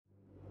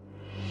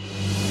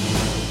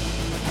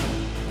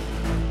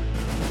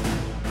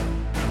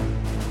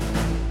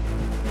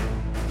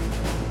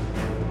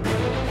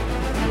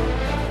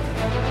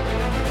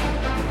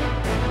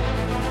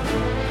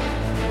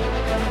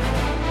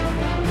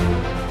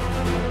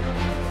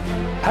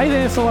Hey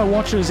there, fellow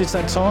watchers. It's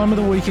that time of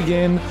the week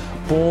again,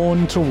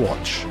 Born to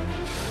Watch.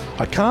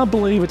 I can't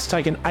believe it's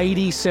taken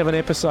 87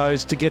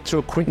 episodes to get to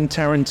a Quentin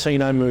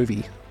Tarantino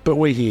movie, but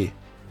we're here.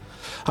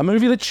 A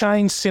movie that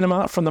changed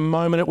cinema from the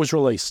moment it was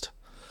released.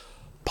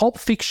 Pulp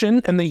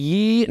Fiction and the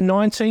year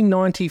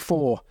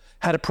 1994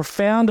 had a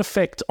profound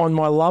effect on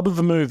my love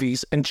of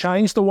movies and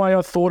changed the way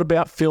I thought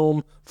about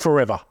film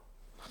forever.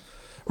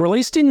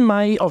 Released in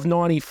May of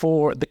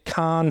 94 at the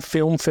Cannes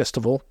Film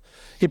Festival,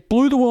 it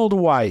blew the world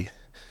away,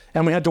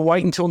 and we had to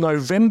wait until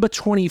November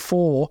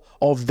 24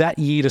 of that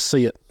year to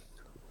see it.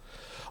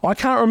 I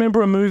can't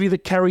remember a movie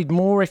that carried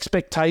more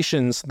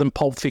expectations than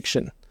Pulp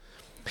Fiction.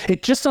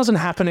 It just doesn't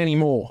happen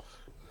anymore.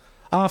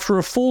 After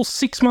a full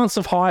 6 months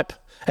of hype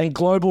and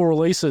global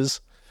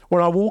releases,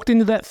 when I walked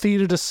into that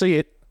theatre to see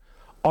it,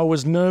 I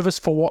was nervous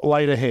for what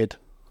laid ahead.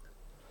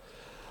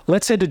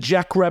 Let's head to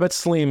Jack Rabbit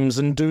Slim's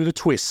and do the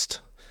twist.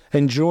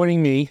 And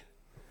joining me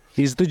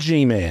is the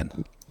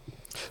G-Man.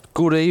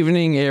 Good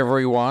evening,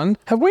 everyone.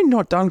 Have we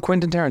not done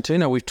Quentin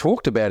Tarantino? We've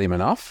talked about him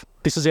enough.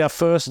 This is our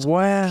first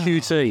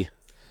QT.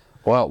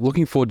 Well,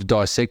 looking forward to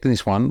dissecting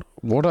this one.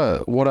 What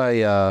a good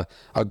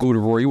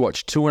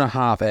rewatch.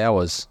 2.5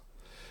 hours.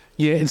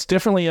 Yeah, it's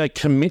definitely a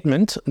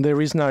commitment.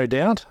 There is no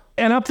doubt.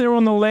 And up there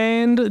on the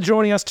land,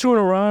 joining us 2 in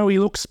a row, he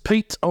looks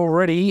peaked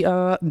already.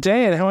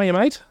 Dan, how are you,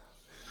 mate?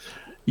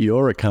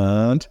 You're a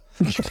cunt.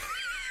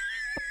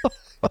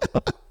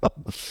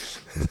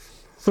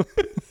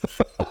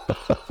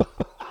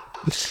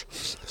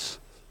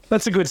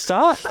 That's a good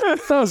start.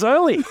 That was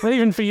early,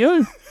 even for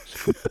you.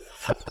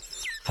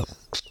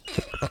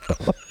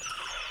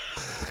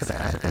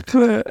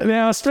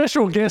 Now, our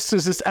special guest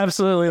has just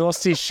absolutely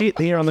lost his shit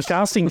here on the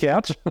casting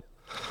couch.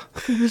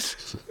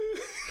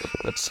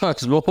 So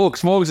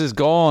Smogs is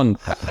gone.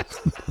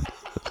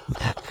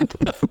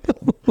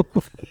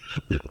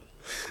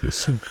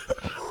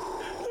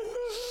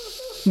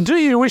 Do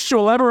you wish to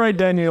elaborate,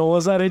 Daniel?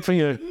 Is that it for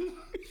you?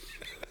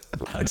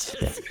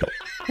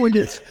 We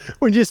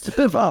just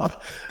serve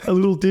up a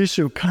little dish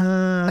of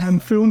Cannes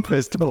Film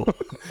Festival.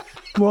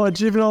 My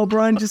juvenile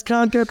brain just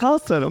can't go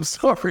past that. I'm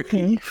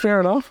sorry. Fair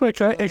enough.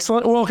 Okay,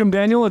 excellent. Welcome,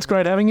 Daniel. It's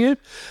great having you.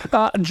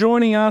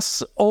 Joining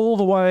us all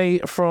the way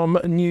from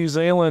New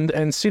Zealand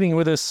and sitting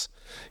with us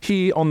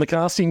here on the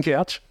casting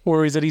couch,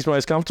 where he's at his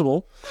most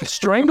comfortable,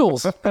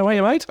 Strangles. How are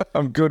you, mate?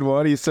 I'm good.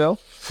 What are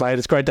yourself? Mate,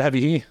 it's great to have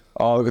you here.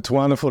 Oh, look, it's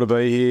wonderful to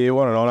be here.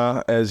 What an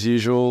honour, as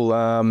usual.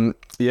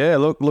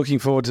 Looking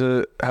forward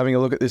to having a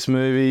look at this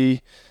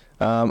movie.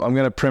 I'm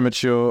going to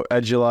premature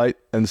adulate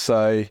and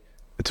say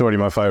it's already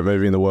my favourite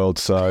movie in the world,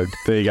 so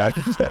there you go.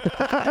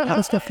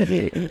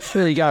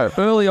 There you go.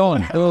 Early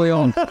on.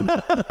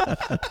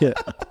 Yeah.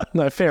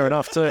 No, fair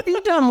enough too. Have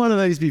you done one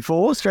of these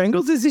before,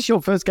 Strangles? Is this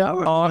your first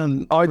go?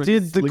 I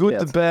did the good,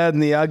 the bad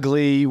and the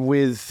ugly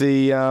with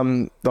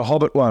the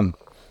Hobbit one.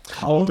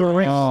 Oh,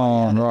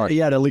 right. He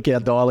had a lick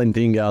out dialing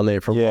thing going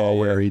there for a while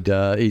where he'd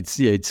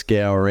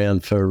scour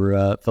around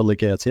for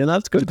lick outs. Yeah,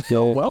 that's good.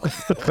 Well,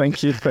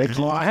 Thank you.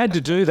 well, I had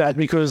to do that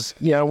because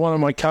one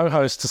of my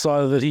co-hosts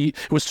decided that it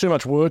was too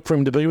much work for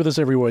him to be with us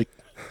every week.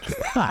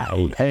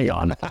 Hey, hang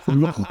on.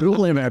 We'll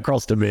leave our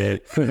cross to bear.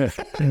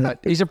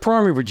 He's a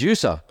primary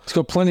producer. He's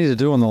got plenty to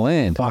do on the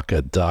land. Fuck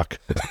a duck.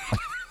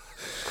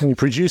 He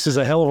produces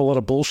a hell of a lot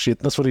of bullshit.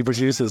 That's what he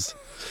produces.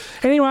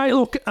 Anyway,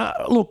 look,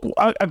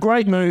 a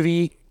great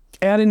movie.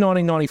 Out in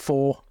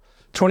 1994,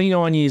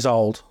 29 years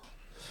old.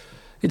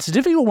 It's a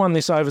difficult one,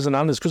 this overs and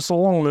unders, because it's a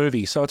long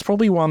movie, so it's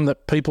probably one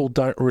that people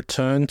don't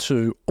return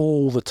to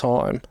all the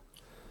time.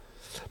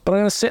 But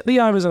I'm going to set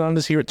the overs and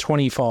unders here at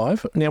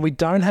 25. Now, we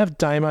don't have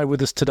Damo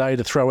with us today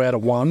to throw out a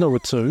 1 or a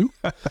 2.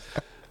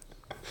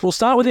 We'll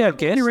start with our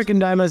guest. What do you reckon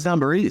Damo's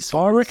number is?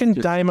 I reckon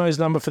Damo's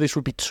number for this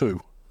would be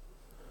 2.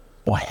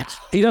 Wow.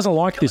 He doesn't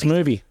like this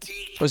movie.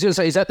 I was going to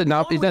say, is that the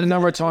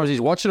number of times he's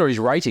watched it or his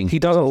rating? He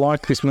doesn't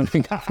like this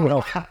movie.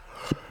 Well,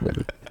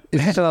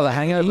 It's another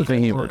hangover for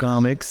him.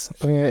 Comics.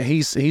 yeah,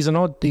 he's an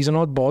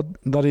odd bod,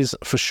 that is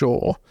for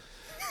sure.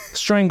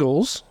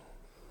 Strangles,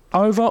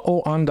 over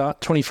or under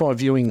 25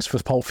 viewings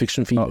for Pulp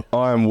Fiction for you?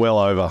 I am well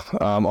over.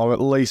 I'm at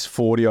least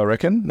 40, I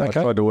reckon. Okay.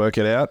 I tried to work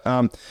it out.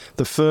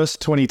 The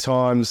first 20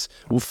 times,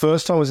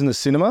 first time was in the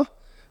cinema,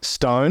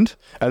 stoned,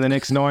 and the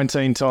next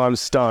 19 times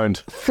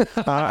stoned.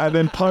 And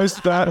then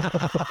post that,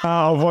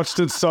 I've watched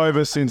it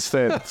sober since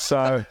then.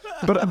 So,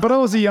 but I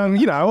was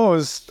I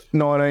was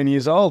 19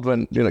 years old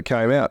when it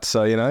came out.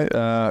 So,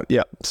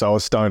 so I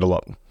was stoned a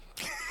lot.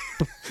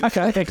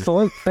 Okay,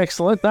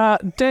 excellent.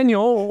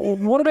 Daniel,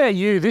 what about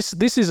you? This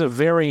is a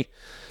very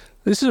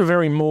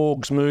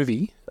Morgs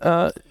movie.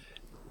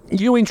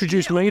 You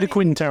introduced me to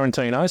Quentin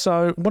Tarantino,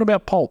 so what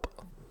about Pulp?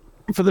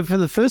 For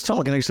the first time,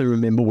 I can actually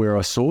remember where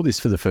I saw this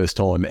for the first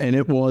time, and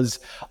it was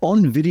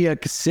on video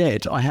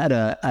cassette. I had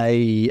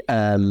a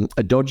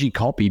dodgy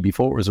copy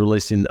before it was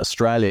released in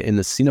Australia in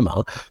the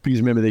cinema, because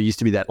remember there used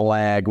to be that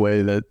lag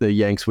where the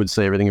Yanks would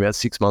see everything about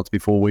 6 months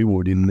before we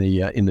would in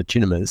the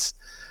cinemas.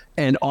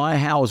 And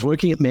I was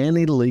working at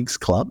Manly Leagues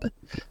Club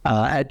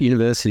at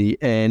university,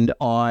 and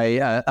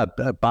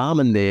a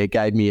barman there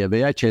gave me a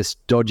VHS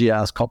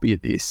dodgy-ass copy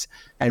of this,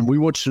 and we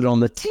watched it on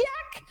the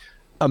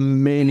TIAC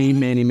many,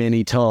 many,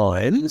 many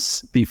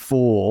times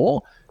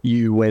before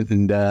you went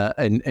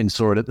and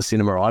saw it at the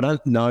cinema. I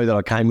don't know that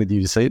I came with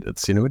you to see it at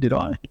the cinema, did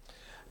I?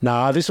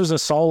 No, this was a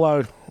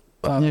solo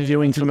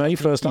viewing for me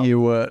first time.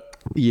 You were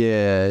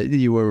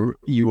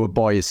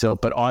by yourself,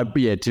 but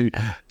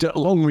to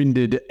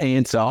long-winded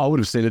answer, I would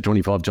have seen it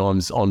 25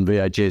 times on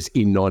VHS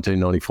in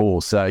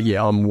 1994. So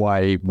yeah, I'm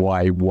way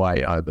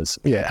overs.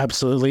 Yeah,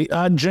 absolutely.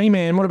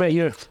 G-Man, what about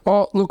you?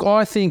 Oh, look,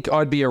 I think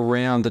I'd be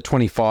around the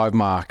 25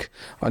 mark.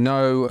 I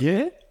know.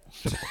 Yeah.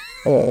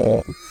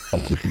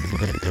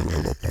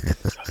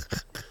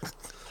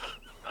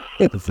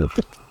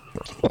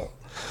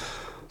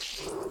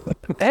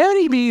 How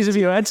many beers have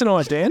you had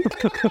tonight, Dan?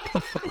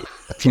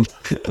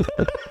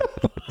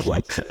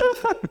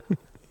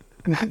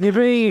 You're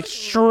being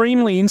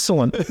extremely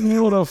insolent.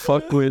 What the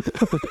fuck with?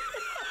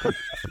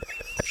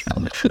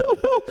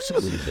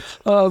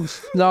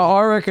 No,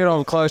 I reckon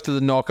I'm close to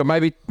the knocker.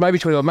 Maybe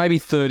 20, maybe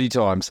 30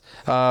 times.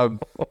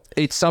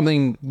 It's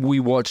something we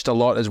watched a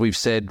lot, as we've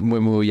said,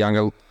 when we were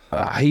younger,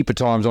 a heap of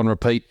times on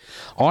repeat.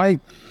 I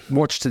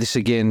watched this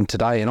again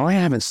today, and I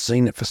haven't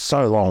seen it for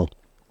so long.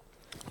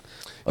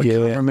 I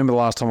can't remember the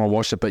last time I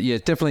watched it, but yeah,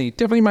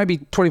 definitely maybe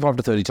 25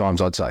 to 30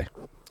 times, I'd say.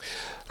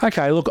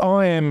 Okay, look,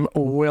 I am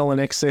well in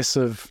excess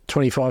of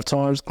 25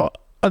 times.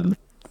 I've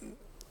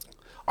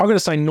got to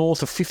say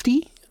north of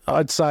 50,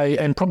 I'd say,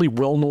 and probably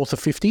well north of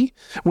 50,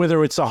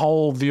 whether it's a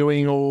whole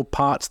viewing or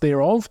parts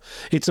thereof.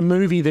 It's a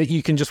movie that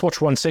you can just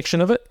watch one section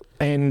of it,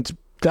 and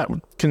that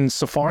can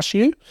suffice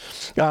you.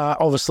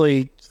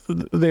 Obviously,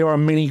 there are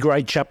many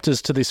great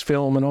chapters to this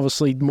film, and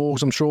obviously,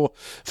 Morgs, I'm sure,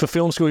 for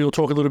film school, you'll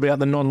talk a little about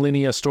the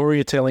non-linear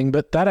storytelling,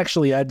 but that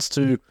actually adds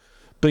to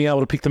being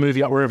able to pick the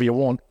movie up wherever you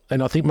want,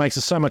 and I think makes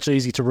it so much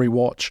easier to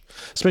rewatch,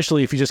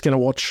 especially if you're just going to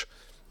watch,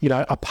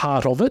 a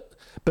part of it,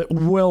 but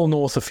well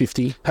north of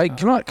 50. Hey,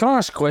 can I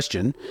ask a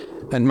question?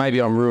 And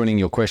maybe I'm ruining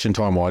your question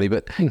time, Whitey,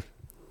 but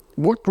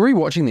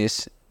rewatching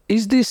this,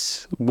 is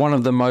this one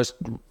of the most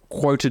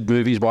quoted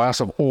movies by us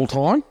of all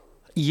time?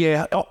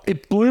 Yeah,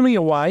 it blew me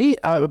away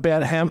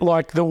about how,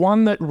 the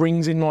one that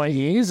rings in my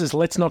ears is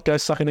 "Let's not go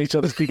sucking each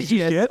other's dicks."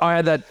 Yes, I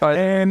had that.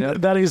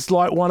 That is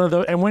one of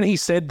the. And when he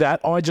said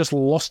that, I just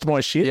lost my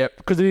shit. Yep.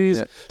 Because it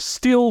is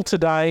still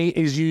today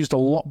is used a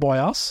lot by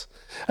us.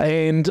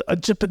 And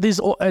but there's,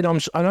 and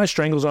I know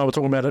Strangles and I were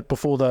talking about it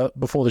before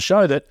the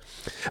show, that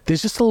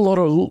there's just a lot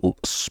of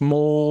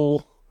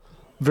small,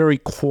 very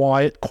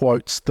quiet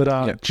quotes that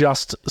are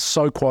just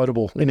so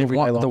quotable in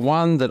everyday life. The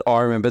one that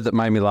I remember that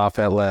made me laugh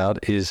out loud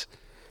is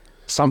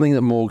something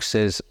that Morg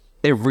says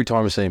every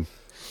time I see him.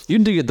 You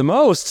dig it the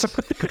most.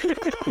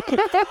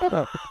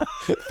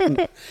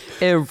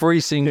 Every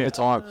single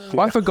time.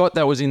 I forgot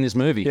that was in this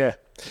movie. Yeah.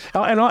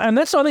 And I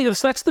think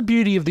that's the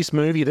beauty of this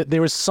movie, that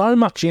there is so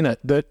much in it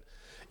that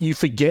you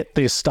forget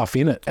there's stuff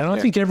in it. And I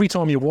think every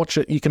time you watch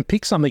it, you can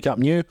pick something up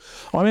new.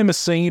 I remember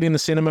seeing it in the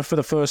cinema for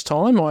the first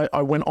time.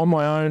 I went on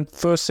my own,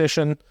 first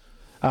session,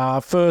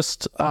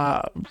 first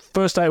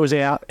day it was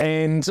out,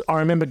 and I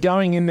remember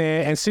going in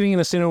there and sitting in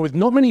the cinema with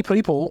not many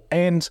people,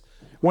 and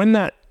when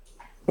the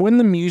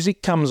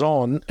music comes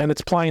on and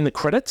it's playing the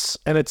credits,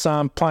 and it's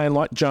playing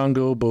like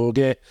Jungle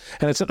Boogie,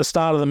 and it's at the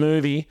start of the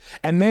movie,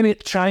 and then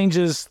it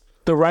changes,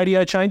 the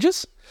radio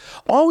changes,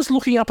 I was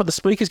looking up at the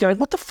speakers going,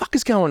 what the fuck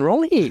is going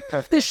wrong here?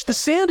 The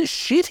sound is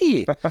shit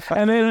here.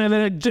 and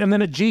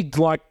then it jigged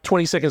like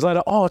 20 seconds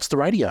later, oh, it's the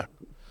radio.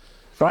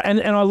 Right? And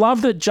I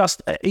love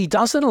that he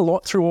does it a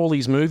lot through all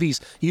these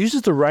movies,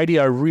 uses the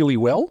radio really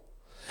well.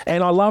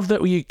 And I love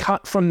that you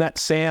cut from that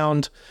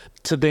sound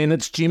to then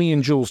it's Jimmy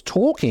and Jules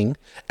talking,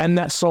 and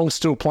that song's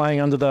still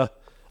playing under the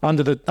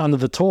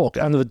talk,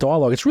 under the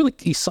dialogue.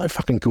 He's so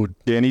fucking good.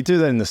 Yeah, and he do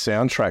that in the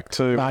soundtrack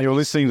too. You're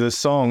listening to the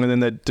song, and then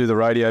they do the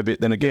radio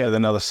bit, then again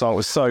another song. It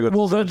was so good.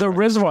 Well, the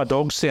Reservoir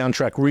Dogs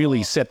soundtrack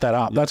really set that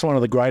up. That's one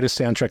of the greatest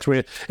soundtracks,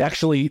 where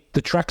actually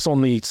the tracks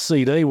on the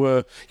CD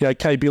were,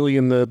 K. Billy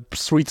and the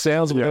Sweet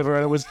Sounds or whatever,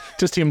 and it was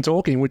just him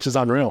talking, which is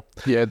unreal.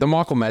 Yeah, the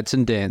Michael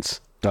Madsen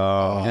dance.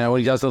 Oh, when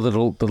he does the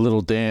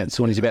little dance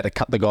when he's about to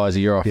cut the guy's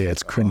ear off. Yeah,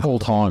 it's cringe all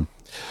time.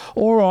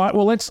 All right,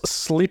 well, let's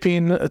slip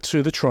in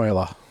to the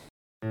trailer.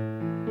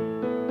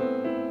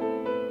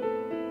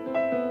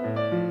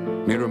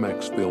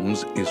 Miramax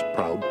Films is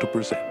proud to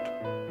present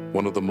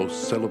one of the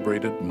most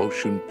celebrated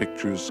motion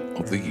pictures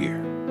of the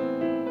year.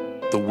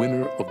 The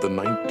winner of the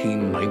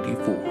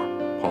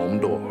 1994 Palme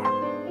d'Or,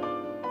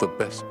 the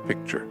best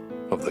picture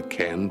of the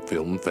Cannes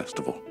Film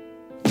Festival.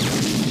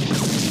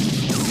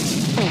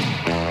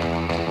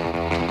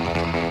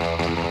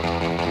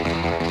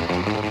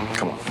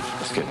 Come on,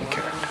 let's get in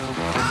character.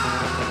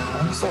 Why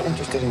are you so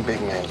interested in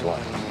Big Man's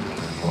wife?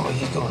 Well,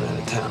 he's going out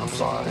of town,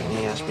 Florida, and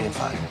he asked me if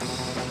I'd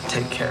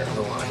take care of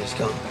her while he's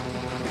gone.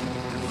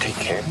 Take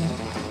care of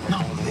her? No,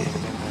 man.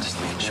 Just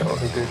show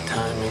her a good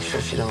time, make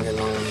sure she don't get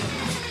lonely.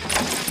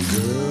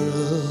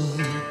 Girl,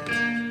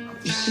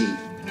 you see,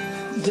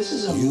 This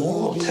is a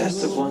moral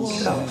test of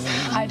oneself.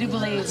 I do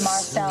believe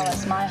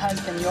Marcellus, my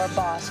husband, your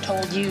boss,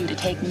 told you to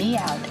take me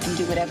out and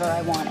do whatever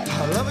I wanted.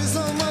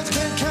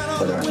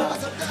 Whether or not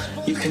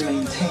you can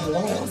maintain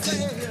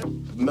loyalty.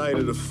 Night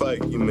of the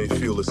fight, you may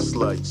feel a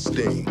slight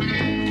sting.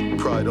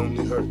 Pride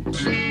only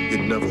hurts. It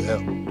never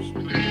helps.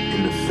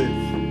 In the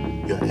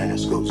fifth, your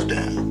ass goes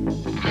down.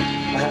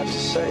 I have to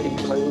say, you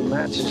play with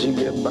matches, you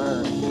get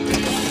burned.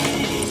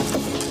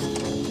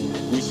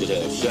 We should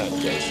have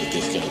shotguns for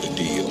this kind of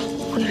deal.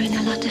 We're in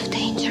a lot of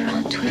danger,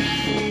 aren't we?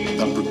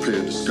 I'm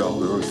prepared to scour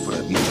the earth for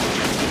that night.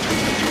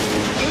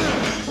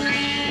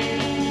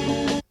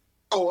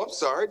 Oh, I'm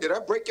sorry. Did I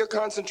break your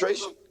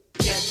concentration?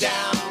 Get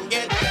down,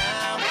 get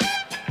down.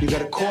 You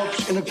got a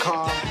corpse in a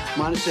car,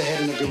 minus the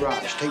head in a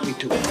garage. Take me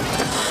to it.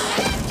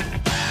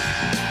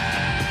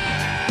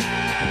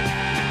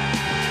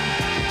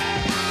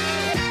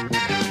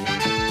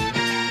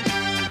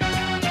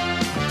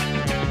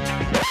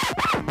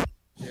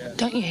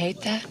 Don't you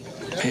hate that?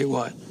 Hey,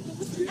 what?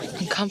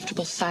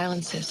 Uncomfortable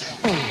silences.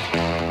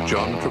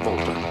 John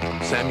Travolta,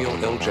 Samuel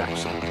L.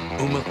 Jackson,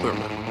 Uma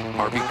Thurman,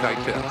 Harvey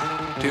Keitel,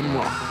 Tim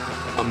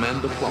Roth,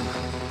 Amanda Plummer,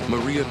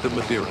 Maria de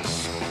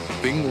Medeiros,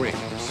 Bing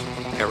Rames,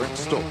 Eric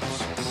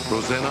Stoltz,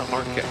 Rosanna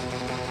Arquette,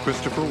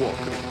 Christopher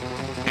Walken,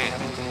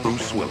 and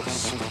Bruce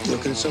Willis.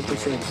 Looking at something,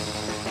 friend?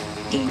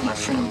 Ain't my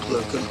friend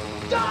looking.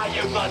 Die,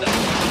 you mother!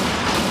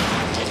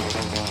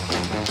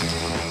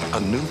 A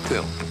new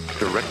film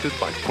directed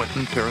by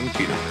Quentin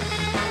Tarantino.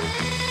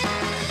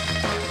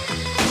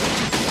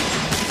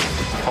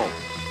 Pulp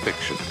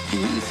Fiction. You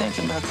really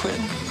thinking about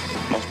quitting?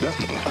 Most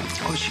definitely.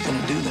 What's you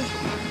gonna do then?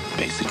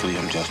 Basically,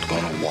 I'm just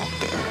gonna walk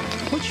the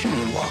earth. What you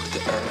mean walk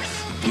the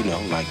earth? You know,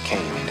 like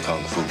Kane in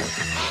Kung Fu.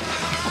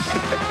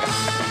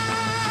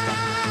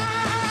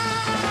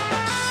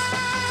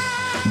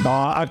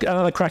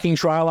 Another cracking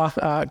trailer.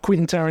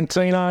 Quentin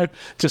Tarantino,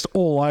 just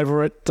all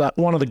over it.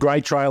 One of the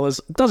great trailers.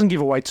 Doesn't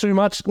give away too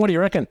much. What do you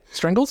reckon?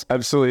 Strangles?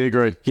 Absolutely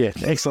agree. Yeah,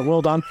 excellent.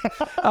 Well done.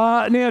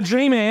 Now,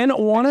 G-Man,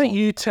 why don't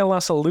you tell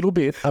us a little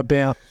bit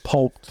about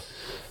Pulp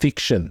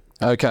Fiction?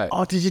 Okay.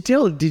 Oh, did you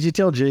tell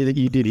G that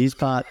you did his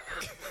part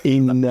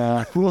in So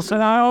no,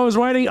 I was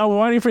waiting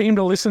for him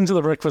to listen to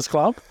The Breakfast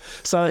Club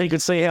so he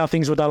could see how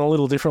things were done a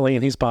little differently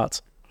in his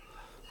parts.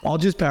 I'll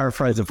just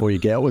paraphrase it for you,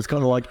 Gail. It was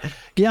kind of like,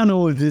 yeah, I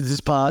know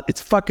this part. It's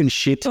fucking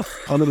shit.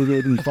 I'm going to do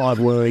it in 5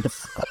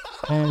 words.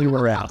 And we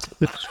were out.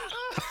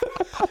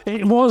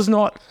 It was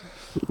not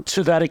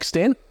to that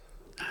extent,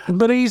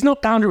 but he's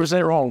not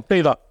 100% wrong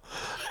either.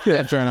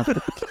 Yeah, fair enough.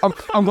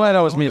 I'm glad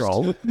I was missed.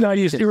 No,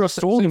 you're a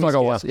sorely Seems like I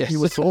missed. was, yes.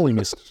 You were sorely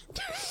missed.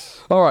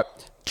 All right.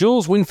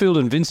 Jules Winnfield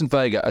and Vincent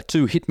Vega are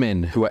 2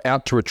 hitmen who are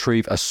out to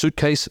retrieve a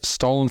suitcase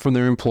stolen from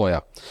their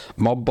employer,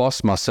 mob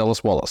boss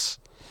Marcellus Wallace.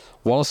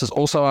 Wallace has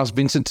also asked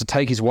Vincent to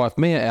take his wife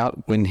Mia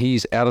out when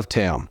he's out of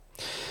town.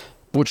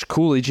 Butch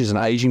Coolidge is an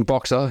aging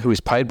boxer who is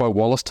paid by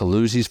Wallace to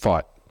lose his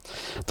fight.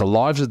 The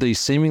lives of these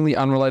seemingly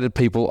unrelated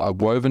people are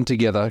woven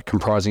together,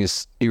 comprising a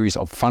series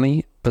of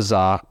funny,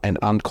 bizarre, and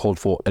uncalled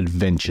for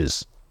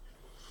adventures.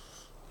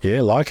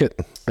 Yeah, like it.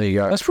 There you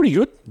go. That's pretty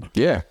good.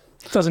 Yeah.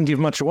 Doesn't give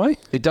much away.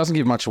 It doesn't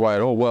give much away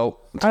at all. Well,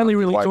 Only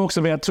really talks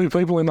about 2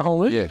 people in the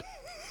whole movie.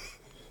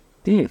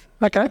 Yeah.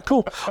 Okay,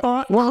 cool. All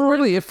right. Well,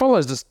 really, it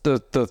follows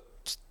the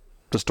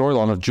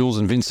storyline of Jules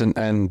and Vincent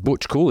and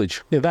Butch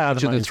Coolidge. Yeah, they are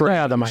the main. They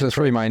are the main. The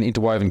 3 main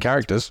interwoven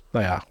characters.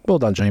 They are. Well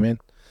done, G-Man.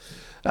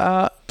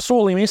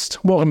 Sorely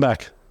missed. Welcome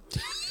back.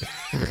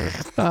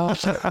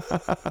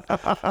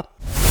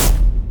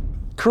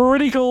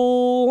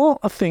 Critical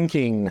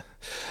thinking.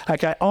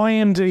 Okay,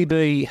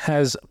 IMDb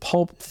has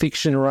Pulp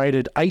Fiction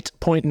rated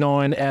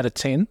 8.9 out of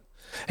 10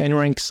 and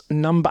ranks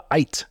number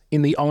 8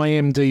 in the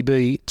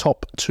IMDb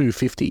top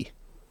 250.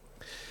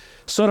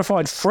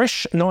 Certified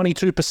fresh,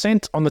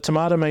 92% on the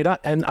tomato meter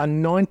and a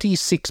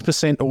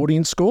 96%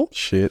 audience score.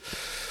 Shit.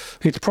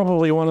 It's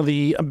probably one of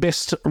the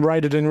best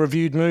rated and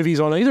reviewed movies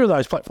on either of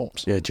those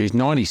platforms. Yeah, geez,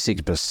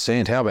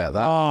 96%. How about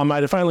that? Oh,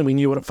 mate, if only we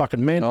knew what it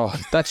fucking meant. Oh,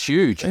 that's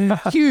huge.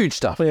 Huge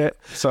stuff. Yeah,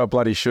 So it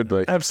bloody should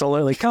be.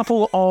 absolutely.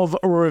 Couple of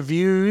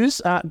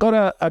reviews.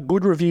 Got a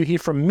good review here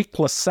from Mick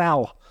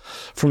LaSalle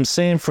from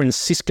San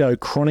Francisco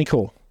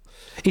Chronicle.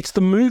 It's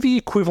the movie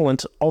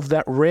equivalent of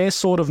that rare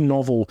sort of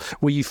novel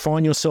where you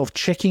find yourself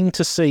checking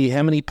to see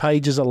how many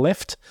pages are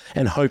left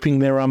and hoping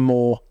there are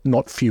more,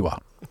 not fewer.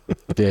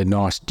 Yeah,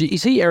 nice.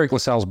 Is he Eric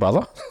LaSalle's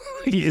brother?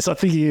 Yes, I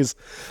think he is.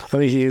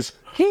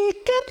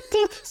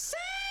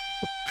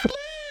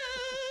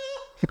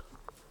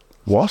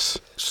 What?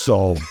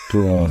 So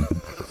drawn.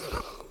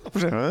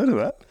 I've never heard of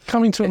that.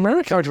 Coming to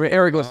America.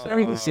 Eric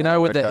LaSalle, you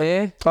know, with the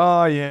hair.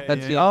 Oh, yeah.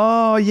 That's it.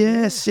 Oh,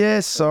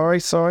 yes.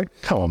 Sorry.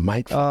 Come on,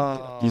 mate. You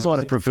might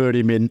have preferred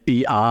him in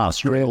ER,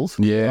 Strells.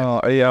 Yeah.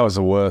 Oh, ER was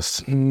the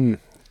worst.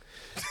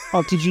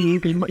 Oh, did you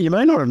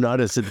may not have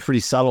noticed, it's pretty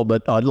subtle,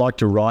 but I'd like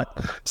to write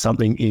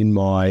something in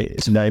my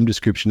name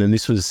description, and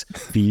this was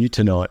for you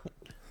tonight,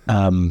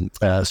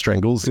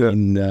 Strangles,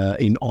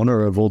 in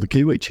honour of all the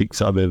Kiwi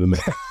chicks I've ever met.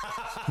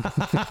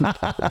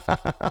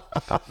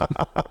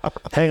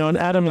 Hang on,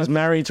 Adam is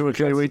married to a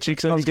Kiwi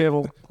chick, so be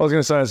careful. I was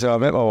going to say that's how I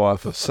met my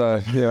wife.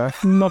 So,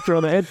 Knocked her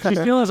on the head. She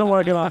still hasn't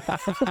woken up.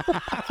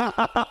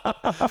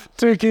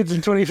 2 kids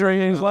and 23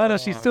 years later,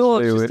 she's still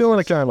in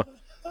a coma.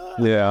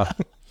 Yeah.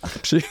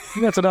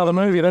 That's another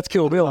movie. That's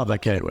Kill Bill. Oh,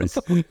 that can't wait.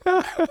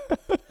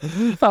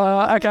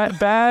 Okay,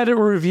 bad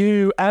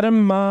review.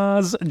 Adam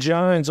Mars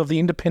Jones of the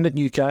Independent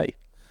UK.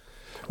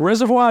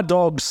 Reservoir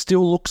Dogs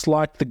still looks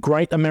like the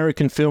great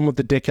American film of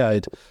the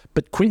decade,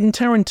 but Quentin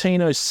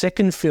Tarantino's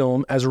second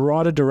film as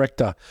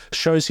writer-director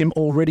shows him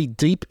already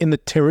deep in the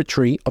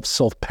territory of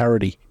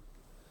self-parody.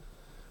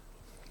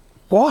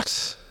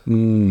 What?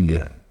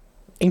 Yeah.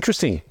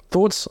 Interesting.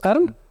 Thoughts,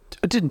 Adam?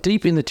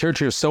 Deep in the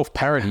territory of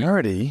self-parody.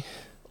 Parody?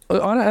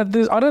 I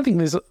don't think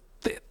there's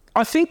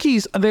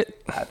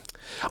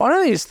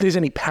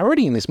any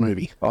parody in this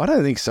movie. I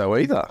don't think so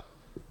either.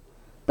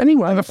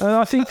 Anyway,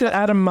 I think that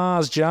Adam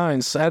Mars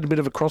Jones had a bit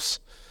of a cross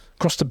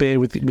to bear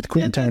with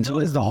Quentin Tarantino.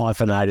 There's the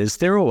hyphenators.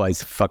 They're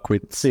always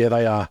fuckwits. Yeah,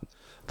 they are.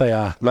 They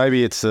are.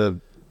 Maybe it's a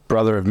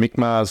brother of Mick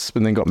Mars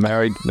and then got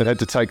married and had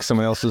to take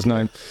someone else's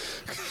name.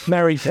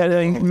 Married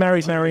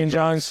Marion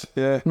Jones.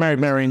 Yeah. Married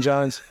Marion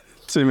Jones.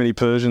 Too many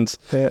Persians.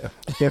 Yeah,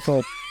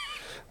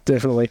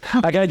 definitely.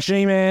 Okay,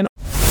 G-Man.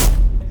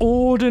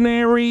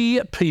 Ordinary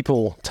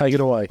people. Take it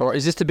away. All right,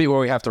 is this the bit where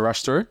we have to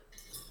rush through?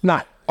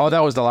 No. Oh, that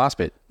was the last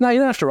bit. No, you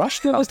don't have to rush.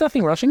 There's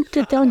nothing rushing.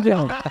 Get going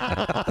down.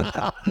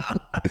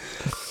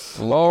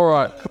 All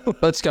right,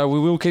 let's go. We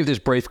will keep this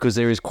brief because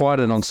there is quite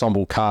an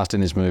ensemble cast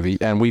in this movie,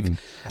 and we've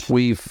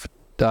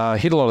hit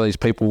a lot of these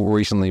people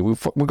recently.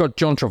 We've got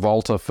John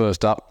Travolta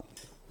first up,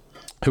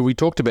 who we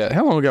talked about.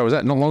 How long ago was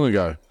that? Not long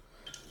ago.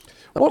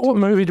 What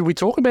movie did we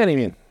talk about him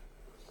in?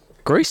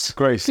 Grease?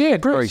 Yeah,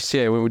 Grease.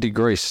 Yeah, we did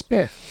Grease.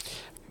 Yeah.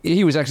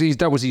 He was actually,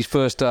 that was his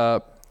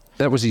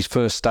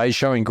first stage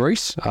show in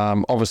Greece.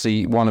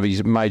 Obviously, one of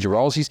his major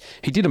roles.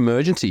 He did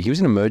Emergency. He was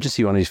in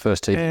Emergency, one of his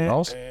first TV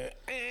roles.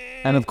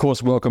 And of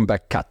course, Welcome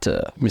Back,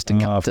 Cutter, Mr.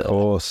 Cutter. Of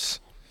course.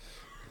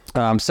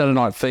 Saturday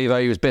Night Fever.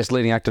 He was Best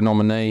Leading Actor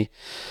nominee.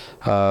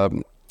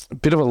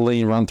 Bit of a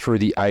lean run through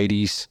the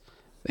 80s.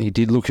 He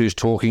did Look Who's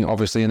Talking,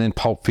 obviously, and then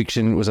Pulp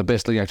Fiction was a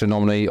Best Leading Actor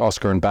nominee,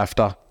 Oscar and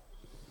BAFTA.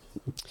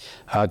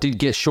 Did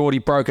get Shorty,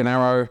 Broken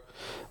Arrow.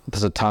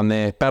 There's a ton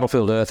there.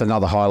 Battlefield Earth,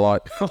 another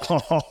highlight.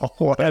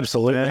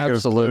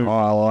 Absolute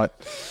highlight.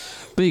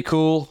 Be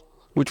Cool,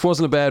 which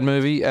wasn't a bad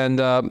movie,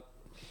 and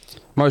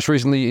most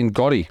recently in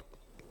Gotti.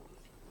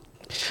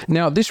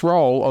 Now, this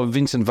role of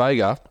Vincent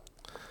Vega,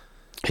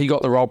 he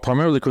got the role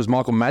primarily because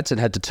Michael Madsen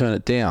had to turn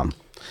it down.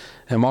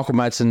 And Michael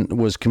Madsen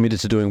was committed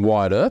to doing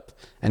Wyatt Earp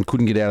and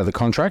couldn't get out of the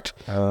contract,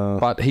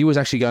 but he was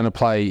actually going to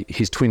play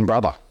his twin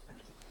brother.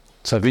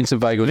 So Vincent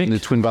Vega was the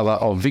twin brother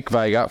of Vic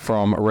Vega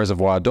from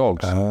Reservoir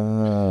Dogs.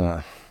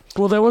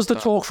 Well, there was the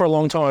talk for a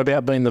long time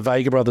about being the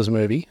Vega Brothers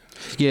movie.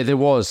 Yeah, there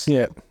was.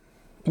 Yeah,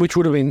 which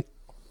would have been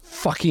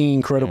fucking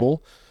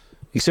incredible,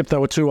 except they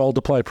were too old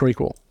to play a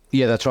prequel.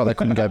 Yeah, that's right. They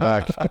couldn't go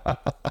back.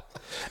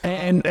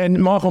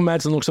 And Michael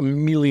Madsen looks a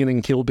million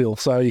in Kill Bill,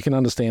 so you can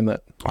understand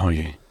that. Oh,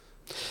 yeah.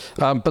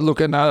 But look,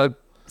 a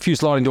few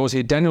sliding doors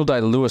here. Daniel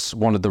Day-Lewis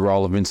wanted the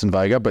role of Vincent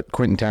Vega, but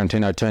Quentin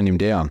Tarantino turned him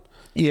down.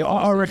 Yeah,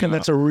 I reckon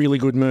that's a really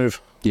good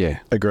move. Yeah.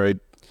 Agreed.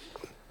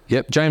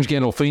 Yep, James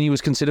Gandolfini was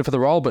considered for the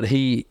role, but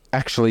he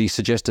actually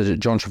suggested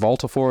John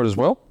Travolta for it as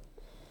well.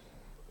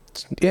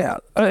 Yeah,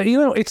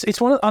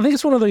 it's one. I think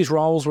it's one of these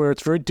roles where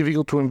it's very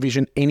difficult to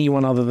envision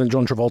anyone other than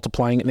John Travolta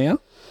playing it now.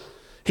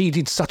 He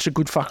did such a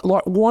good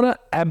what an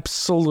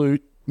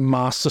absolute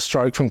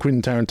masterstroke from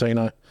Quentin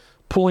Tarantino,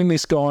 pulling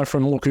this guy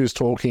from Look Who's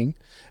Talking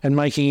and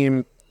making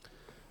him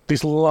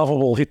this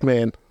lovable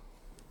hitman.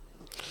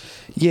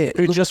 Yeah,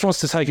 who just wants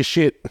to take a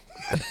shit.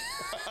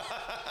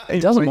 He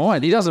doesn't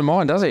mind. He doesn't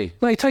mind, does he?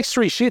 No, he takes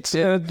 3 shits.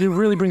 Yeah. It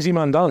really brings him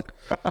undone.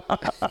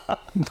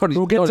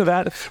 We'll get to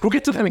that. We'll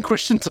get to that in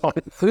question time.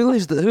 Who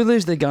leaves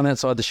their gun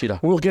outside the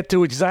shitter? We'll get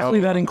to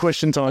exactly that in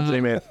question time,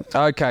 G-Man.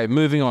 Okay,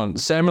 moving on.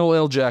 Samuel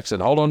L. Jackson.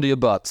 Hold on to your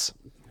butts.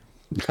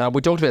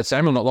 We talked about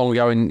Samuel not long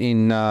ago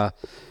in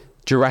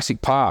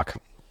Jurassic Park,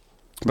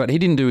 but he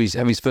didn't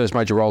have his first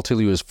major role till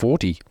he was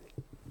 40.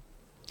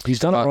 He's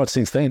done it right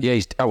since then. Yeah,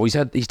 he's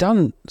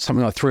done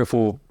something like 3 or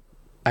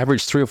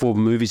 4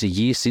 movies a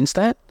year since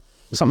that.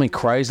 Something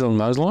crazy along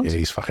those lines. Yeah,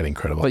 he's fucking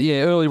incredible. But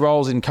yeah, early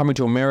roles in Coming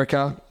to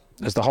America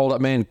as the hold-up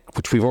man,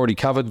 which we've already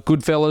covered.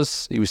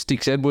 Goodfellas, he was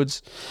Stix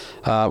Edwards.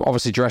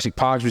 Obviously Jurassic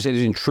Park, we said he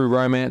was in True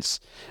Romance,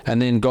 and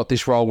then got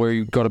this role where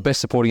he got a Best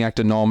Supporting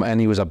Actor nom,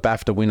 and he was a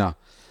BAFTA winner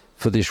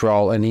for this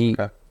role, and he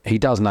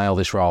does nail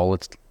this role.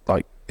 It's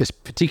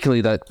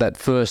particularly the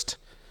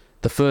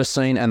first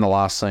scene and the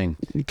last scene.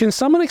 Can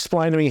someone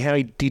explain to me how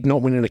he did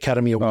not win an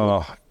Academy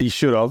Award? Oh, he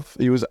should have.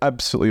 He was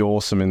absolutely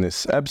awesome in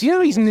this. You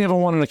know he's never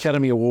won an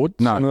Academy Award,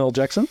 no. Samuel L.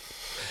 Jackson?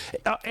 He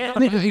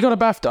got a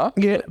BAFTA?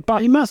 Yeah,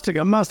 but he must have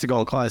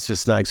gone close to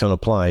Snakes on a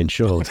Plane,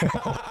 sure.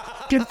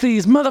 Get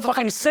these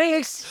motherfucking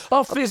snakes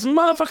off this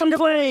motherfucking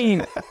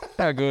plane.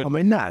 How good. I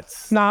mean,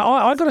 that's... No,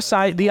 I got to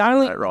say, the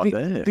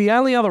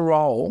only other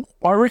role,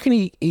 I reckon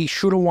he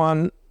should have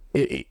won...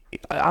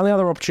 only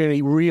other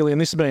opportunity, really, and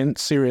this has been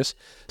serious,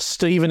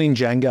 Steven in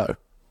Django.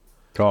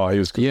 Oh, he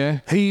was good. Yeah.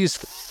 He is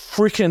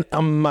freaking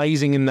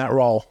amazing in that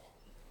role.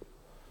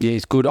 Yeah,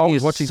 he's good. I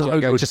was watching so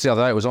Django good. just the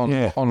other day. It was on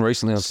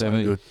recently on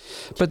TV.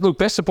 But look,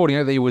 best supporting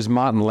actor was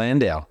Martin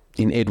Landau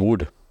in Ed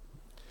Wood.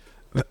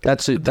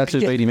 That's who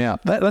beat him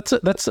out. That's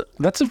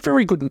a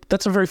very good.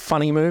 That's a very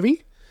funny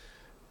movie.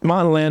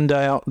 Martin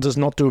Landau does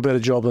not do a better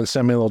job than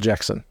Samuel L.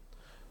 Jackson.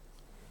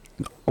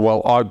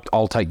 Well,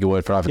 I'll take your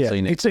word for it. I haven't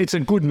seen it. It's a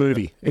good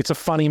movie. It's a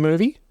funny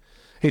movie.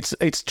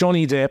 It's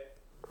Johnny Depp,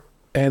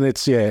 and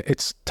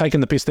it's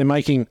taking the piss. They're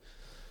making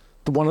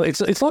the one.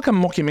 It's like a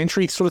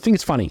mockumentary sort of thing.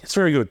 It's funny. It's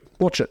very good.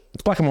 Watch it.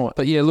 It's black and white.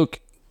 But yeah, look,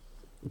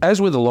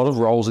 as with a lot of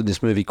roles in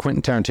this movie,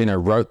 Quentin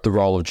Tarantino wrote the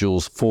role of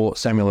Jules for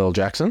Samuel L.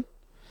 Jackson,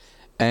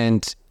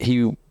 and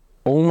he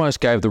almost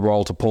gave the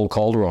role to Paul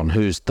Calderon,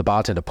 who's the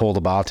bartender, Paul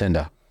the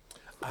bartender.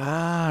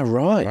 Ah,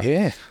 right,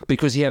 yeah.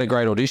 Because he had a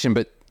great audition,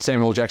 but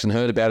Samuel L. Jackson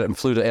heard about it and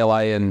flew to LA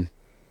and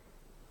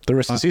the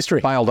rest is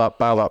history. Bailed up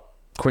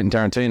Quentin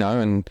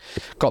Tarantino and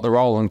got the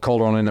role, and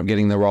Calderon ended up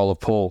getting the role of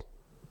Paul.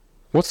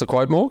 What's the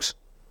quote, Morgs?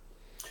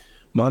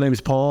 My name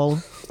is Paul,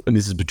 and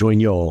this is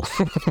between y'all.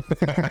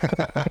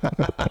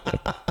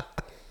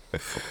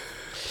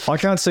 I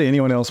can't see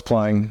anyone else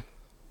playing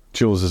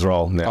Jules'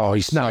 role now. Oh,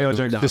 he's no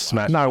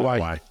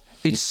way.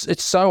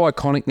 It's so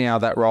iconic now,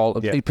 that role,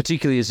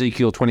 particularly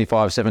Ezekiel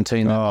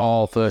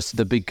 25:17. First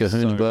the big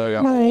Cahoon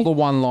burger, all the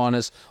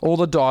one-liners, all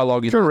the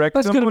dialogue. Correct.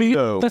 That's gonna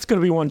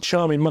be one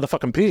charming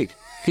motherfucking pig.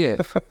 Yeah,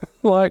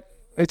 like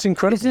it's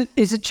incredible.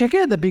 Is it check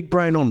out the big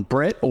brain on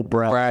Brett or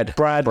Brad?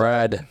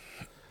 Brad.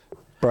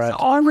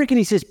 I reckon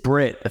he says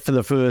Brett for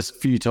the first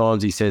few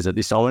times he says it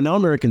this time. I know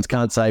Americans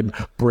can't say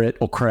Brett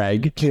or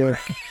Craig. Yeah,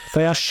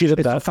 they are shit at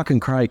it's that.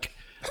 Fucking Craig.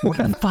 What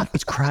the fuck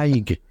is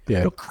Craig?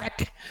 Yeah. Or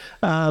Craig.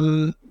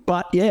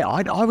 But yeah,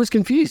 I was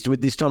confused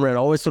with this time around. I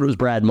always thought it was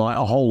Brad my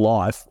whole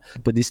life,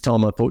 but this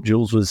time I thought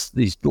Jules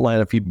he's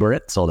laying a few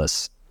Bretts on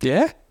us.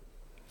 Yeah.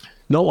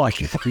 Not like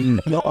Flight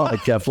of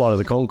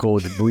the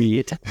Conchords.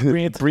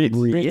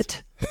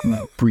 Brit.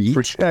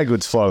 How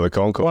good's Flight of the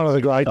Conchords? One of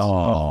the greats.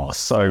 Oh,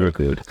 so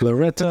good.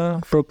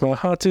 Loretta broke my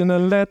heart in a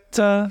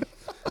letter.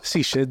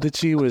 She said that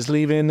she was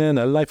leaving and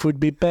her life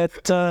would be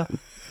better.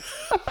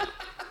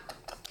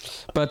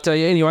 But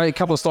anyway, a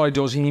couple of sliding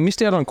doors. He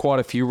missed out on quite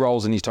a few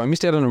roles in his time. He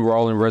missed out on a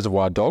role in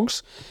Reservoir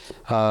Dogs.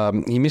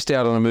 He missed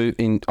out on a move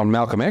on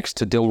Malcolm X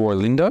to Delroy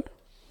Lindo.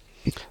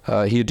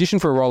 He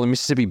auditioned for a role in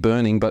Mississippi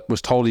Burning, but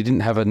was told he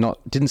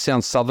didn't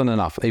sound Southern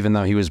enough, even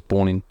though he was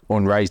born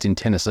and raised in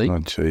Tennessee. Oh,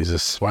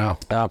 Jesus. Wow.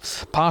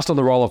 Passed on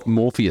the role of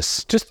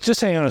Morpheus.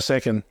 Just hang on a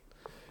second.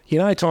 You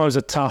know, times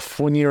are tough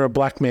when you're a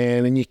black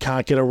man and you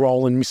can't get a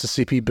role in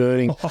Mississippi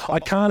Burning. I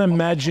can't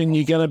imagine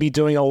you're going to be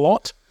doing a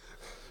lot,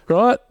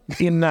 right,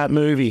 in that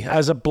movie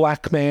as a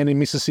black man in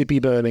Mississippi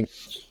Burning.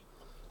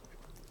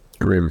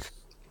 Grim.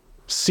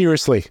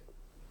 Seriously.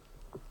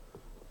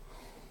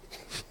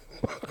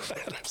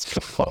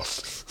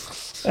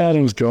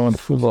 Adam's gone.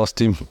 We lost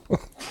him.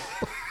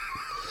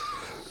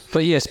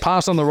 But yes,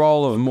 passed on the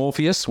role of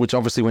Morpheus, which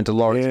obviously went to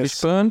Lawrence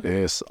Fishburne.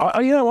 Yes.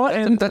 You know what?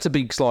 And that's a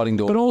big sliding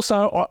door. But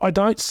also, I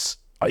don't...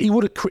 He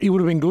would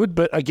have been good,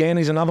 but again,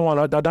 he's another one.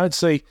 I don't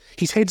see...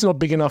 His head's not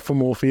big enough for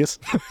Morpheus.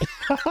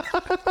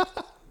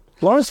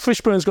 Lawrence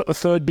Fishburne's got the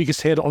third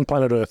biggest head on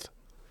planet Earth.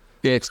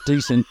 Yeah, it's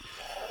decent.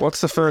 What's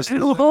the first...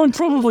 Look, I'm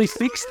probably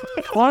sixth.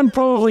 What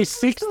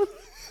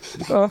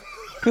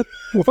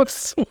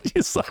do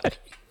you say?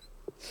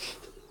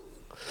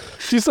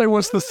 Did you say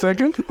what's the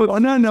second? I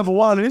know number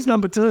one. Who's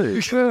number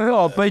two?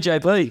 Oh,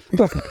 BJP.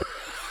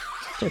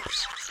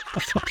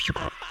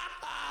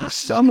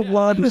 Number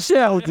one,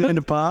 Michelle in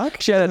the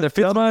park. Shout out to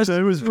Fitz. Number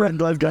two was Brad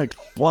Glove going,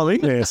 Wally.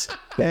 Yes.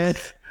 And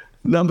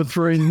number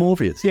three,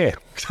 Morpheus. Yeah.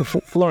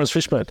 Lawrence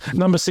Fishburne.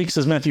 Number 6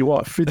 is Matthew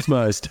White. Fits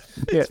most.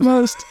 Yeah.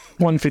 Most.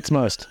 One fits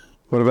most.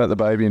 What about the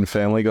baby and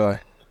Family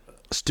Guy?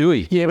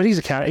 Stewie. Yeah, but he's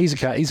a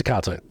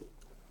cartoon.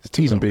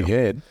 He's a big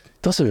head.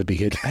 Does have a big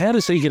head. How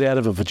does he get out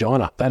of a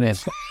vagina? That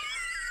is.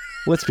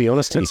 Let's be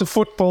honest. It's a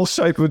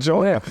football-shaped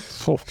vagina. Yeah.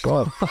 Oh,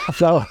 God.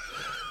 So,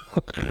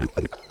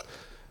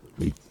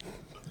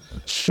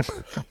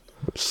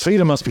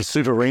 Peter must be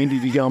super randy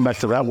to be going back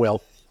to that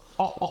well.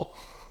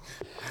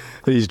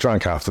 He's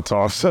drunk half the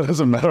time, so it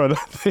doesn't matter, I don't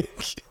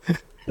think.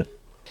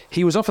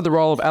 He was offered the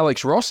role of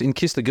Alex Ross in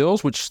Kiss the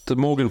Girls, which is the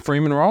Morgan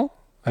Freeman role.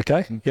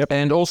 Okay. Yep.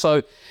 And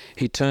also,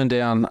 he turned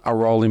down a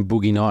role in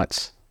Boogie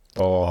Nights.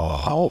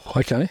 Oh,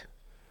 okay.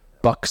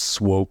 Buck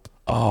Swope.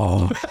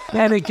 Oh.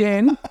 And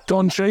again,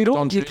 Don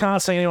Cheadle. You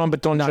can't see anyone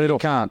but Don Cheadle.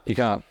 You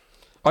can't.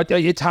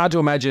 It's hard to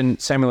imagine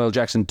Samuel L.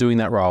 Jackson doing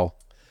that role.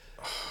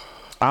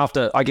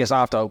 After.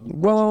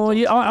 Well,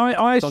 yeah,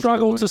 I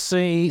struggle to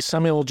see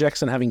Samuel L.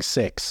 Jackson having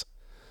sex.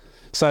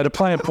 So to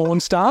play a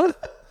porn star,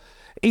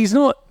 he's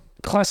not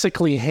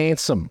classically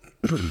handsome,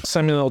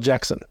 Samuel L.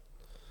 Jackson.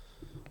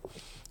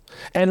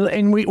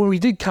 And we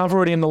did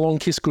cover it in The Long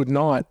Kiss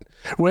Goodnight,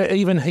 where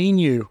even he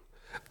knew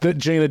that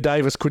Gina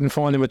Davis couldn't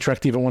find him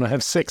attractive and want to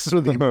have sex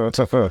with him.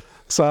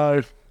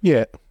 So,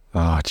 yeah.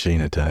 Oh,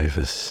 Gina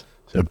Davis.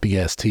 Her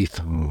big-ass teeth.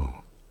 Ooh.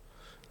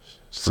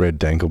 Red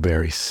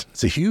dangleberries.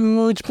 It's a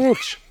huge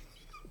bitch.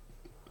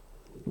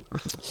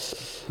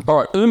 All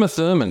right, Uma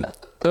Thurman.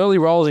 Early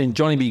roles in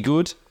Johnny Be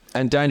Good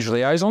and Dangerous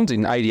Liaisons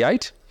in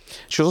 88.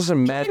 She was also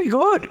in Mad... Pretty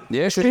good.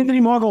 Yeah, she was... Anthony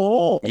Michael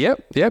Hall.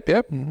 Yep.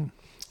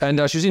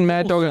 And she was in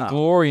Mad Dog and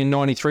Glory in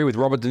 93 with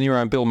Robert De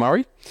Niro and Bill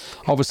Murray.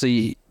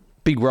 Obviously,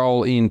 big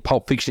role in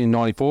Pulp Fiction in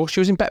 94. She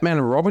was in Batman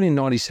and Robin in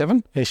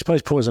 97. Yeah, she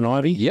plays Poison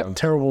Ivy. Yep.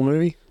 Terrible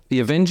movie. The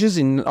Avengers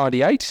in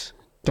 98.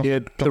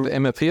 Dr.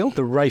 Emma Peel.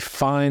 The Ralph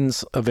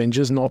Fiennes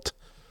Avengers, not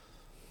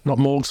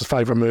Morg's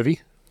favourite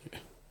movie.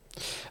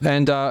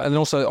 And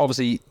also,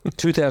 obviously,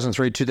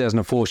 2003,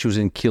 2004, she was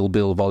in Kill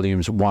Bill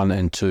Volumes 1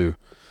 and 2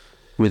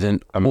 with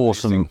an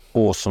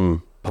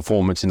awesome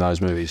performance in those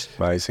movies.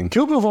 Amazing.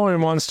 Kill Bill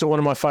Volume 1 is still one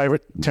of my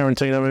favourite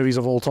Tarantino movies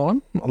of all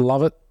time. I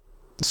love it.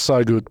 It's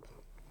so good.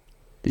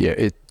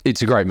 Yeah,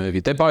 it's a great movie.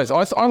 They're both...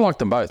 I like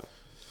them both.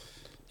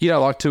 You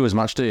don't like 2 as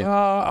much, do you?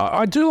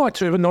 I do like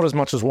 2, but not as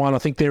much as 1. I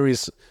think there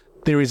is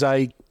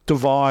a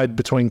divide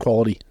between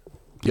quality.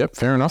 Yep,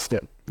 fair enough.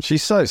 Yep.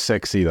 She's so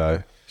sexy,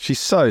 though. She's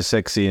so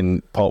sexy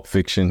in Pulp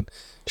Fiction.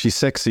 She's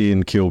sexy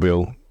in Kill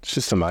Bill. It's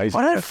just amazing.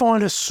 I don't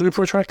find her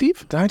super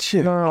attractive. Don't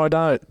you? No, I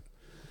don't.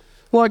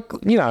 Like,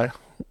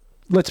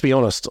 let's be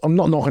honest. I'm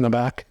not knocking her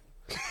back.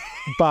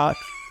 But,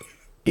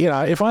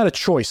 if I had a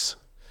choice,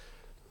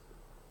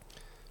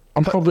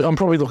 I'm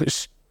probably looking...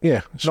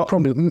 Yeah,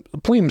 probably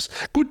Plims.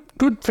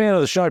 Good fan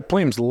of the show.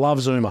 Plims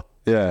loves Uma.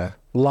 Yeah.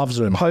 Loves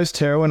Uma.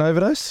 Post-heroin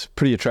overdose,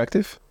 pretty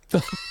attractive.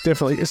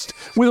 Definitely. It's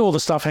with all the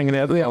stuff hanging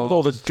out, with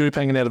all the goop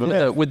hanging out of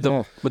it. With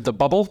the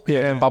bubble.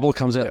 Yeah, bubble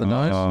comes out the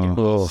nose.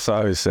 Oh,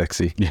 so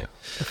sexy. Yeah.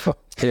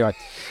 Anyway,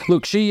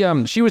 look, she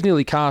was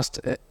nearly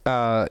cast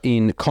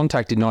in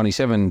Contact in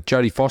 97.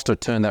 Jodie Foster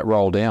turned that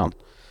role down,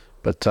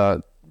 but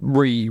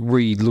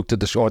re-looked at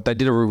the script. They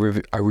did a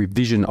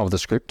revision of the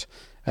script,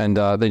 and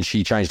then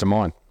she changed her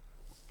mind.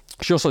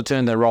 She also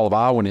turned that role of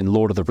Arwen in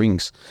Lord of the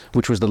Rings,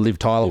 which was the Liv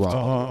Tyler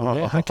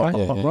role.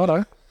 Okay.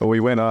 Righto. Well,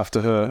 we went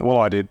after her. Well,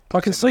 I did.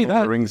 I can see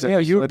that. Rings Yeah,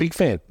 you're a big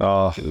fan.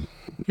 Oh,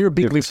 You're a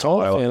big Liv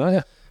Tyler fan, aren't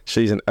you?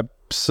 She's an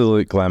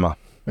absolute glamour.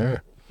 Yeah.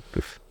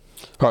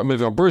 Right,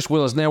 moving on. Bruce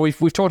Willis. Now,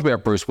 we've talked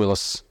about Bruce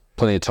Willis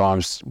plenty of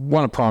times.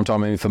 Won a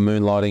primetime Emmy for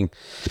Moonlighting.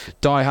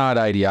 Die Hard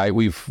 88.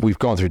 We've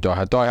gone through Die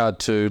Hard. Die Hard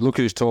 2. Look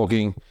Who's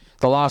Talking.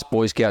 The Last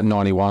Boy Scout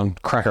 91.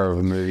 Cracker of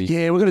a movie.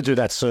 Yeah, we're going to do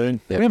that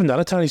soon. Yep. We haven't done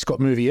a Tony Scott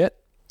movie yet.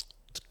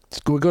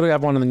 We've got to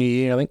have one in the new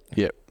year, I think.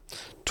 Yep.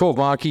 12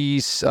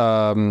 Monkeys,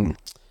 The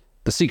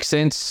Sixth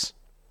Sense,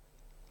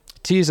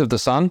 Tears of the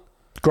Sun.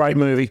 Great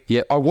movie.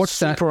 Yeah, I watched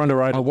that. Super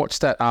underrated. I watched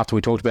that after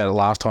we talked about it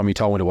last time. You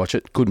told me to watch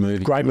it. Good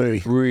movie. Great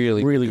movie.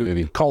 Really good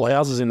movie. Cole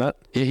Hauser's in that.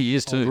 Yeah, he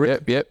is too.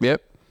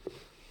 Yep.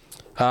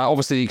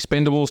 Obviously, The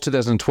Expendables,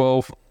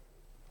 2012.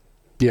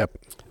 Yep.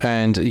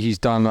 And he's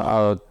done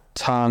a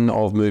ton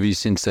of movies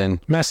since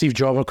then. Massive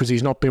jobber because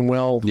he's not been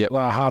well. Yep.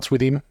 Heart's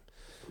with him.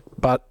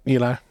 But,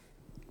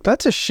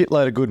 That's a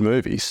shitload of good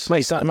movies.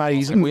 Mate,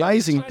 he's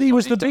amazing. He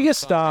was the biggest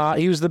star.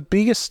 He was the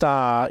biggest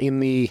star in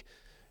the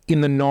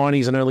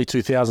 90s and early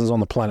 2000s on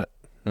the planet.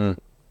 Mm.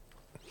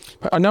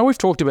 I know we've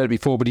talked about it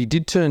before, but he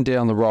did turn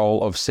down the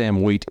role of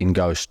Sam Wheat in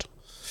Ghost.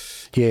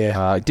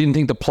 Yeah. Didn't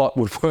think the plot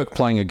would work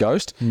playing a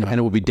ghost, and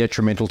it would be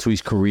detrimental to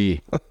his career.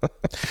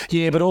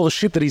 Yeah, but all the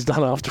shit that he's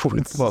done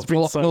afterwards. But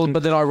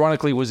then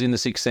ironically was in The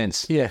Sixth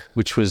Sense. Yeah.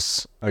 Which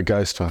was a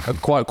ghost one.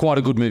 Quite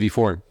a good movie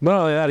for him. Not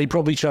only that, he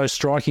probably chose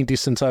Striking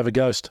Distance over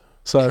Ghost.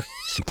 So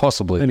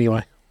possibly.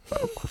 Anyway.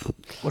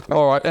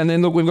 All right, and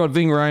then look, we've got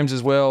Ving Rhames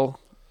as well.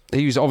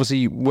 He was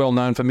obviously well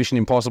known for Mission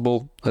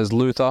Impossible as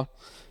Luther.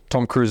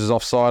 Tom Cruise's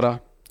Offsider.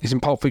 He's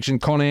in Pulp Fiction,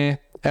 Con Air,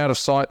 Out of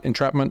Sight,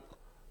 Entrapment.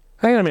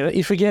 Hang on a minute,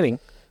 you're forgetting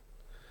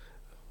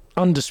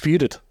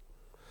Undisputed.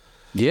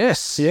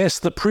 Yes,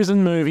 the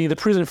prison movie, the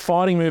prison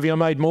fighting movie I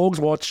made Morgs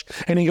watch,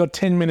 and he got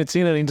 10 minutes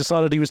in and he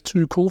decided he was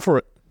too cool for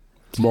it.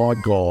 My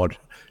God.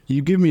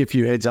 You give me a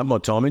few heads up my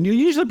time, and you're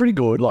usually pretty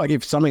good. Like,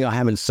 if something I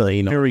haven't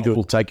seen, I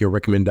will take your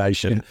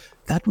recommendation. Yeah.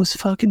 That was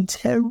fucking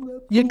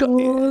terrible.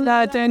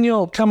 No,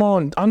 Daniel, come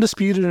on.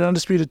 Undisputed and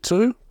Undisputed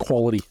 2,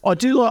 quality. I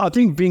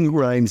think Ving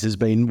Rhames has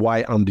been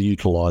way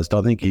underutilised.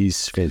 I think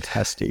he's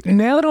fantastic.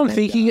 Now that I'm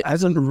thinking... He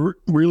hasn't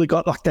really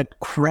got like that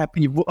crap...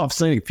 I've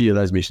seen a few of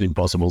those Mission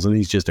Impossibles, and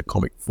he's just a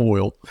comic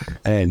foil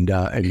and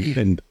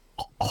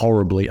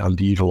horribly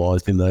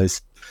underutilised in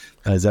those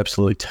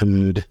absolute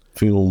turd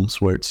films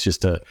where it's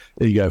just a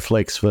ego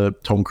flex for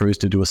Tom Cruise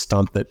to do a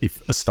stunt that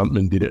if a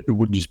stuntman did it, it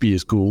wouldn't just be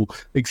as cool,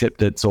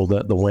 except it's all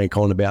the wank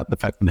on about the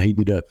fact that he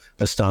did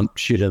a stunt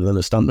shitter than a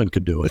stuntman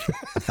could do it.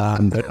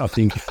 But I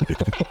think,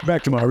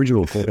 back to my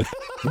original point,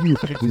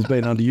 he's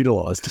been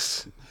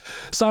underutilised.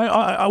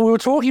 So we were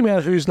talking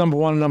about who's number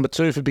 1 and number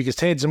 2 for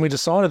biggest heads, and we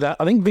decided that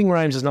I think Ving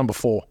Rhames is number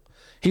 4.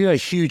 He had a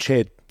huge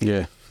head.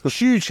 Yeah. A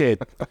huge head.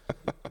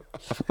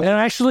 And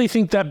I actually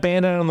think that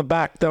band-aid on the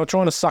back, they were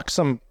trying to suck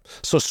some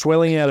sort of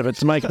swelling out of it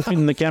to make it fit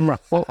in the camera.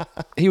 Well,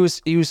 he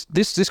was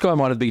this guy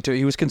might have been too.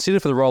 He was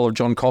considered for the role of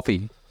John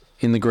Coffey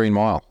in The Green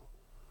Mile.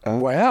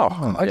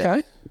 Wow. Okay.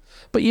 Yeah.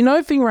 But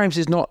Ving Rhames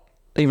is not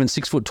even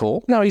 6 foot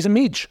tall. No, he's a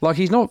midge. Like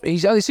he's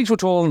only 6 foot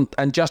tall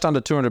and just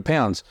under 200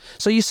 pounds.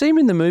 So you see him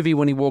in the movie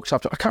when he walks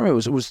up to, I can't remember,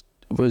 it was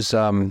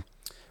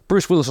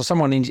Bruce Willis or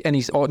someone, it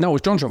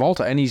was John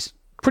Travolta, and he's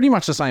pretty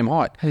much the same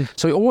height.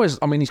 So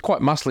he's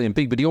quite muscly and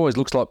big, but he always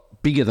looks like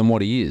bigger than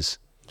what he is.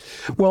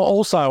 Well,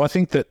 also, I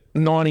think that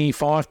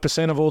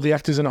 95% of all the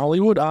actors in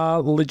Hollywood are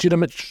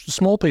legitimate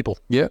small people.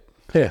 Yeah.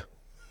 Yeah.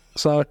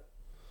 So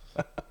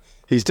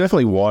He's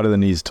definitely wider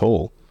than he's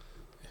tall.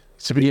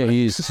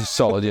 He is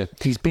solid, yeah.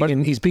 He's big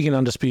and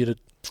undisputed.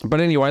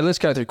 But anyway, let's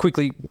go through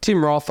quickly.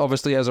 Tim Roth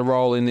obviously has a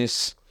role in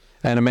this,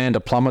 and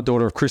Amanda Plummer,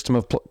 daughter of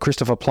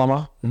Christopher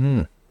Plummer.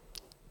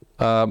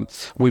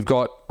 We've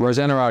got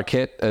Rosanna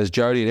Arquette as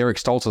Jodie and Eric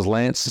Stoltz as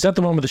Lance. Is that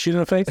the one with the shit in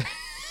her face?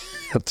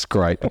 That's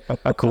great.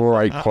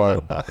 Great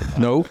quote.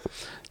 No.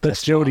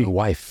 That's Jodie. My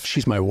wife.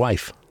 She's my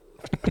wife.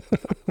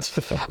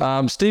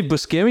 Steve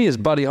Buscemi as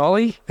Buddy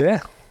Holly.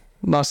 Yeah.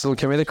 Nice little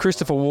cameo there.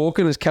 Christopher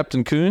Walken as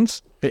Captain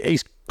Coons.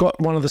 He's got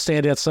one of the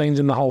standout scenes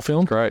in the whole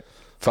film. Great.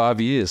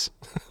 5 years.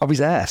 Of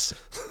his ass.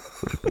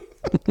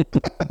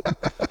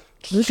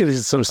 Look at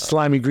this sort of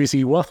slimy,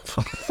 greasy wife.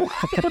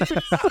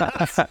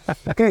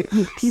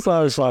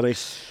 So funny.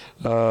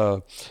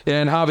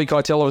 And Harvey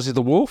Keitel obviously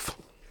the wolf.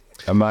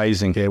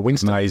 Amazing. Yeah,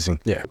 Winston. Amazing.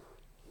 Yeah.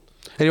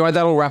 Anyway,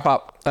 that'll wrap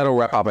up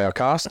our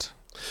cast.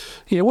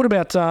 Yeah, what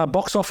about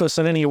box office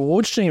and any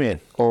awards, G-Man?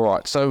 All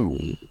right, so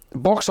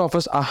box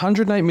office,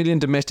 108 million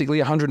domestically,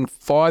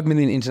 105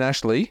 million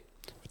internationally,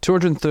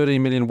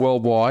 213 million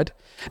worldwide.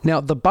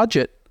 Now, the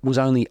budget was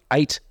only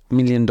 $8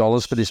 million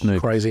for this movie.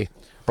 Crazy.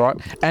 Right?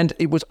 And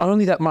it was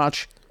only that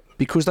much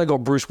because they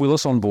got Bruce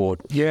Willis on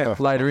board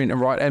later in,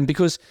 right? And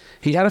because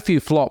he had a few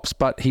flops,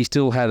 but he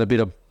still had a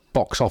bit of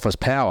box office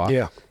power.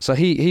 Yeah. So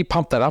he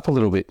pumped that up a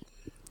little bit.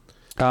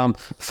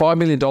 $5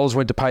 million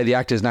went to pay the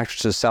actors and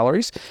actresses'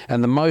 salaries,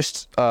 and the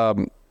most,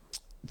 the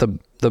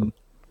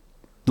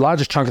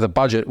largest chunk of the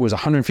budget was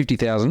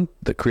 $150,000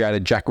 that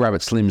created Jack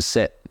Rabbit Slim's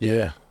set.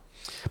 Yeah.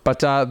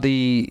 But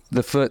the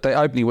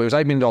opening, it was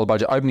 $8 million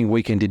budget. Opening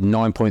weekend did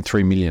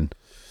 $9.3 million.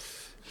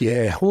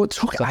 Yeah. Well, it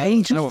took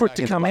ages for it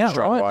to come out,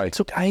 right? Away. It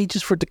took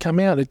ages for it to come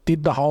out. It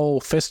did the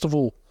whole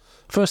festival.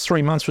 First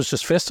 3 months was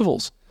just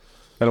festivals.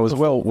 And it was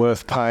well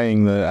worth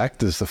paying the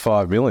actors the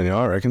 $5 million,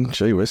 I reckon.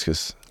 Gee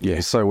whiskers. Yeah,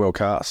 he's so well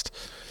cast.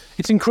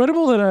 It's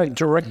incredible that a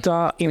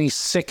director in his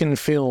second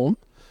film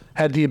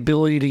had the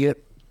ability to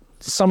get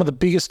some of the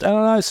biggest, I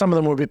don't know, some of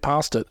them were a bit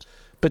past it,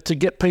 but to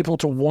get people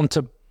to want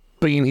to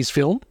be in his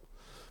film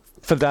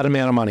for that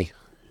amount of money.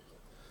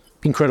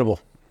 Incredible.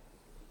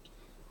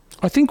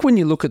 I think when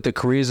you look at the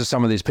careers of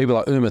some of these people,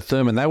 like Uma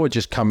Thurman, they were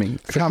just coming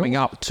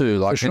up too.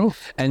 Like, For sure.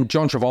 And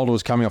John Travolta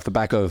was coming off the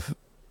back of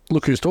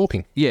Look Who's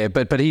Talking. Yeah,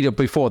 but he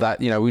before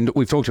that,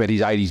 we've talked about his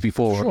 80s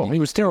before. Sure, he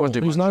was terrible. He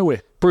was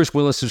nowhere. Bruce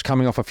Willis was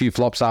coming off a few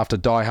flops after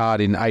Die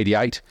Hard in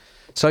 88.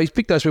 So he's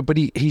picked those, but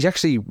he's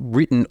actually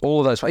written all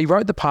of those. He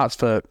wrote the parts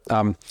for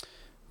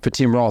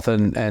Tim Roth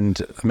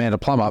and Amanda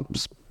Plummer,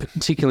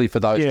 particularly for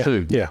those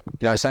two. Yeah.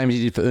 Same as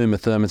he did for Uma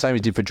Thurman, same as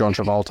he did for John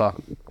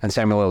Travolta and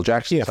Samuel L.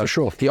 Jackson. Yeah, for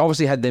sure. He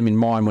obviously had them in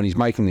mind when he's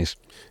making this.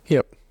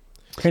 Yep.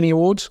 Any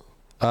awards?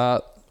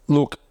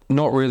 Look,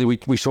 not really. We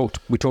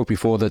talked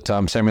before that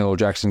Samuel L.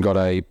 Jackson got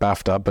a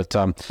BAFTA, but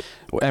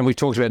and we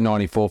talked about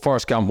 94.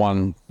 Forrest Gump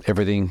won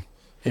everything.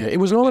 Yeah, it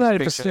was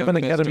nominated for 7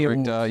 Academy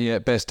Awards. Yeah,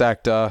 Best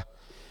Actor.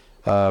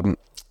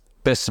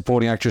 Best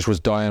Supporting Actress was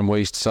Diane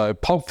Wiest. So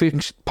Pulp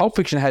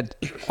Fiction had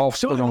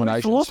Oscar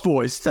nominations. Lost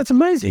Boys. That's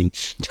amazing.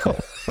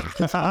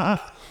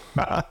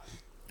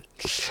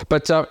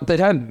 But they'd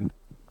had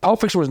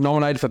Pulp Fiction was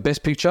nominated for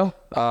Best Picture.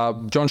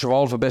 John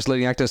Travolta for Best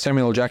Leading Actor.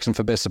 Samuel L. Jackson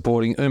for Best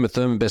Supporting. Uma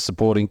Thurman Best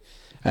Supporting.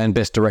 And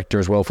Best Director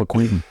as well for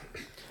Quentin.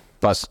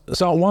 But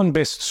so it won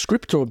Best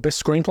Script or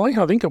Best Screenplay,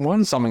 I think it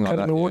won. Something like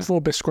Academy that, Award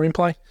for Best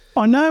Screenplay.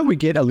 I know we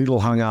get a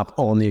little hung up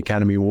on the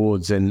Academy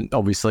Awards, and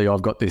obviously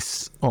I've got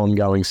this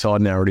ongoing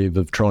side narrative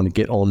of trying to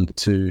get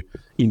into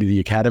the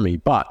Academy.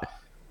 But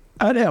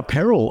at our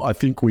peril, I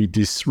think we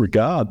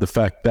disregard the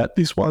fact that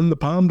this won the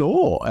Palme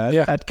d'Or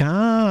at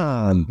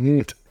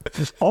Cannes.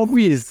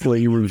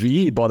 Obviously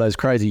revered by those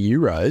crazy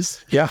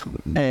Euros. Yeah.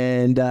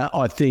 And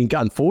I think,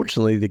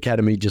 unfortunately, the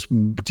Academy just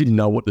didn't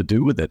know what to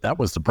do with it. That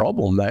was the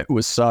problem. That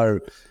was so,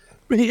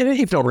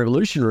 if not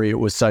revolutionary, it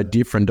was so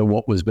different to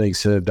what was being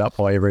served up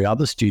by every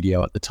other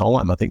studio at the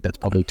time. I think that's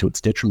probably to its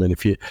detriment.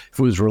 If it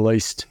was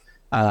released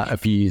a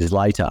few years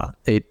later,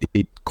 it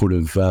could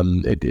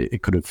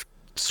have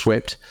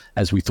swept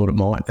as we thought it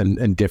might,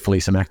 and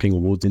definitely some acting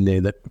awards in there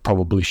that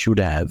probably should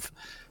have.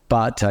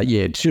 But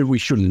we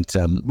shouldn't.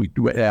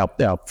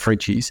 Our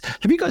Frenchies.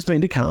 Have you guys been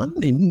to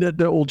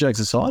Cannes? All jokes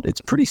aside, it's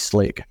pretty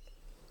slick.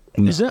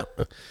 Is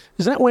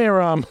that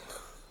where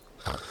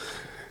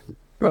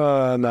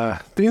no?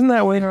 Isn't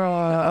that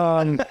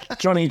where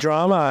Johnny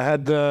Drama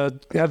had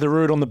the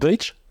root on the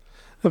beach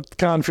at the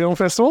Cannes Film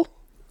Festival?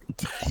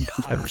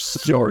 I'm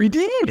sure he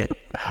did.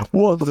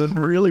 Wasn't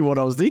really what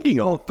I was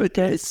thinking of, but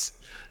yes.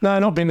 No,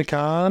 not been to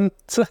Cannes.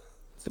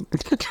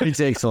 It's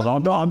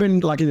excellent. I've been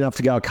lucky enough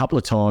to go a couple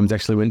of times.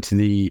 Actually went to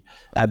the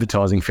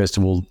advertising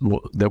festival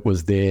that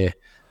was there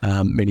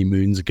many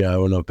moons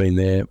ago, and I've been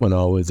there when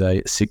I was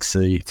a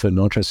 6C for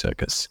Nitro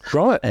Circus.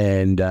 Right.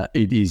 And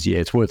it is,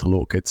 it's worth a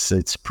look.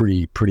 It's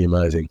pretty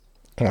amazing.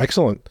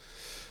 Excellent.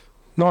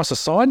 Nice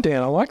aside,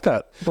 Dan. I like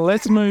that.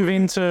 Let's move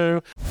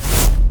into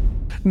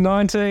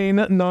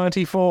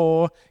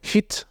 1994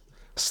 hit,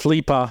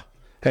 sleeper,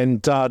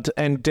 and dud.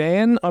 And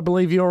Dan, I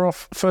believe you're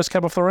off first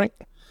cab off the rank.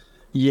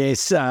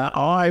 Yes,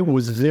 I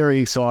was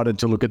very excited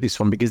to look at this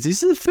one because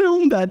this is a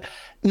film that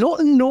not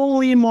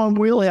normally in my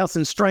wheelhouse,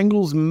 and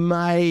Strangles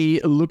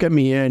may look at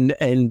me and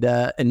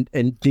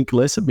think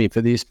less of me for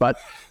this, but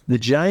the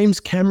James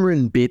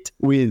Cameron bit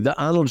with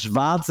Arnold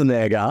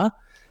Schwarzenegger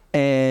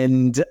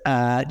and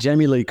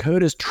Jamie Lee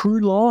Curtis, True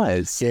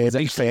Lies. Yeah,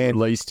 big fan.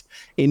 Released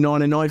in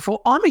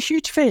 1994. I'm a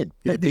huge fan.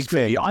 Yeah, big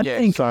fan. I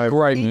think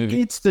great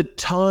movie. It's the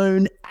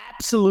tone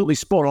absolutely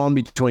spot on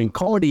between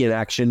comedy and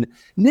action.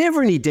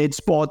 Never any dead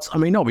spots. I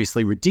mean,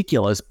 obviously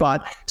ridiculous,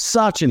 but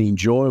such an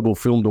enjoyable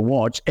film to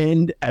watch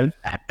and an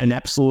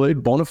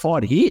absolute bona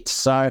fide hit.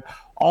 So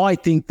I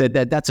think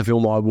that's a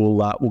film I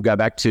will go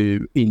back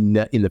to in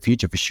the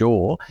future for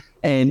sure.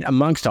 And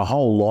amongst a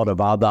whole lot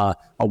of other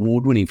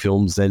award-winning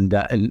films, and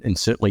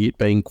certainly it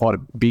being quite a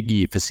big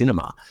year for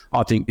cinema,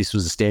 I think this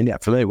was a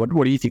standout for me. What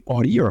do you think,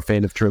 Whitey? You're a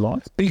fan of True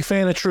Lies? Big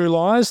fan of True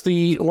Lies.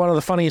 One of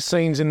the funniest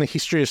scenes in the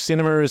history of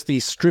cinema is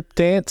the strip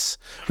dance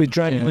with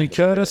Jamie Lee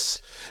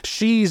Curtis.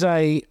 She's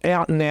a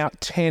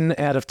out-and-out 10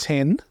 out of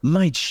 10.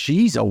 Mate,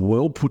 she's a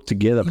well put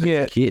together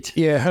kid.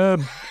 Yeah, her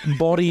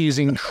body is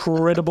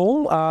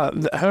incredible.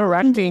 Her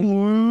acting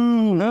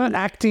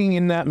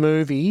in that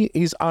movie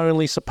is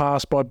only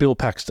surpassed by Bill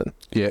Paxton.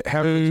 Yeah,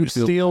 who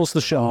steals the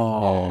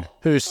show?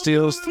 Who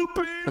steals?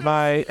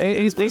 Mate,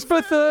 he's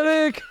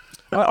pathetic.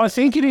 I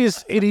think it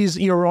is.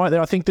 You're right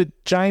there. I think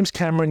that James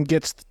Cameron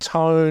gets the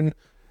tone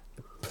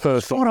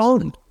perfect. Spot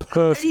on.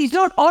 Perfect. He's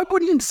not. I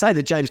wouldn't say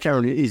that James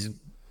Cameron is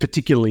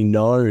particularly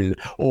known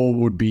or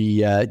would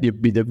be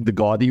the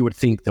guy that you would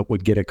think that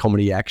would get a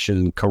comedy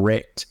action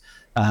correct.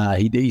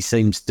 He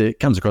seems to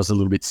comes across a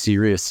little bit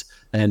serious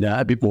and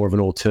a bit more of an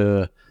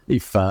auteur.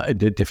 If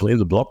definitely in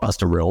the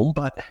blockbuster realm,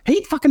 but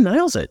he fucking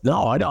nails it.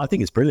 No, I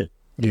think it's brilliant.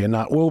 Yeah,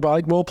 no,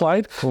 well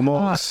played. Well,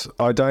 Marks,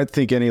 I don't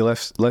think any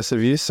less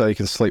of you, so you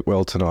can sleep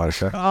well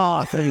tonight, okay?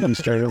 Oh, thank you,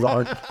 Stu.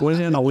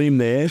 We're on a limb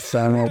there,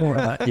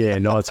 so yeah,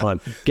 nice one.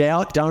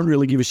 Gal, don't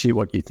really give a shit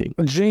what you think.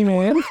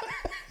 G-Man,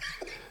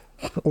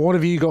 what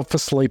have you got for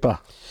sleeper?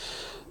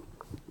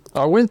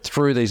 I went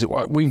through these.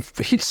 We've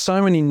hit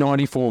so many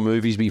 94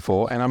 movies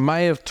before, and I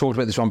may have talked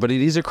about this one, but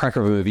it is a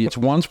cracker of a movie. It's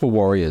Once for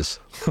Warriors.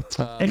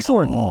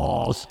 Excellent.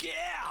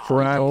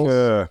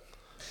 Cracker.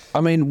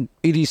 I mean,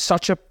 it is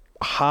such a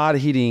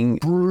hard-hitting,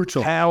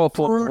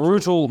 powerful,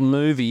 brutal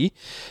movie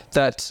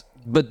that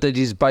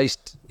is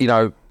based,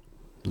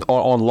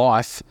 on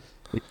life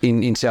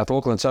in South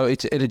Auckland. So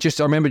it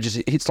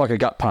hits like a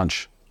gut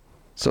punch.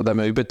 So that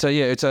movie, but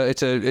it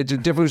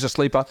definitely was a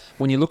sleeper.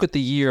 When you look at the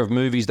year of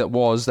movies that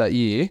was that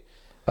year,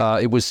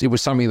 it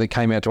was something that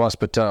came out to us.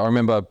 But I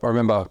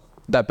remember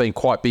that being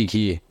quite big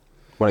here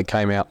when it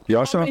came out.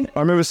 Yeah, I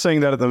remember seeing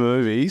that at the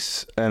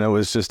movies, and it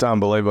was just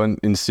unbelievable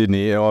in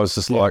Sydney. And I was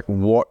just like,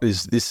 "What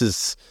is this?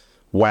 Is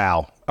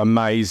wow,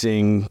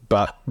 amazing,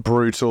 but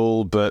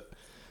brutal, but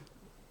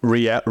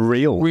real.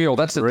 Real.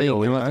 That's the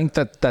thing. I think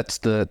that's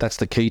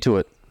the key to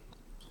it.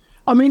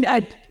 I mean,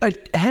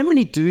 how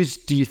many dudes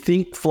do you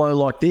think flow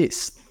like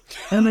this?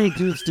 How many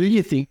dudes do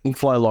you think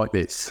flow like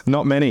this?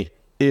 Not many,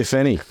 if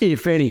any.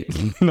 If any.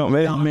 Not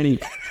many. Not many,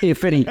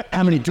 if any.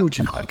 How many dudes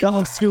you know?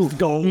 Go still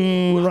go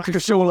like a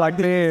show like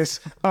this.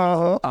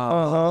 I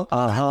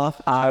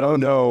don't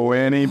know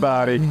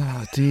anybody.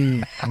 Oh,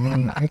 dear.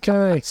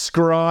 Okay.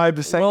 Scribe.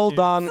 Well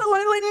done.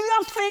 Absolutely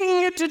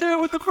nothing to do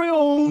with the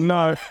film.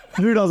 No.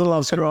 Who doesn't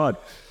love Scribe?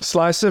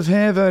 Slice of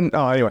heaven.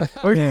 Oh, anyway.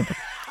 Yeah.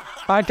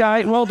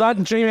 Okay, well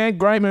done, G-Man.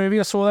 Great movie.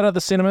 I saw that at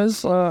the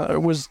cinemas.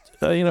 It was,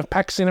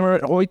 packed cinema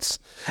at Hoyt's,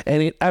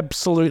 and it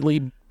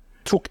absolutely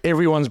took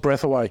everyone's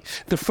breath away.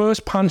 The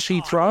first punch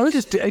he throws,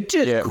 just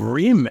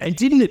grim. And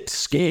didn't it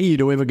scare you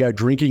to ever go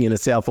drinking in a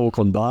South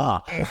Auckland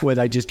bar where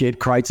they just get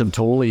crates of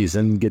tallies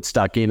and get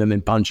stuck in and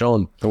then punch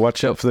on?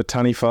 Watch out for the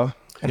tunnifa.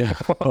 Yeah.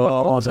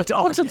 What's a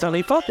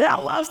tunnifa? Yeah,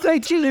 last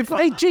day,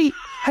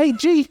 Hey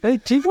G,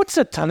 what's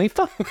a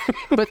tunnifa?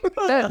 But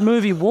that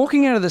movie,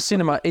 walking out of the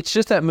cinema, it's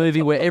just that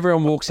movie where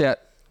everyone walks out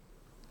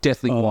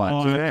deathly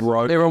quiet.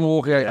 Right. Everyone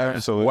walking out.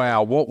 Absolutely.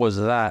 Wow, what was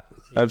that?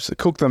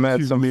 Cook them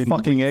out some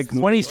fucking eggs.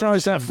 When he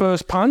throws that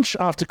first punch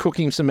after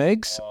cooking some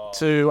eggs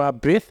to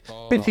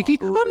Beth Hickey,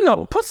 I'm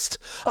not pussed.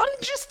 I'm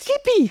just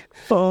hippie.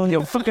 Oh,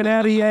 you're fucking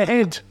out of your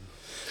head.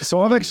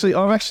 So I've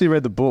actually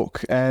read the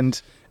book,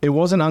 and it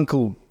wasn't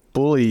Uncle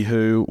Bully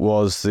who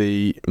was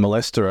the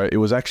molester. It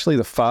was actually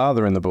the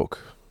father in the book.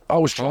 I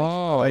was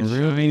trying.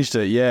 They changed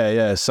it.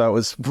 Yeah. So it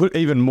was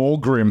even more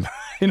grim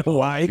in a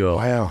way. God.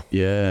 Wow.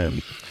 Yeah.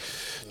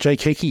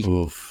 Jake Hickey.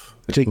 Oof.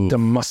 Jake the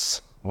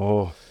Muss.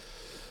 Oh.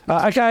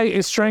 Okay,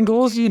 it's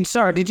Strangles.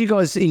 Sorry, did you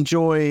guys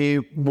enjoy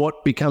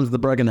What Becomes the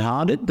Broken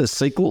Hearted, the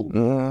sequel?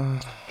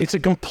 It's a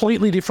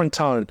completely different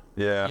tone.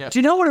 Yeah. Do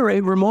you know what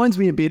it reminds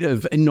me a bit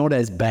of? Not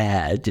as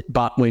bad,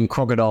 but when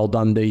Crocodile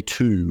Dundee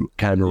 2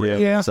 came around.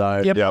 Yeah.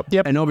 So, Yep.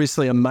 And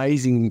obviously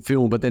amazing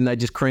film, but then they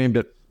just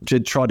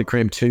tried to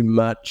cram too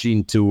much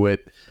into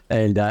it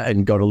and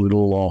got a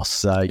little lost.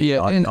 So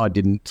I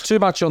didn't. Too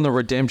much on the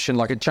redemption,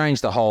 like it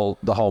changed the whole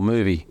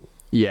movie.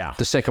 Yeah.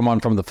 The second one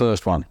from the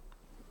first one.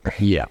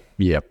 Yeah.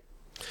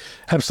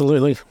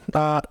 Absolutely.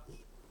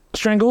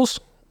 Strangles,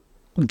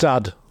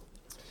 dud.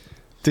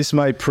 This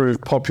may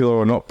prove popular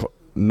or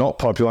not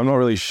popular. I'm not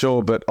really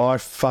sure, but I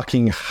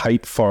fucking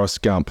hate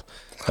Forrest Gump.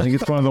 I think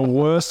it's one of the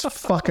worst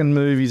fucking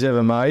movies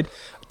ever made.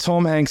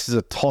 Tom Hanks is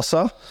a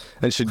tosser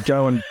and should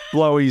go and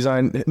blow his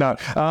own... No.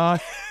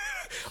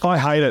 I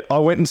hate it. I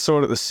went and saw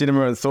it at the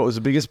cinema and thought it was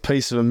the biggest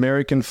piece of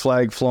American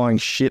flag flying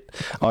shit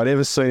I'd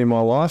ever seen in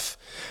my life.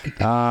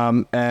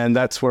 And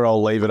that's where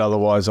I'll leave it.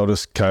 Otherwise, I'll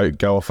just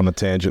go off on a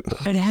tangent.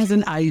 It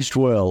hasn't aged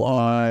well.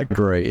 I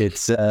agree.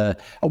 It's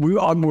we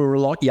were a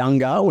lot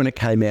younger when it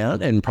came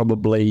out and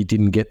probably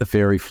didn't get the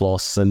fairy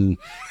floss and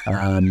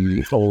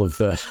all of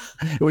the...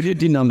 We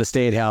didn't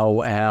understand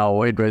how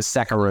it was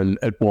saccharine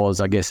it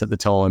was, I guess, at the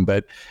time.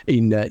 But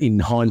in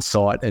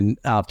hindsight and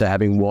after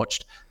having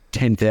watched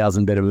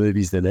 10,000 better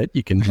movies than it,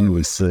 you can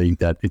really see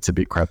that it's a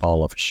bit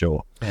crapola for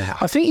sure. Yeah.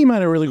 I think you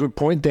made a really good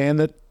point, Dan,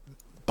 that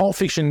Pulp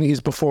Fiction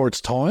is before its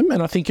time,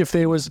 and I think if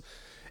there was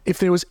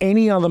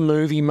any other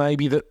movie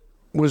maybe that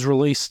was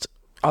released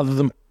other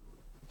than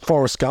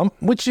Forrest Gump,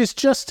 which is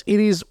just it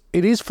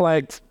is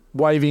flag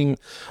waving,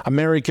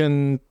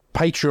 American,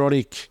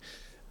 patriotic.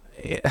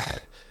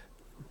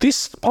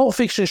 This Pulp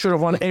Fiction should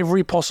have won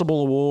every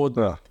possible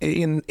award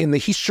in the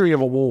history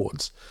of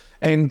awards.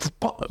 And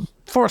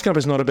Forrest Gump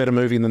is not a better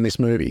movie than this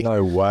movie.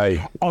 No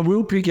way. I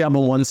will pick up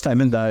on one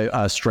statement, though,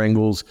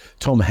 Strangles.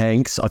 Tom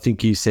Hanks, I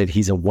think you said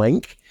he's a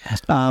wank.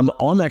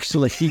 I'm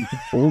actually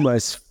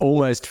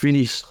almost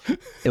finished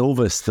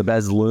Elvis, the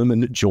Baz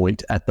Luhrmann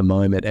joint at the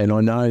moment. And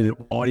I know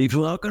that Whitey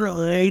fucking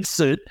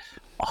hates it.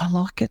 I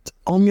like it.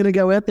 I'm going to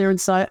go out there and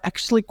say I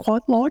actually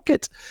quite like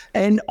it.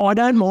 And I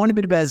don't mind a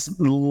bit of Baz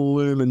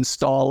Luhrmann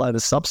style over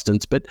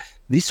substance, but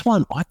this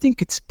one, I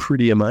think it's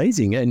pretty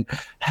amazing. And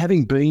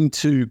having been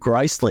to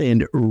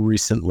Graceland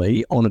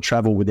recently on a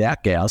travel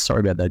without Gow, sorry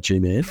about that,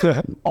 G-Man,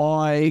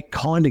 I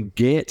kind of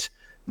get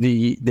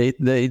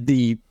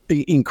the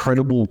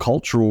incredible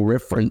cultural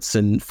reference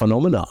and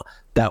phenomena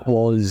that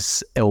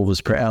was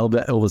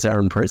Elvis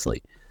Aaron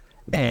Presley.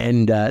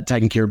 And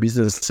taking care of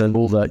business and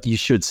all that. You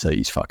should see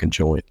his fucking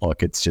joint.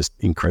 Like, it's just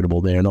incredible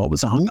there. And I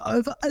was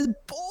hungover as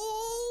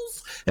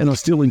balls. And I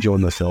still enjoy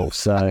myself.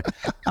 So,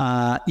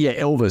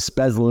 Elvis,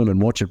 Baz Luhrmann,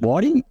 watch it.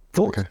 Whitey,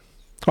 thoughts? Okay.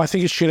 I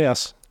think it's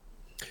shithouse.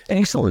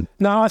 Excellent.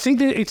 No, I think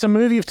that it's a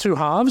movie of two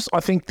halves.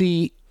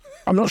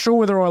 I'm not sure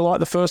whether I like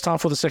the first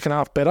half or the second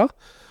half better.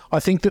 I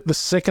think that the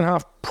second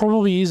half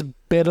probably is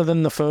better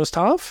than the first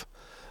half.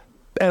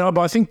 And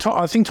I think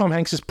Tom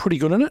Hanks is pretty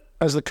good in it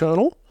as the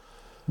Colonel.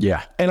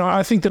 Yeah. And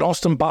I think that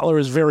Austin Butler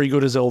is very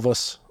good as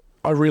Elvis.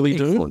 I really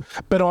do.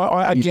 But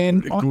He's a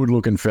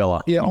good-looking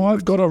fella. Yeah,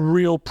 I've got a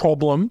real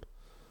problem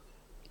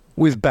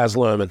with Baz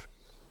Luhrmann.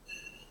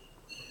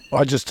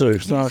 I just do.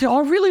 So. See, I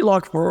really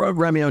like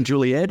Romeo and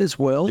Juliet as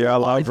well. Yeah, I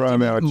love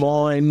Romeo. I didn't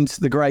mind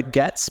The Great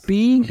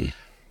Gatsby.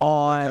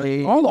 I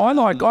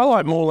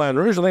like Moulin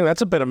Rouge. I think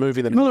that's a better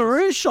movie than Moulin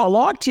Rouge. I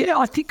liked. Yeah,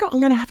 I think I'm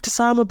going to have to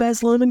say I'm a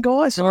Baz Luhrmann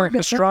guy. Sorry,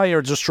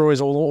 Australia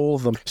destroys all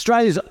of them.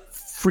 Australia's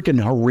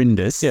freaking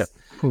horrendous. Yeah.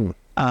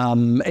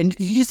 And did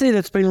you see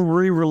that's been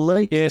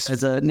re-released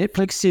as a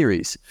Netflix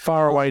series?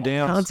 Far Away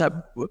Down.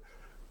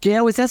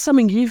 Gow, is that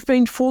something you've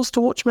been forced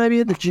to watch maybe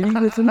at the gym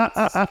with them?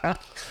 I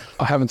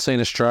haven't seen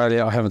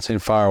Australia. I haven't seen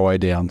Far Away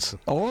Downs.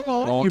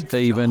 Not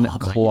even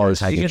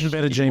close. You're getting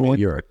better, Jimmy.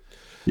 You're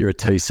a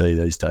TC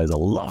these days. I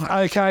love it.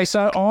 Okay,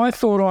 so I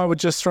thought I would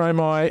just throw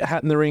my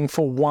hat in the ring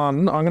for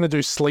one. I'm going to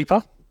do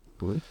Sleeper.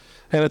 And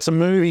it's a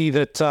movie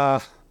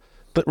that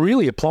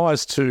really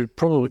applies to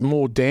probably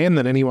more Dan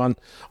than anyone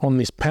on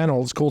this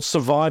panel. It's called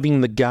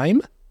Surviving the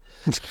Game.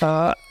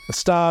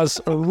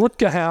 Stars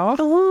Rutger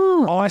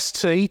Hauer,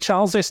 Ice-T,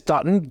 Charles S.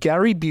 Dutton,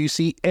 Gary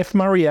Busey, F.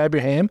 Murray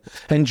Abraham,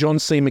 and John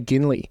C.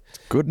 McGinley.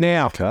 Good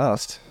now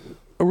cast.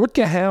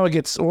 Rutger Hauer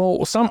gets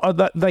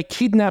they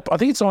kidnap. I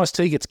think it's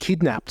Ice-T gets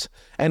kidnapped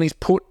and he's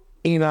put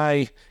in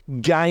a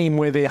game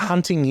where they're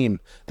hunting him.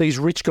 These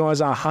rich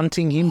guys are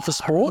hunting him for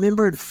sport. I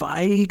remember it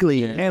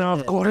vaguely, and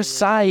I've got to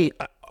say,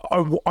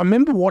 I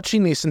remember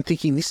watching this and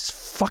thinking, this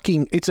is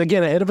it's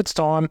again ahead of its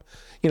time.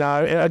 You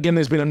know, again,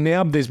 there's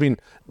been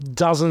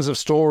dozens of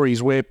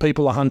stories where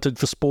people are hunted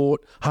for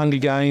sport, Hunger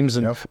Games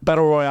and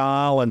Battle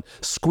Royale and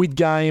Squid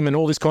Game and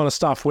all this kind of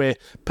stuff where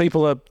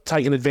people are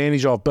taken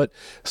advantage of. But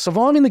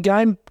Surviving the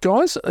Game,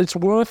 guys, it's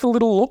worth a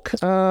little look.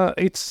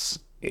 It's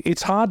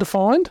hard to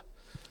find.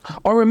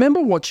 I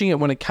remember watching it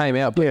when it came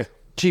out. Yeah.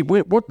 Gee,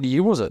 what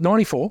year was it?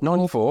 94.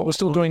 94. We're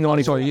still doing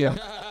 94. Yeah.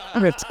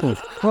 That's good.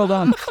 Well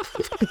done.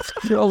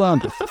 Well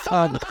done.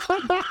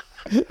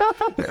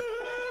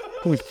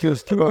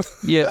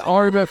 Yeah, I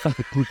remember.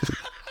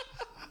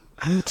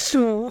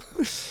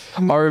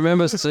 I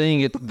remember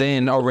seeing it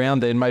then,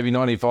 around then, maybe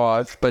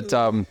 95, but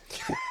I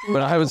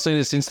haven't seen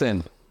it since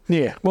then.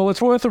 Yeah, well,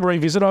 it's worth a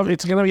revisit.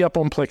 It's going to be up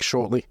on Plex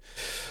shortly.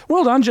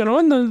 Well done,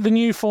 gentlemen. The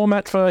new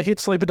format for Hit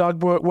Sleeper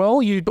Doug worked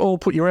well. You all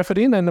put your effort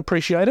in and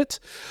appreciate it.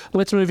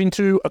 Let's move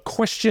into a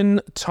question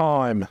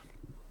time.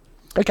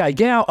 Okay,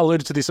 Gow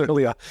alluded to this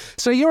earlier.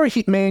 So you're a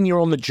hitman, you're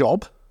on the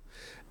job.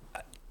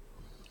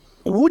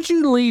 Would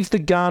you leave the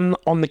gun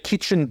on the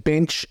kitchen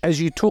bench as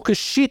you took a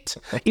shit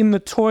in the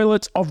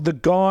toilet of the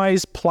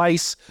guy's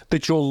place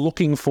that you're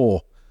looking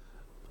for?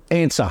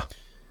 Answer.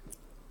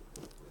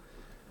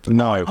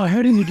 No. I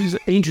heard an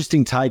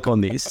interesting take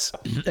on this,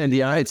 and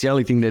it's the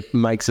only thing that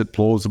makes it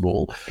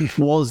plausible,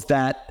 was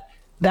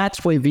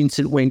that's where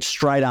Vincent went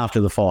straight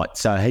after the fight.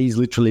 So he's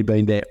literally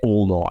been there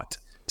all night.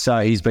 So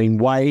he's been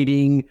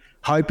waiting,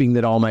 hoping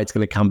that old mate's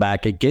going to come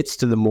back. It gets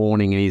to the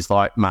morning and he's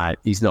like, mate,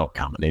 he's not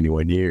coming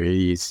anywhere near.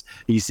 His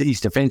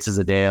defences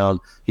are down.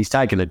 He's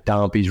taking a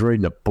dump. He's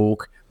reading a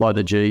book like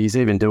the G. He's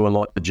even doing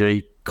like the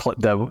G,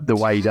 the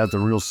way he does the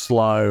real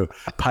slow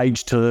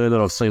page turn that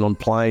I've seen on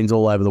planes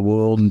all over the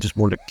world and just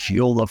wanted to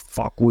kill the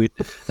fuckwit.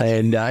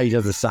 And he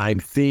does the same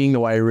thing, the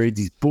way he reads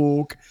his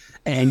book.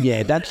 And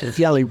yeah, that's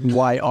the only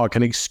way I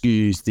can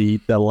excuse the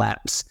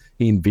lapse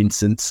in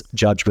Vincent's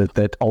judgment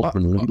that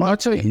ultimately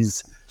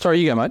is...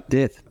 Sorry, you go, mate.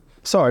 Death.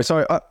 Sorry.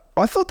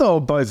 I thought they were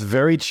both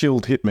very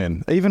chilled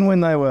hitmen. Even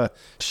when they were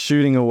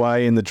shooting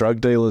away in the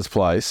drug dealer's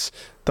place,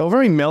 they were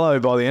very mellow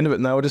by the end of it,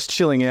 and they were just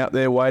chilling out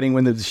there waiting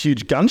when the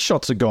huge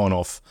gunshots had gone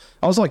off.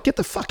 I was like, get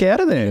the fuck out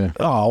of there.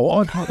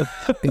 Oh,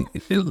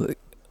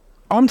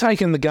 I'm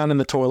taking the gun in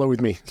the toilet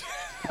with me.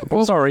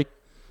 Well, sorry.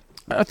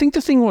 I think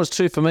the thing was,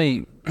 too, for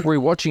me,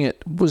 rewatching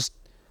it, was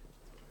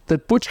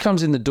that Butch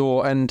comes in the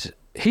door and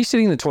he's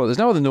sitting in the toilet. There's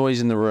no other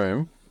noise in the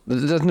room. There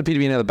doesn't appear to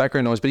be any other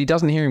background noise, but he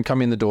doesn't hear him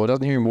come in the door,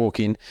 doesn't hear him walk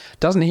in,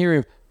 doesn't hear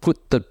him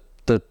put the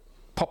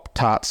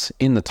Pop-Tarts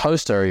in the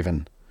toaster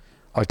even.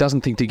 Like,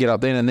 doesn't think to get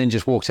up then, and then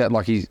just walks out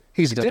like he's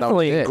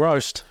definitely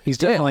engrossed. He's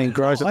definitely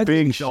engrossed. I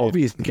think it's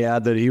obvious,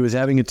 Gard, that he was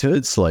having a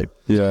turd sleep.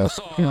 Yeah.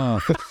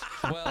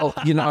 Well,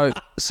 you know,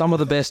 some of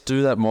the best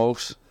do that,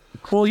 Morgs.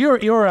 Well, you're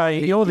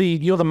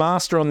the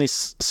master on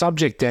this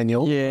subject,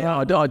 Daniel.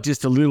 Yeah, I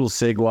just a little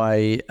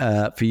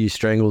segue for you,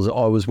 Strangles.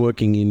 I was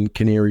working in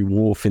Canary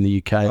Wharf in the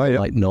UK in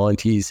the late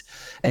 90s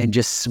and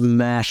just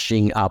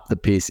smashing up the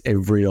piss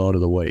every night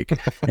of the week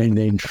and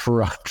then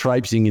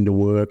traipsing into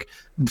work,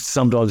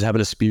 sometimes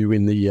having a spew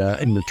in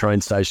the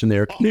train station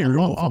there at Canary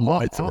Wharf on my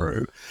way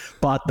through.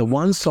 But the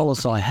one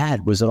solace I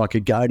had was that I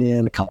could go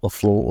down a couple of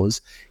floors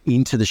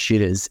into the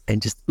shitters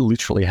and just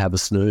literally have a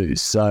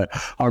snooze. So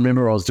I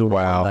remember I was doing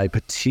a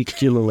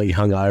particularly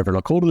hungover, and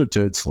I called it a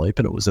turd sleep,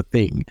 and it was a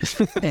thing.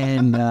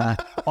 And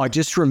I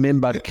just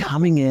remember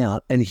coming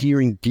out and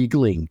hearing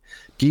giggling,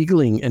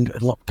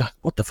 and like,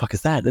 what the fuck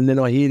is that? And then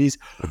I hear this,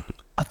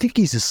 I think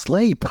he's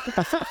asleep.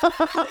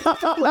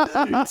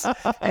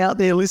 Out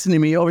there listening to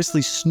me,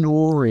 obviously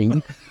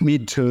snoring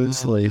mid-turd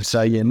sleep.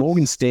 So yeah,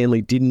 Morgan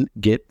Stanley didn't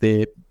get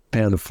their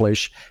pound of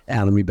flesh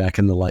out of me back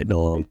in the late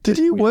 90s. Did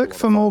you work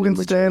for Morgan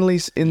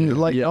Stanley's in the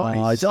late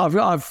 90s?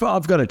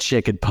 I've got a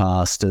checkered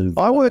past.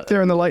 I worked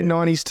there in the late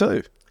 90s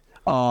too.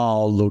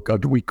 Oh, look,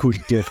 we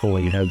could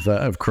definitely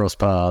have crossed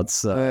paths.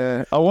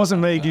 So. I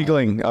wasn't me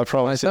giggling, I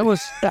promise. That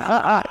was Fat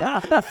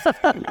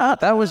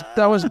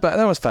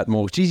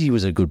Morgs. Jeez, he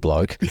was a good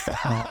bloke.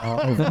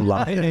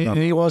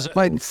 He was.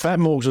 Mate, Fat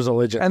Morgs was a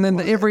legend. And then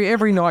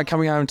every night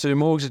coming home to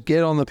Morgs would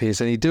get on the piss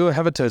and he'd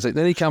have a turd sleep.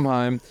 Then he'd come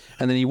home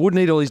and then he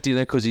wouldn't eat all his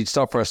dinner because he'd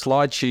stop for a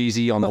slide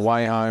cheesy on the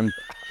way home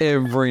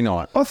every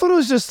night. I thought it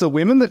was just the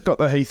women that got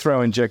the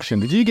Heathrow injection.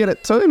 Did you get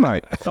it too,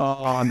 mate?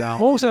 Oh, no.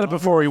 Morgs had it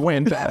before he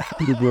went.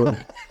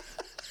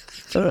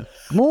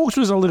 Morgs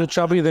was a little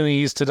chubbier than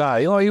he is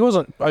today. Like, he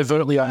wasn't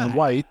overtly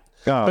overweight,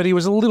 but he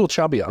was a little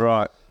chubbier.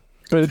 Right.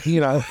 But,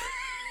 you know,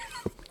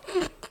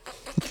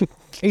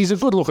 he's a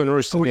good-looking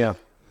rooster now.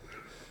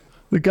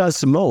 The guy's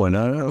Samoan.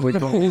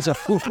 He's a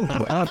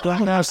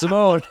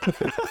Samoan.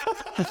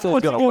 What's he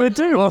going to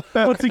do?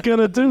 What's he going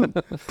to do?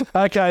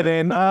 Okay,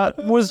 then.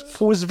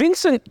 Was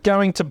Vincent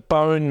going to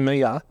bone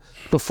Mia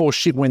before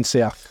shit went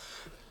south?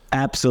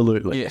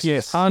 Absolutely.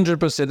 Yes.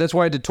 100%. That's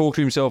why he had to talk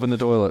to himself in the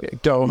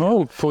toilet.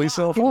 Pull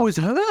yourself up. It was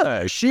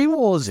her. She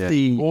was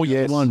the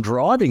one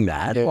driving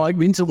that. Yeah. Like,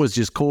 Vincent was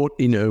just caught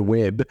in her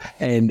web,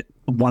 and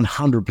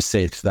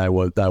 100% they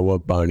were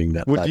boning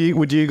that.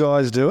 Would you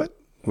guys do it?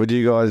 Would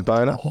you guys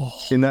bone her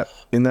in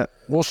that?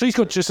 Well, she's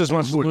got just as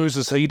much to lose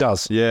as he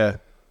does. Yeah.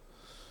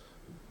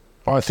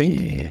 I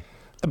think. Yeah.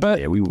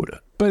 But we would.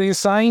 But in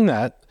saying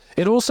that,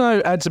 it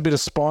also adds a bit of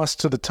spice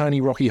to the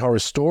Tony Rocky Horror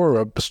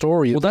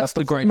story. Well, that's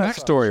the great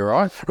backstory,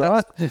 right?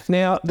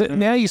 Now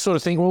you sort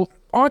of think, well,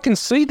 I can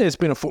see there's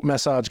been a foot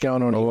massage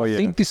going on. I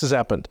think this has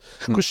happened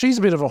because she's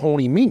a bit of a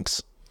horny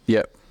minx.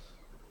 Yep.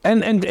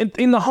 And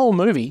in the whole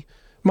movie,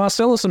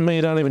 Marcellus and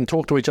Mia don't even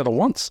talk to each other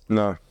once.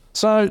 No.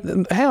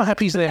 So how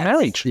happy is their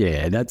marriage?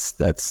 Yeah,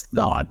 that's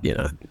not, you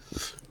know.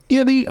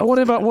 Yeah,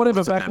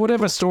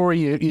 whatever story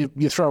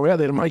you throw out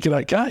there to make it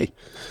okay.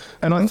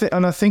 And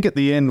I think at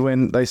the end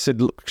when they said,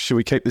 "Look, should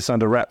we keep this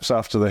under wraps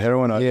after the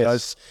heroin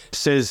overdose?"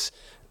 says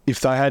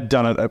if they had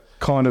done it, it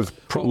kind of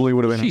probably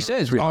would have been. She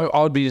says,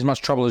 "I would be as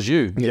much trouble as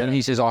you," and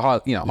he says, "I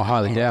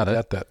highly doubt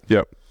it." That.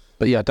 Yep.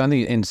 But yeah, I don't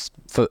think it ends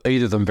for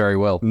either of them very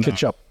well.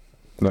 Ketchup.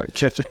 No,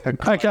 ketchup.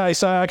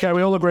 Okay,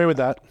 we all agree with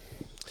that.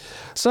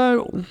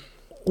 So,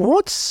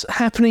 what's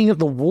happening at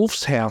the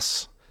Wolf's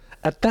house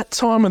at that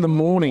time of the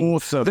morning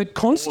that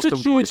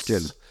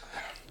constitutes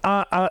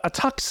a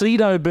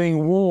tuxedo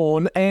being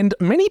worn and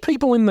many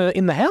people in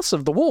the house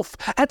of the Wolf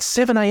at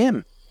 7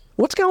 a.m.?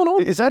 What's going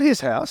on? Is that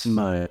his house?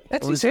 No.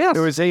 That's his house.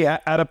 Or is he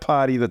at a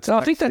party that's... No,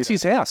 I think that's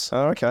his house.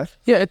 Oh, okay.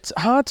 Yeah, it's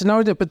hard to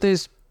know that, but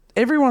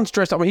everyone's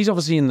dressed up. Well, he's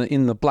obviously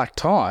in the black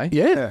tie.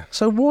 Yeah.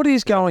 So what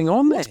is going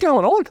on there? What's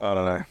going on? I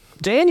don't know.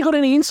 Dan, you got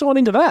any insight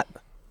into that?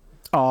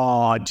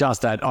 Oh,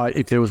 just that.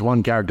 If there was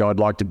one character I'd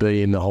like to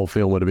be in the whole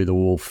film, it'd be the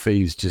Wolf.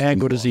 He's just... How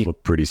good is he?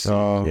 Pretty sick.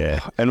 Yeah.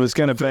 And was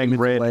going to bang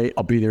red.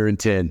 I'll be there in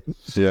 10.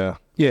 Yeah.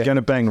 Going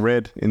to bang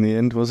red in the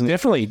end, wasn't he?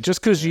 Definitely.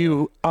 Just because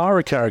you are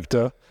a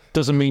character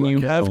doesn't mean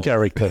you have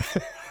character.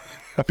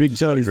 Big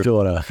Tony's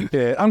daughter.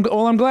 Yeah.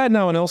 I'm glad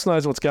no one else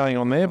knows what's going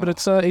on there, but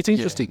it's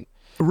interesting.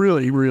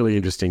 Really, really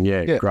interesting.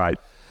 Yeah, great.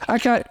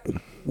 Okay.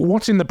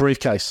 What's in the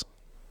briefcase?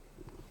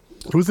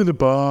 Who's in the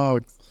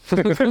bag?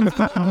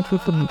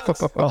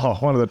 Oh,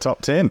 one of the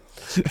top 10.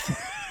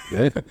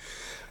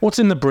 What's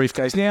in the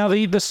briefcase? Now,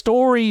 the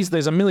stories,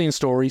 there's a million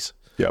stories.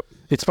 Yep.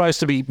 It's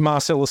supposed to be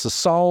Marcellus's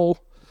soul.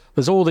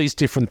 There's all these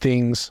different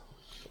things.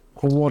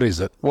 What is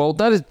it? Well,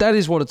 that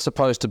is what it's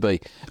supposed to be.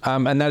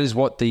 And that is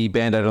what the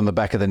Band-Aid on the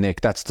back of the neck,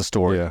 that's the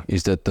story,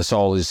 is that the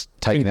soul is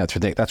taken out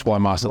through the neck. That's why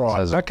Marcellus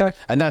has it. Okay.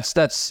 And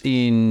that's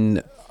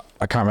in,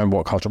 I can't remember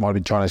what culture, it might have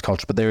been Chinese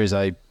culture, but there is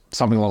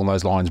something along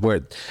those lines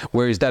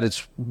whereas that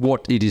is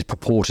what it is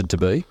purported to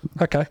be.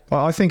 Okay.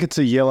 Well, I think it's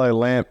a yellow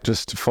lamp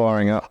just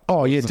firing up.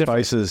 Oh, yeah,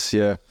 definitely. Faces,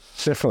 yeah.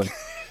 Definitely.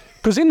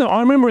 Because I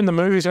remember in the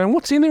movies going,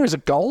 what's in there? Is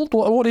it gold?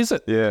 What is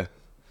it? Yeah.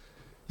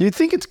 You'd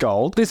think it's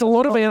gold. There's a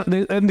lot of,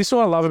 and this is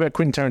what I love about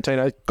Quentin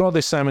Tarantino. God,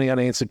 there's so many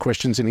unanswered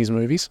questions in his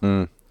movies.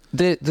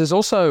 There's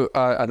also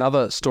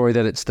another story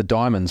that it's the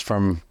diamonds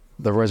from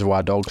the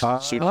Reservoir Dogs.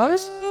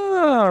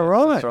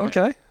 Right.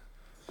 Okay.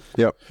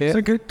 Yep. Yeah.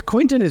 So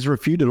Quentin has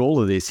refuted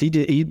all of this. He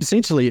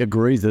essentially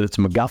agrees that it's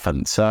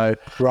MacGuffin. So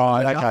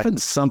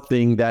MacGuffin's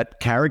something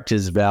that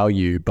characters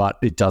value, but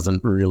it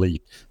doesn't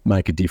really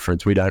make a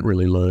difference. We don't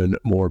really learn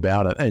more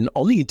about it. And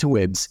on the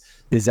interwebs,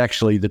 there's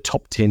actually the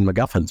top 10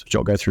 MacGuffins, which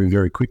I'll go through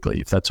very quickly,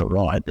 if that's all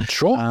right.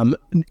 Sure.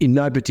 In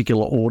no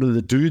particular order,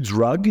 the dude's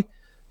rug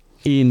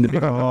in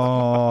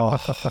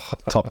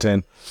top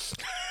 10.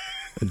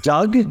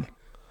 Doug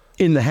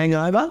in The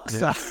Hangover.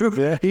 Yeah.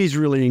 So he's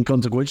really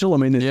inconsequential. I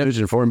mean, there's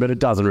version for him, but it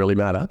doesn't really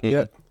matter.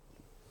 Yeah.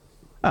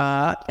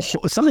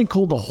 Something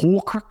called the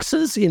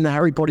Horcruxes in the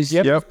Harry Potter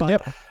series. Yep.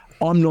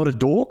 I'm not a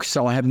dork,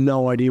 so I have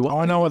no idea what.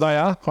 I know what they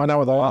are.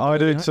 I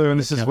do too, and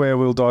this is where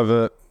we'll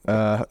divert.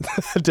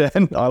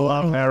 Dan, I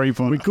love Harry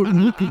Potter. We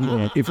couldn't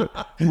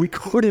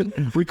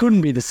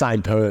be the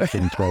same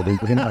person, probably.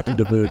 We're going to have to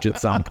diverge at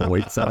some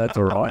point, so that's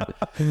all right.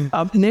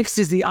 Next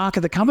is the Ark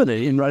of the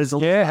Covenant in Raiders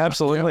of the Yeah,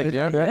 absolutely.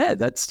 Yeah,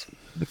 that's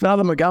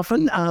another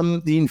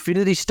MacGuffin. The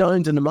Infinity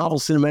Stones in the Marvel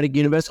Cinematic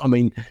Universe. I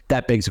mean,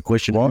 that begs a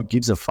question. Who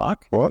gives a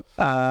fuck? What?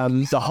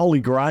 The Holy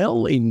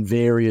Grail in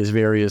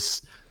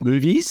various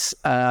movies.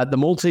 The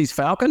Maltese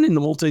Falcon in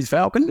the Maltese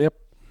Falcon. Yep.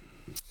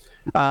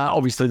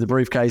 Obviously, the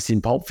briefcase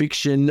in Pulp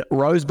Fiction,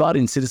 Rosebud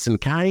in Citizen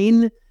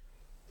Kane,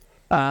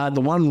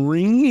 the One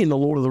Ring in the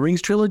Lord of the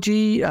Rings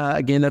trilogy.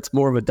 Again, that's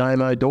more of a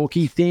Damo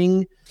dorky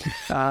thing.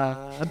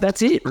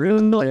 That's it,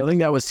 really. I think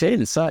that was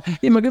 10. So,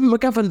 yeah,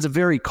 MacGuffin's a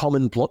very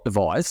common plot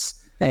device,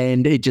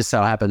 and it just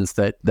so happens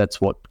that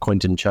that's what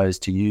Quentin chose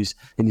to use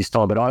in this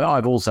time. But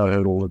I've also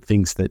heard all the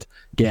things that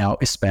Gow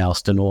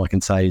espoused, and all I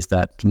can say is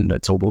that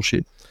that's all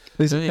bullshit.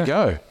 There you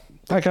go.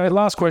 Okay,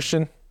 last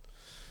question.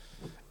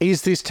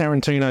 Is this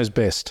Tarantino's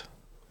best?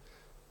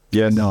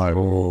 Yeah. No.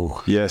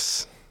 Oh.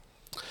 Yes.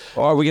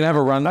 All right, we're going to have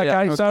a run.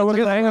 Okay, so we're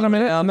going to hang on a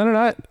minute.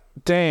 No.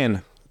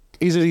 Dan,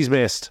 is it his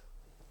best?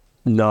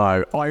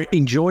 No. I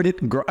enjoyed it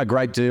a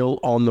great deal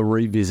on the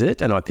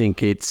revisit, and I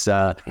think it's,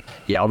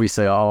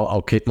 obviously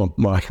I'll keep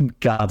my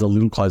cards a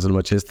little closer to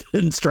my chest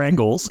than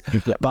strangles.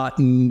 But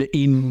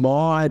in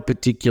my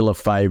particular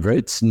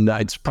favourites, no,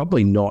 it's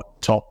probably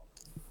not top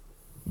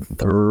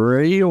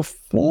 3 or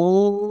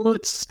 4.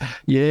 It's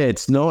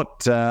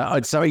not. So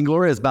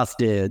Inglourious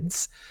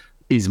Basterds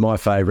is my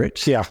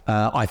favourite. Yeah.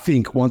 I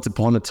think Once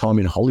Upon a Time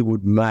in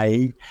Hollywood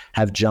may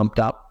have jumped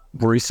up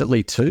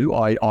recently too.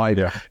 I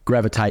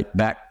gravitate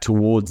back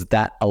towards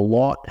that a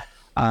lot.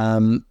 I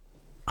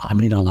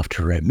mean, I love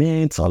True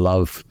Romance. I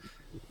love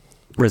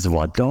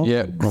Reservoir Dogs.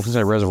 Yeah, I was going to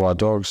say Reservoir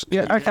Dogs.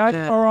 Yeah,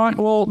 okay. All right.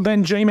 Well,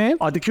 then G-Man.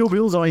 The Kill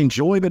Bills I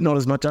enjoy, but not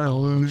as much.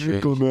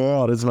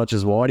 Not as much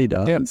as Whitey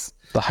does. Yep.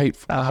 The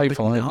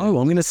hateful. No,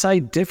 I'm going to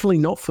say definitely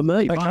not for me.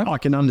 Okay. But I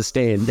can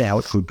understand how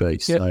it could be.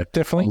 So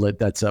definitely.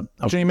 That's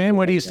G-Man,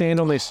 where do you stand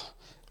on this?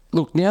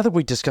 Look, now that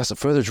we discuss it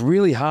further, it's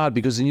really hard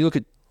because then you look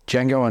at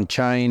Django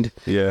Unchained.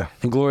 Yeah.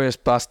 Inglourious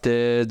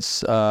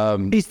Bastards.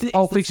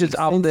 Pulp Fiction's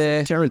up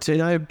there.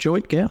 Tarantino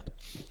joint, yeah.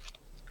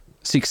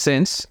 Sixth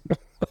Sense.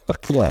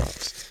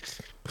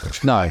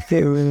 No.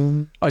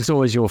 It's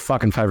always your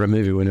fucking favourite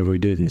movie whenever we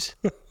do this.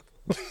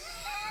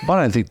 I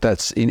don't think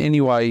that's in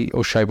any way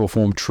or shape or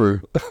form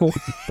true.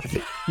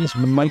 Yes,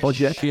 mate.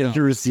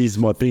 Accuracy is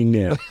my thing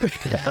now.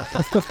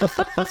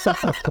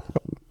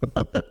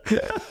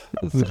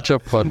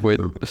 Chop pod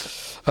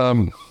with.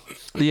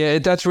 Yeah,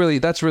 that's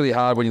really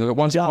hard when you look at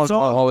Once Upon a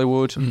Time in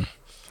Hollywood.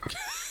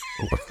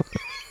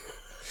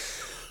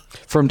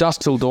 From Dusk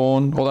Till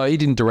Dawn, although he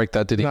didn't direct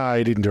that, did he? No,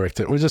 he didn't direct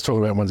it. We're just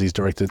talking about ones he's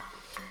directed.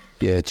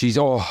 Yeah, geez.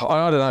 Oh,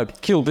 I don't know.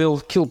 Kill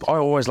Bill. I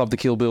always love the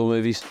Kill Bill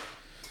movies.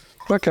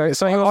 Okay,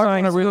 so you're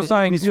saying I'm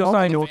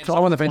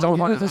on the fence.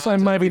 I'm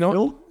saying maybe not.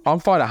 I'm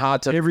finding it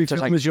hard to. Every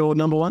film is your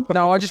number one?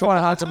 No, I just find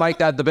it hard to make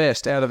that the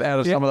best out of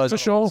some of those.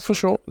 For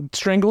sure.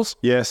 Strangles.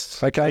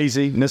 Yes. Okay.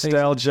 Easy.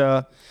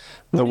 Nostalgia.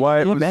 The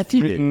way it was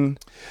written.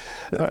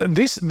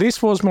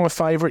 This was my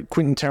favourite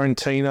Quentin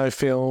Tarantino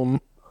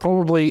film,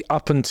 probably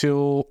up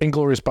until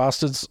Inglourious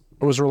Bastards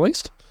was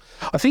released.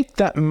 I think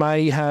that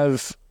may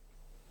have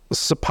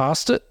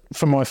surpassed it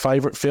for my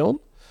favourite film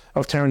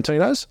of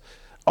Tarantino's.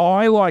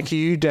 I, like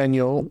you,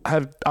 Daniel,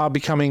 are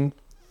becoming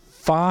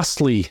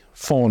vastly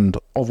fond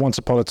of Once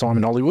Upon a Time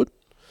in Hollywood.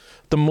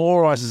 The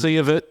more I see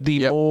of it,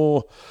 the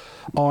more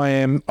I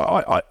am.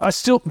 I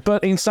still,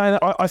 but in saying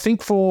that, I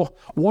think for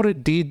what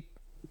it did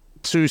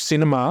to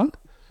cinema,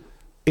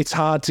 it's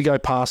hard to go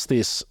past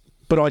this.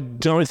 But I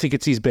don't think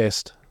it's his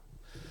best.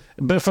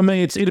 But for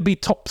me, it'd be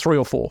top 3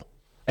 or 4,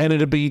 and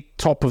it'd be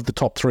top of the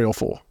top 3 or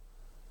 4.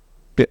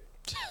 Yeah.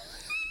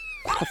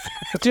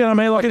 Do you know what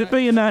I mean? Like, it'd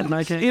be in that.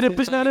 It'd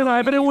be,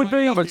 no, but it would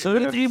be number 2.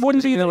 It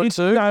wouldn't be number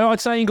 2. No, I'd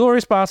say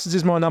Inglourious Bastards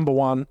is my number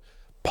 1.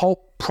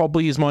 Pulp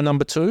probably is my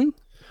number 2.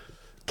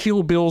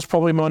 Kill Bill's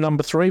probably my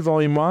number 3,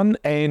 volume 1,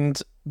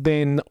 and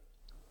then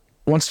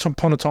Once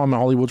Upon a Time in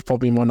Hollywood's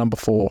probably my number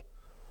 4.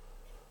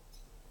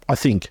 I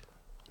think.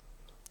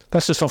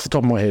 That's just off the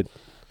top of my head.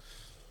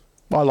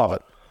 I love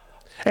it.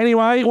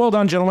 Anyway, well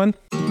done, gentlemen.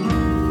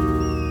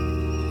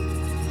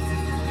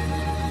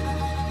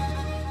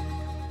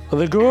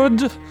 The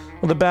good,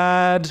 the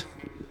bad,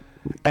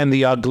 and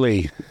the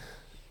ugly.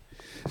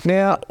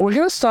 Now, we're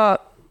going to start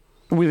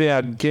with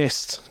our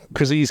guest,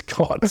 because he's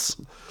got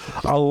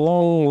a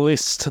long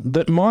list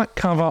that might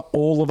cover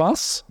all of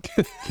us.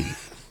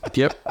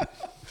 Yep.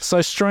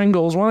 So,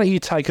 Strangles, why don't you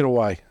take it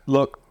away?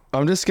 Look,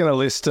 I'm just going to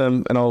list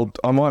them, and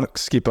I might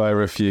skip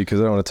over a few because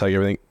I don't want to take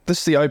everything. This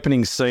is the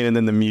opening scene and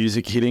then the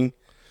music hitting.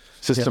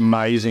 It's just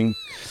amazing.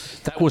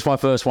 That was my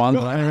first one.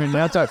 Good. All right,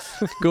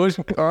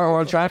 we're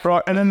on track.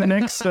 Right, and then the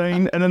next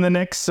scene, and then the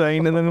next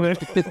scene, and then the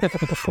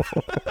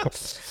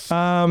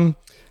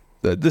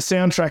the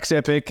soundtrack's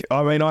epic.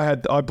 I mean,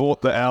 I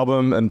bought the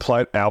album and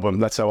played album.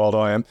 That's how old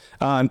I am,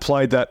 and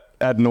played that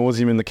ad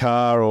nauseum in the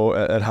car or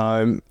at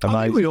home. Amazing.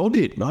 I think we all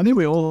did. I think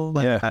we all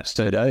had that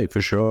today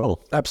for sure.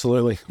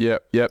 Absolutely.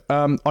 Yep.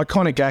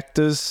 Iconic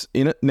actors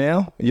in it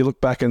now. You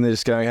look back and they're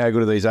just going, how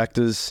good are these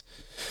actors?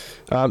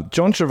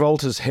 John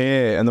Travolta's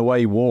hair and the way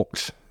he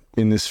walked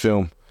in this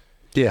film.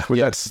 Yeah. With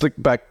that slick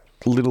back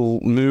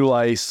little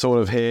moulay sort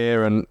of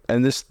hair and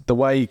this the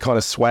way he kind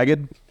of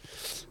swaggered.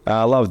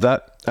 I love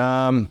that.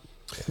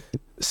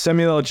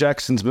 Samuel L.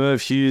 Jackson's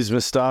Merv Hughes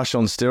moustache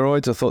on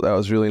steroids. I thought that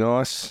was really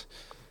nice.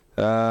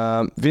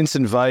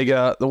 Vincent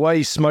Vega, the way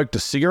he smoked a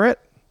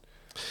cigarette.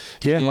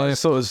 Yeah, I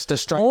thought it was the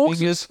straight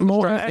fingers.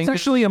 It's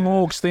actually a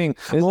Morgs thing.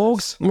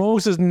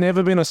 Morgs has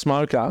never been a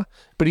smoker,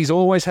 but he's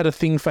always had a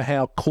thing for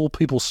how cool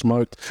people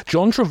smoked.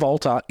 John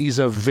Travolta is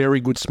a very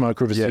good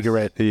smoker of a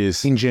cigarette. He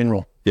is. In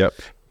general. Yep.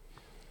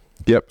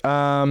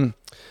 I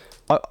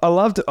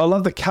loved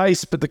the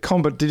case, but the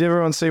combo. Did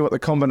everyone see what the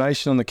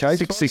combination on the case?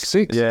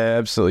 666. Yeah,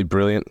 absolutely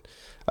brilliant.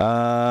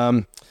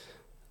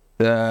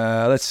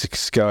 Let's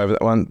just go over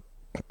that one.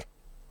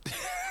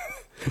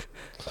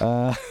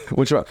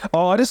 Which one?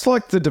 Oh, I just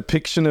like the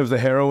depiction of the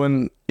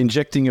heroin,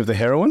 injecting of the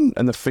heroin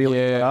and the feeling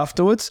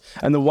afterwards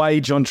and the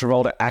way John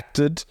Travolta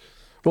acted.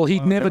 Well,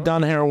 he'd never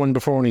done heroin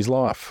before in his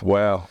life.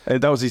 Wow.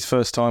 That was his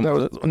first time.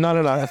 No.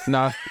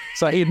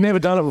 So he had never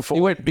done it before.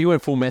 He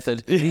went full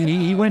method.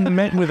 He went and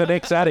met with an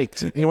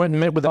ex-addict. He went and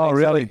met with an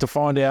ex-addict to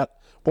find out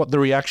what the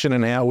reaction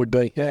and how it would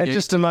be. Yeah, it's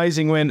just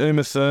amazing when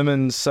Uma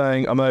Thurman's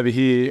saying, I'm over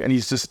here, and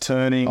he's just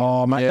turning.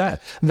 Oh, mate,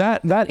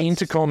 that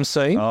intercom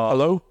scene.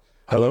 Hello?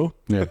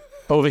 Yeah.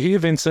 Over here,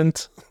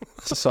 Vincent.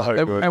 So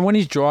good. And when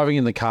he's driving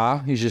in the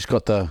car, he's just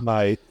got the...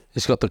 Mate.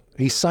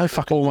 He's so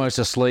fucking almost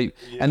asleep.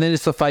 Yeah. And then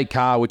it's the fake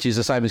car, which is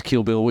the same as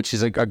Kill Bill, which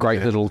is a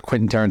great little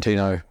Quentin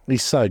Tarantino.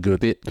 He's so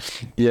good. Bit.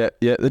 Yeah.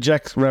 The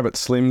Jack Rabbit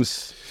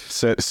Slims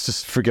set, it's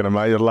just freaking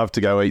amazing. I'd love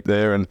to go eat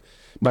there and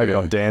maybe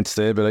not dance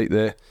there, but eat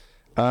there.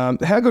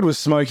 How good was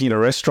smoking in a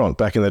restaurant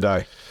back in the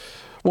day?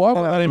 Well, I've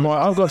got that in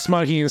mind. I've got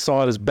smoking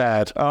inside as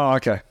bad. Oh,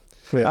 okay.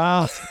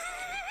 Yeah.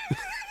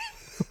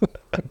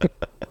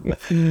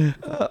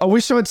 I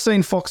wish I'd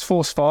seen Fox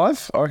Force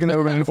 5. I reckon that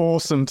would have been an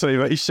awesome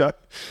TV show.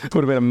 Would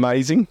have been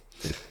amazing.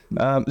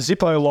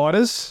 Zippo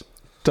lighters.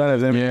 Don't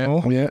have them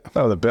anymore. Yeah.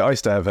 They were the best. I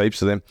used to have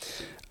heaps of them.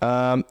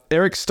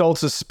 Eric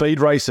Stoltz's Speed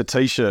Racer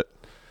T-shirt.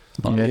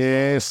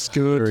 Yes,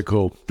 good. Very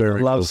cool.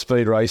 Very Love cool.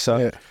 Speed Racer.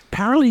 Yeah.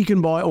 Apparently, you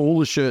can buy all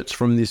the shirts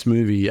from this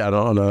movie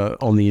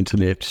on the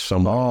internet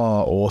somewhere.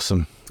 Oh,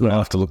 awesome. I'll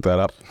have to look that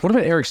up. What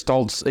about Eric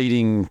Stoltz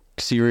eating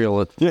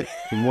cereal at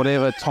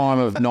whatever time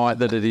of night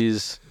that it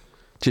is,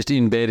 just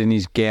in bed in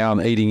his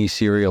gown eating his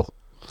cereal?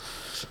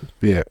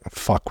 Yeah,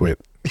 fuckwit.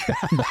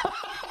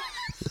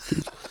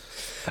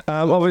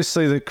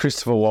 Obviously, the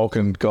Christopher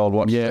Walken gold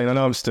watch. Yeah. scene. I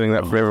know I'm doing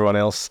that for everyone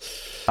else.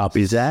 Up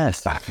his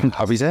ass.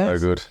 Up his ass. So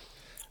good.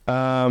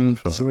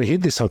 So we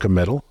hid this hunk of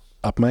metal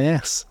up my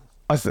ass.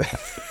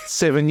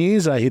 7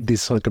 years I hid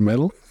this hunk of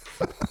metal.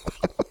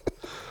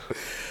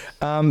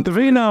 The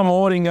Vietnam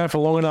War didn't go for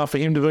long enough for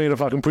him to be in a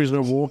fucking prisoner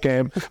of war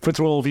camp for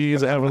 12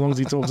 years, or however long as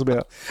he talks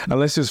about.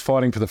 Unless he was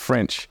fighting for the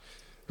French.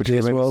 Which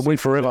Yes, well, it went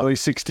forever. Early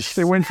 60s.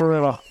 It went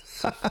forever.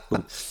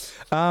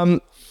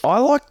 I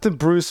liked the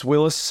Bruce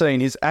Willis scene.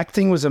 His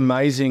acting was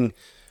amazing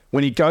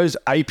when he goes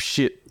ape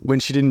shit when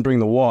she didn't bring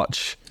the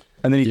watch.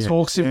 And then he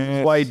talks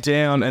him way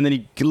down, and then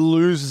he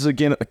loses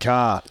again at the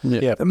car.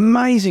 Yeah.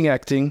 Amazing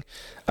acting.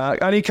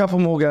 Only a couple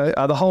more go.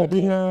 The whole...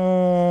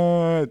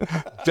 The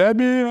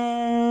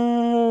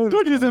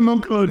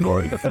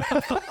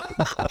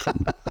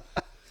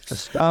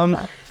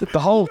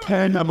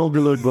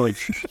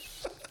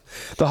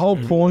whole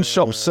pawn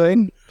shop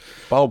scene.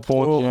 The whole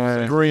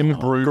pawn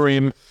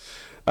grim.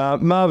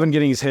 Marvin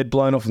getting his head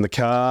blown off in the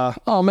car.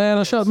 Oh man,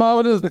 I shot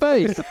Marvin in his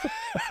face.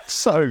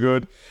 So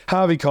good.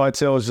 Harvey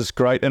Keitel was just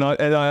great. And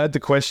I had the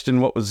question,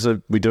 what was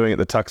we doing at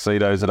the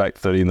Tuxedos at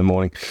 8:30 in the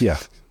morning? Yeah.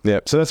 Yeah,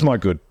 so that's my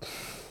good.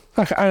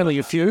 Okay, only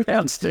a few.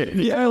 Outstanding.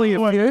 Yeah, only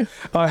a few.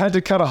 I had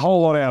to cut a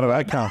whole lot out of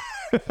that car.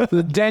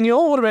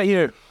 Daniel, what about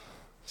you?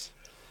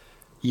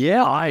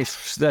 Yeah, I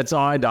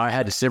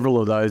had several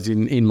of those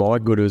in my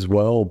good as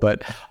well,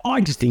 but I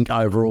just think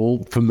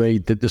overall for me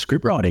that the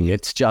script writing,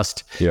 it's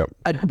just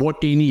what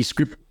any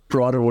script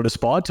writer would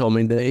aspire to. I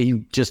mean,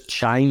 he just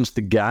changed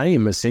the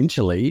game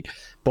essentially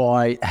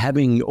by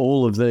having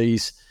all of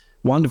these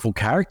wonderful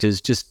characters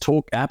just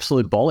talk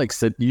absolute bollocks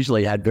that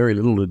usually had very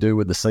little to do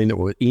with the scene that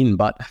we're in,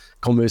 but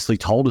conversely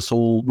told us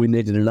all we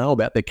needed to know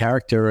about the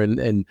character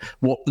and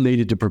what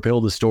needed to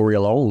propel the story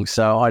along.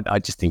 So I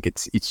just think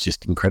it's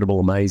just incredible,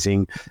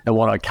 amazing. And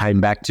what I came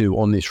back to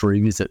on this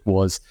revisit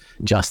was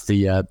just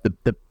the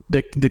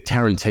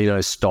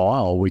Tarantino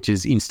style, which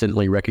is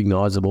instantly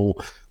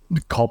recognizable,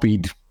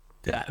 copied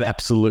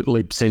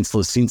absolutely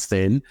senseless since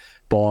then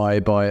by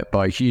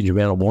a huge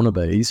amount of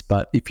wannabes.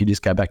 But if you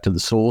just go back to the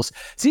source,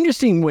 it's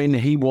interesting when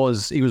he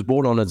was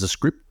brought on as a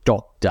script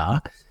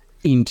doctor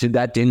into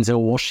that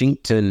Denzel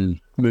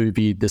Washington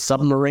movie, the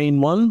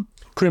submarine one,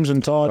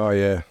 Crimson Tide. Oh,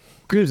 yeah.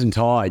 Crimson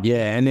Tide,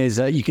 yeah. And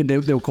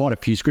there were quite a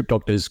few script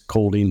doctors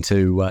called in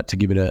to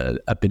give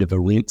it a bit of a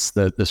rinse,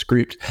 the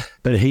script.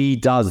 But he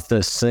does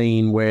the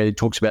scene where he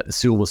talks about the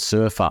Silver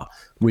Surfer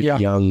with the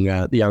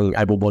young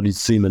able-bodied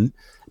seaman.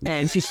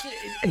 And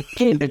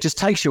again, it just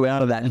takes you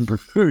out of that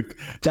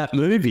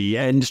movie,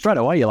 and straight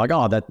away you're like,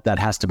 oh, that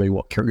has to be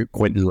what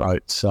Quentin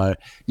wrote. So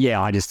yeah,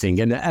 I just think,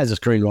 and as a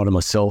screenwriter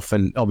myself,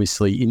 and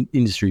obviously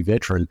industry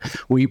veteran,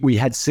 we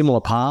had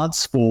similar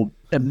paths for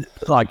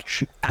like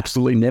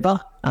absolutely never.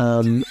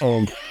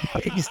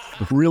 He's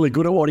really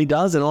good at what he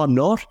does, and I'm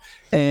not.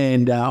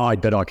 And I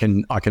bet I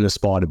can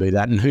aspire to be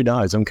that. And who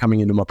knows? I'm coming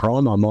into my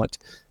prime. I might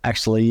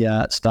actually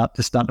start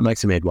to make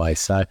some headway.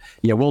 So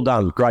yeah, well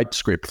done. Great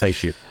script.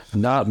 Thank you.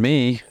 Not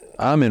me.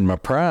 I'm in my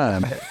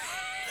prime.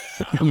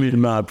 I'm in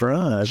my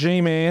prime.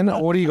 G-Man,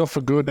 what do you got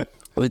for good?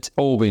 It's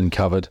all been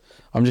covered.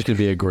 I'm just going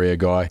to be a Greer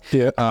guy.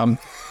 Yeah.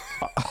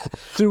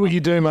 Do what you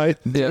do, mate.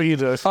 Do Yeah, what you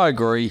do. I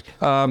agree.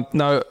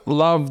 No,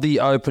 love the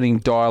opening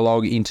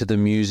dialogue into the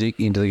music,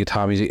 into the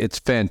guitar music. It's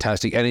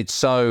fantastic. And it's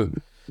so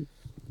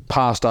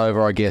passed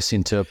over, I guess,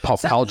 into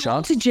pop culture.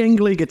 Lots of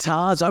jangly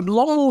guitars. A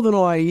lot more than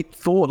I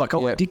thought.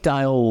 Like Dick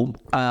Dale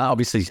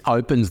obviously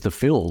opens the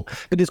film,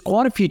 but there's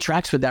quite a few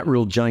tracks with that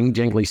real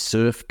jangly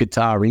surf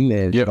guitar in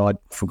there that I'd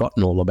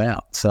forgotten all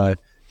about. So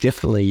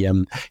definitely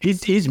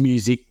his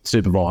music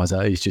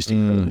supervisor is just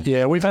incredible.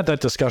 Yeah, we've had that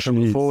discussion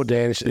before,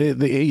 Dan.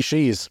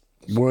 She is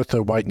worth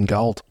her weight in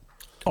gold.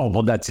 Oh,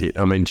 well, that's it.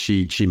 I mean,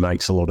 she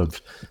makes a lot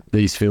of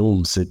these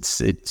films. It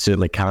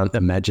certainly can't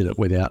imagine it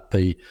without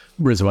the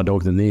Reservoir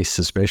Dogs and this,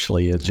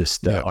 especially, are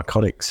just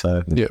iconic.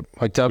 So Yeah,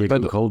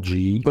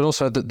 but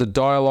also the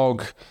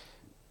dialogue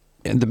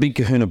and the big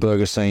Kahuna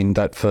Burger scene,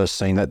 that first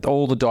scene, that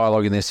all the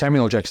dialogue in there.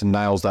 Samuel L. Jackson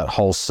nails that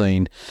whole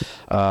scene.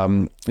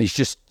 He's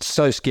just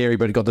so scary,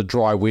 but he got the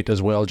dry wit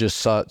as well. Just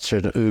such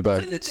an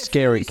uber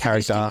scary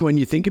character. when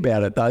you think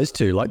about it, those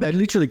two, like they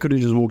literally could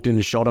have just walked in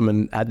and shot him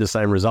and had the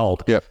same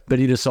result. Yep. But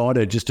he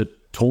decided just to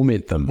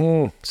torment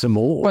them some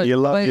more. But You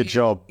love your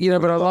job. You know,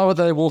 but I love it.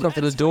 They walk up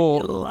to the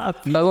door.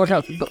 They walk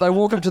up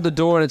to the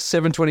door, and it's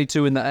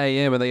 7:22 in the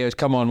AM, and they goes,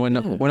 "Come on, we're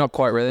not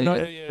quite ready." No,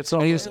 it's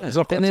not. And, It's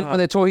not and then when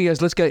they're talking, he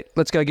goes, "Let's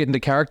go get into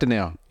character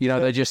now." You know,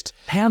 they just...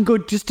 How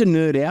good, just to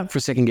nerd out for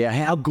a second, Gow,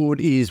 how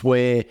good is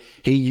where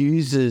he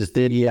uses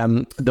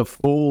the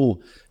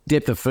full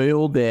depth of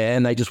field there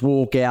and they just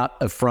walk out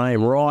a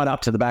frame right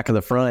up to the back of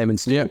the frame and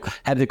still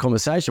have the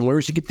conversation,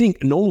 whereas you could think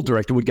a normal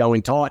director would go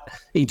in tight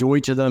into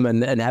each of them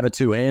and have a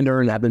two-hander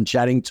and have them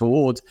chatting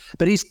towards,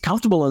 but he's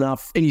comfortable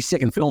enough in his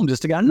second film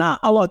just to go, nah,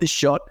 I like this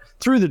shot,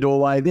 through the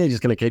doorway, they're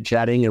just going to keep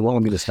chatting and I'm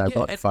going to stay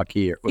right the fuck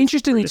here.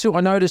 Interestingly too,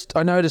 I noticed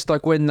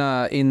like when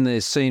in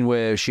the scene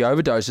where she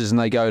overdoses and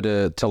they go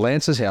to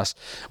Lance's house,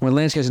 when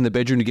Lance goes in the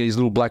bedroom to get his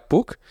little black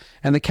book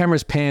and the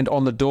camera's panned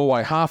on the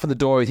doorway, half of the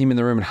doorway with him in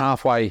the room and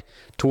halfway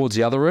towards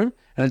the other room,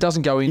 and it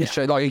doesn't go in to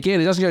show, like,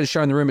 again, it doesn't go to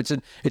show in the room. It's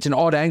an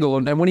odd angle,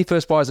 and when he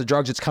first buys the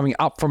drugs, it's coming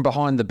up from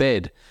behind the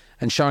bed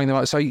and showing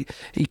them. So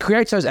he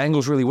creates those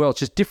angles really well. It's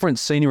just different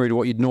scenery to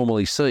what you'd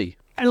normally see.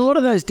 And a lot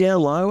of those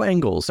down low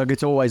angles, like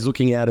it's always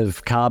looking out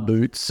of car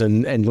boots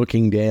and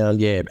looking down.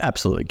 Yeah,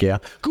 absolutely, Gow.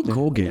 Good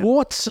call, Gow.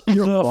 What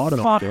the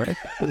fuck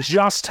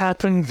just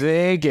happened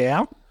there,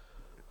 Gow?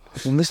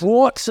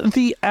 What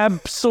the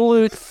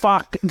absolute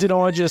fuck did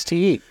I just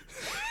hear?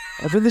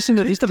 I've been listening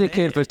to this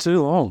dickhead for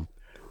too long.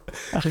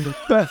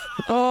 That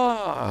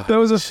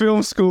was a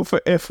film school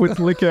for F with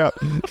lick out.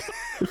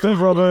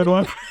 Never I've heard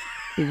one.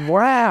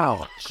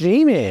 Wow.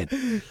 G-man.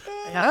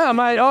 Yeah,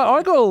 mate,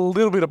 I got a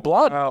little bit of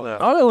blood. I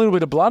got a little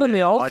bit of blood in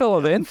the old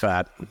fella then.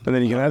 Fat. And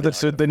then you can have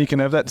that. Then you can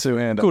have that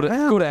two-hander. Good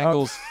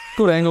angles.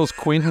 Good angles,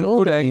 Quentin.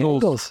 Good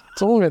angles.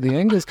 It's all about the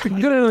angles.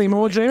 You got any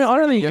more, G-man? I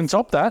don't think you can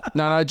top that.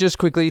 No, just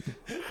quickly.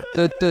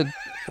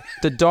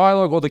 The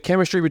dialogue or the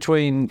chemistry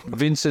between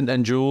Vincent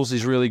and Jules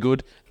is really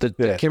good.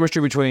 The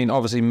chemistry between,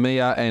 obviously,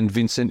 Mia and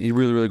Vincent is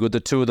really, really good. The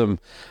two of them,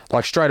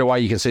 like, straight away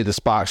you can see the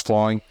sparks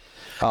flying.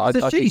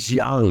 She's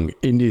young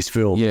in this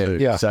film too.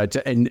 Yeah. So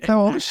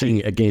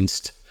acting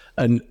against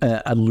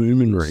a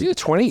luminary. She's in her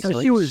 20s.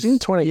 So she was in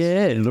 20s.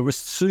 Yeah, it was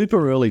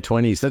super early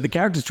 20s. So the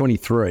character's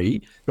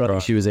 23, but I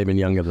think she was even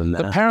younger than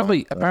that.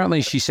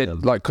 Apparently she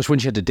said, like, because when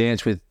she had to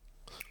dance with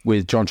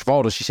John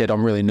Travolta, she said,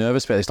 I'm really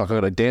nervous about this. Like, I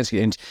got to dance.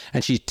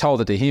 And she told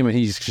it to him, and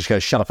he just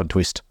goes, shut up and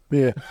twist.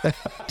 Yeah.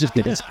 Just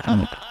dance.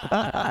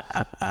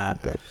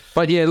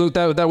 But yeah, look,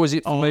 that was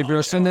it for me,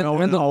 Bruce. And then, I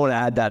want to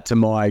add that to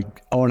my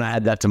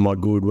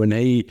good when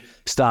he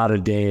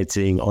started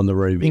dancing on the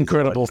roof.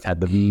 Incredible. I just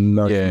had the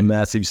most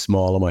massive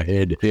smile on my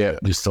head. Yeah.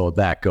 Just thought,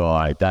 that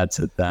guy, that's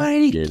it.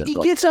 Mate, he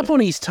gets up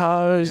on his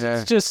toes. Yeah.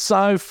 It's just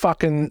so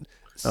fucking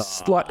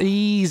like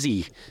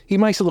easy. He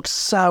makes it look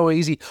so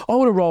easy. I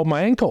would have rolled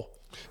my ankle.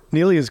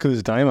 Nearly as good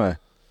as Damo.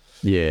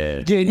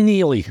 Yeah. Yeah,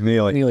 nearly.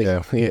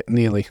 Yeah,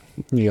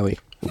 nearly.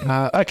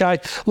 Okay,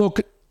 look,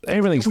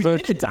 everything's we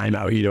need a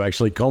Damo here to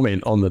actually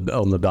comment on the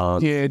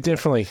dance. Yeah,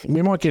 definitely.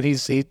 We might get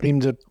him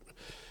to.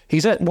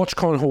 He's at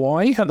WatchCon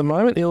Hawaii at the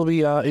moment. He'll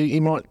be. He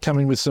might come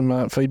in with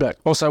some feedback.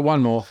 Also,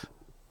 one more.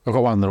 I've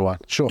got one little one.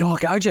 Sure. Oh,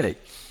 go, Jay.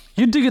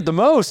 You dig it the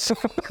most.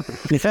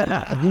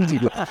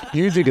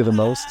 You dig it the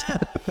most.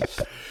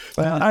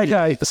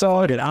 Okay, so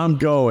I'm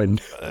going.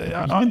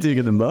 I'm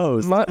digging the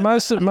most.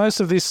 Most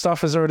of this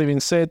stuff has already been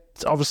said.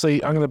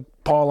 Obviously, I'm going to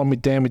pile on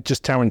with Dan with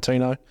just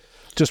Tarantino.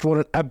 Just what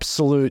an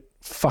absolute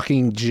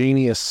fucking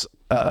genius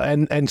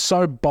and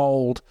so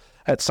bold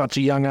at such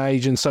a young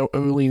age and so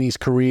early in his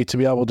career to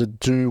be able to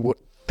do what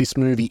this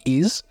movie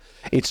is.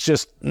 It's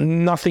just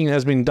nothing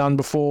has been done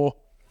before,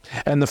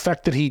 and the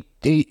fact that he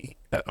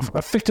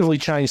effectively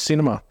changed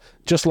cinema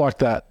just like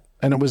that,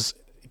 and it was.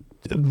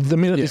 The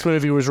minute this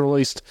movie was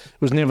released,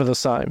 it was never the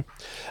same.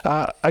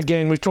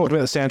 Again, we've talked about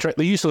the soundtrack,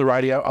 the use of the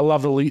radio. I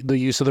love the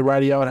use of the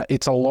radio.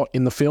 It's a lot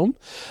in the film.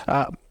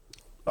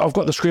 I've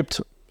got the script,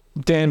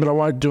 Dan, but I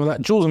won't do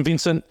that. Jules and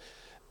Vincent,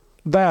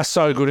 they are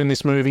so good in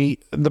this movie.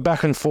 The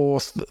back and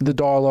forth, the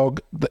dialogue,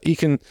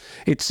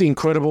 it's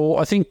incredible.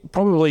 I think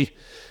probably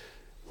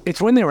it's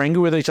when they're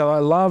angry with each other. I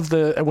love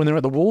when they're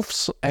at the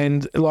Wolves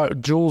and like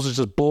Jules is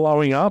just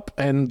blowing up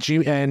and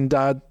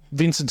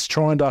Vincent's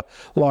trying to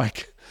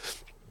like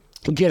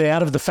get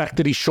out of the fact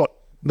that he shot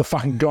the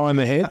fucking guy in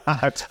the head.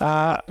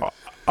 I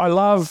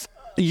love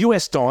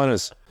US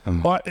diners.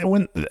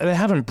 When they're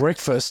having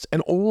breakfast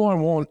and all I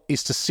want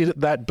is to sit at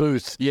that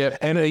booth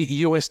and eat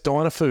US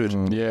diner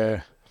food.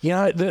 Yeah. You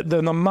know,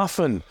 the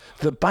muffin,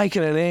 the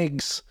bacon and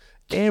eggs,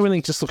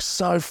 everything just looks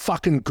so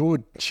fucking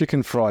good.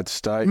 Chicken fried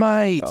steak.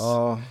 Mate,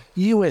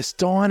 US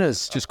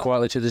diners. Just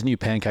quietly to this new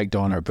pancake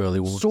diner at Burley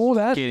Wolves. Saw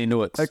that. Get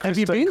into it. Have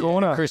you been?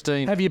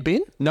 Christine. Have you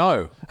been?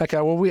 No. Okay,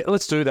 well,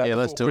 let's do that. Yeah,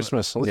 let's do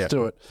Christmas. it. Let's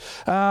do it.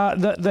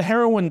 The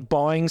heroin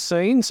buying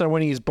scene, so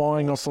when he's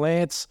buying off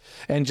Lance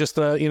and just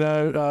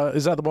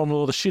is that the one with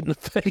all the shit in the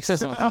face?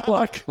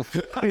 Like,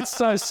 it's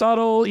so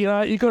subtle. You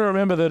know, you got to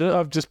remember that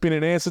I've just been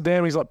in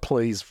Amsterdam. He's like,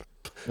 please,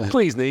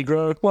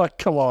 Negro. Like,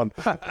 come on.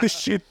 This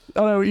shit,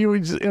 I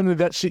know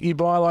that shit you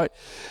buy, like,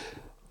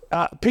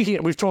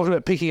 we've talked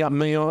about picking up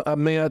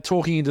Mia,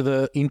 talking into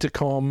the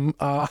intercom.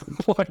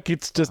 Like,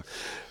 it's just,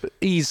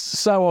 he's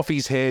so off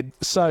his head,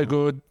 so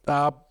good.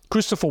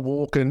 Christopher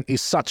Walken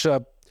is such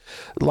a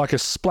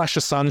splash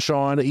of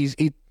sunshine.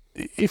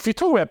 if you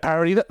talk about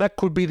parody, that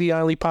could be the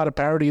only part of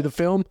parody of the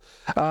film.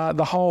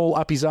 The whole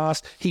up his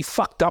ass, he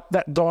fucked up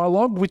that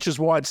dialogue, which is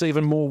why it's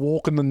even more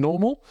walking than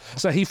normal.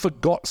 So he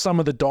forgot some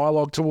of the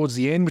dialogue towards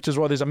the end, which is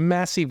why there's a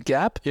massive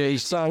gap. Yeah, he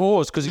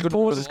paused because he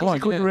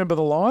couldn't remember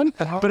the line,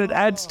 but it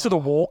adds to the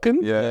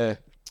walking. Yeah.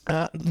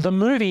 The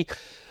movie...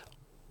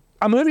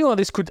 A movie like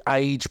this could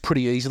age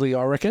pretty easily,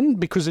 I reckon,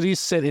 because it is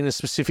set in a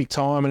specific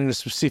time and in a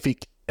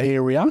specific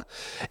area,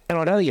 and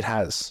I don't think it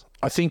has.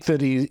 I think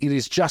that it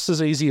is just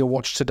as easy to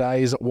watch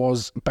today as it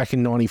was back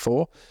in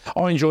 '94.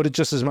 I enjoyed it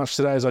just as much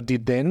today as I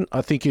did then.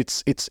 I think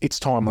it's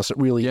timeless. It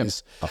really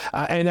is.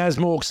 And as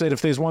Morg said,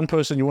 if there's one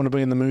person you want to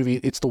be in the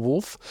movie, it's the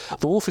Wolf.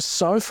 The Wolf is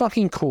so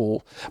fucking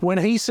cool. When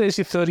he says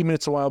you're 30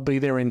 minutes away, I'll be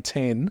there in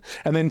 10,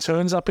 and then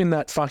turns up in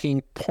that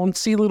fucking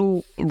poncy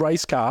little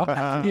race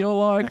car, you're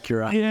like,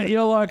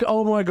 you're like,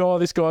 oh my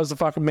God, this guy's the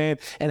fucking man.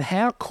 And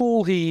how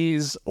cool he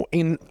is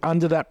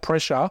under that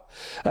pressure.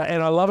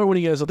 And I love it when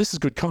he goes, oh, this is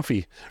good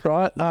coffee, right?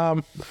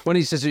 When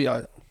he says,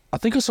 I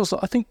think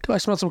I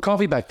smelled some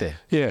coffee back there.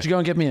 Yeah. Did you go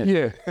and get me it?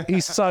 Yeah.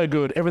 He's so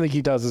good. Everything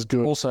he does is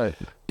good. Also,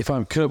 if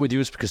I'm curt with you,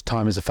 it's because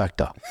time is a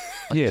factor.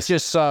 Yes.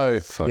 Just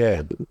so...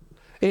 Yeah.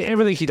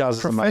 Everything he does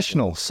is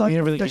professional. So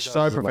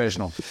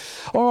professional.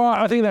 All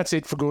right, I think that's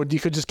it for good.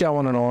 You could just go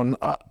on and on.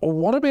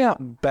 What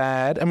about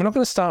bad? And we're not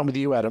going to start with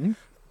you, Adam.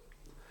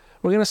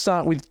 We're going to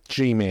start with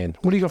G-Man.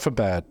 What do you got for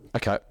bad?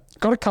 Okay.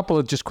 Got a couple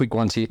of just quick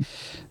ones here.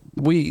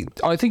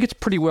 I think it's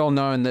pretty well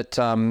known that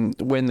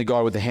when the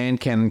guy with the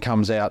hand cannon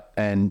comes out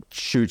and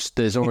shoots,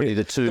 there's already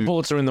the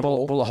bullets are in the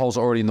wall. Bullet holes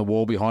are already in the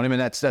wall behind him, and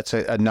that's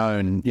a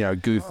known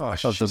goof of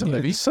the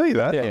movie. You see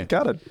that? Yeah.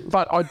 Got it.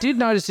 But I did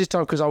notice this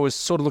time, because I was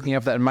sort of looking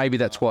out for that, and maybe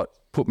that's what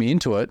put me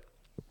into it,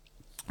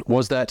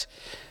 was that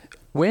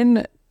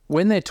when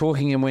they're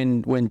talking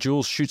and when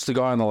Jules shoots the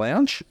guy on the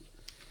lounge,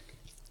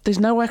 there's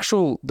no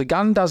the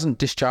gun doesn't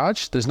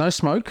discharge. There's no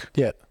smoke.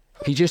 Yeah.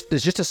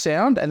 There's just a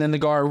sound, and then the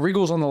guy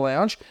wriggles on the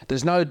lounge.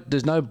 There's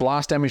no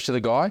blast damage to the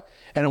guy,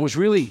 and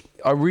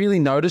I really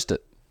noticed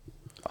it.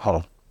 Hold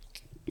on.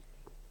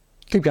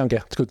 Keep going,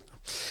 Gav. It's good.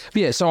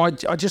 Yeah, so I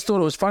just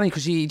thought it was funny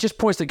because he just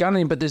points the gun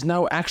at him, but there's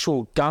no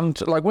actual gun.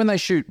 Like when they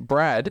shoot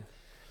Brad,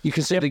 you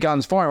can see the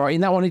gun's firing. Right?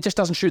 In that one, he just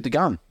doesn't shoot the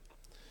gun.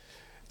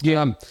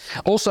 Yeah.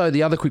 Also,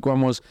 the other quick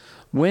one was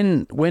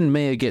when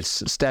Mia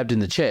gets stabbed in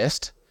the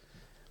chest,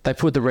 they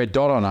put the red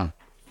dot on her.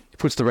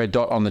 Puts the red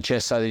dot on the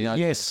chest so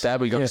that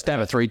stab. We got to stab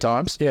her 3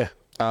 times. Yeah.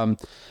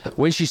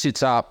 When she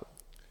sits up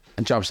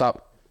and jumps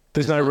up,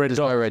 there's no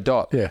red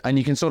dot. Yeah. And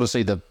you can sort of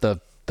see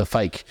the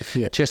fake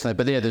chest there,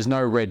 but there's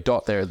no red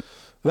dot there.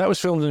 That was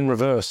filmed in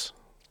reverse.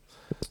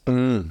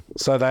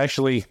 So they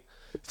actually,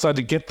 to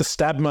get the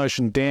stab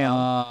motion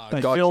down,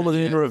 they filmed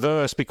it in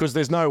reverse because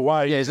there's no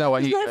way. Yeah, there's no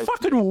way. There's no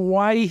fucking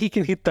way he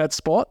can hit that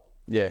spot.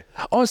 Yeah.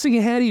 I was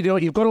thinking, how do you do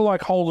it? You've got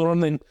to hold it on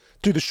and then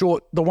do the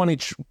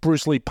 1-inch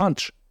Bruce Lee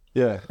punch.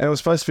 Yeah, and it was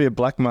supposed to be a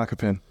black marker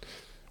pen.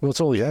 Well, it's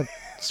all he had.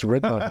 It's a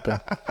red marker pen.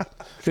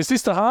 Is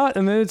this the heart?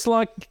 And then it's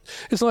like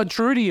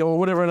Trudy or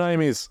whatever her name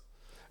is.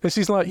 And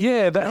she's like,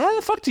 yeah, how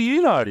the fuck do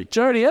you know?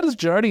 Jody, how does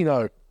Jody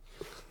know?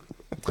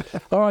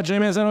 All right,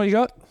 G-Man, is that all you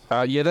got?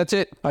 Yeah, that's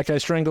it. Okay,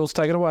 Strangles,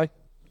 take it away.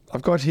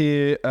 I've got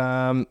here,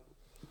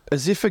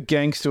 as if a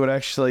gangster would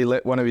actually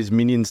let one of his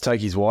minions take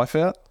his wife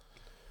out.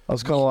 I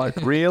was kind of like,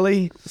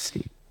 really?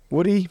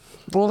 Would he?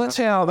 Well, that's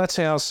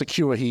how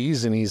secure he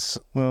is in his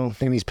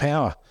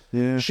power.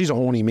 Yeah. She's a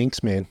horny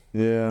minx, man.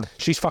 Yeah.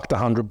 She's fucked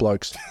 100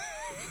 blokes.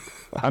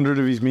 100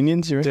 of his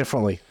minions, you reckon?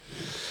 Definitely.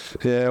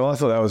 Yeah, well, I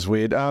thought that was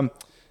weird.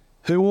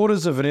 Who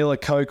orders a vanilla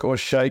Coke or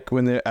shake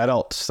when they're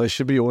adults? They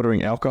should be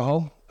ordering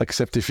alcohol,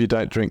 except if you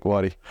don't drink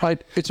Whitey. Hey,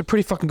 it's a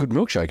pretty fucking good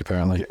milkshake,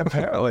 apparently. Yeah,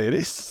 apparently it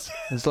is.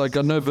 It's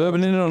got no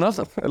bourbon in it or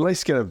nothing. At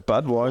least get a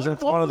Budweiser.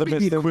 One of the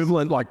best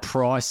equivalent,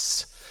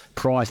 price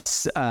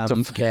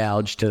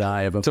gouge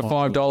today of to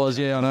 $5.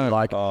 Yeah, I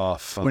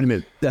know. Wait a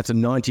minute, that's a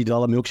 $90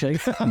 milkshake.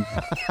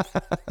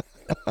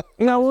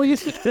 No, well,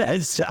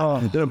 that's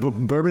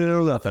bourbon in it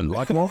or nothing.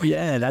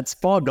 That's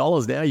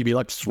 $5 now. You'd be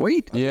like,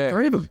 sweet,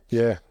 3 of them.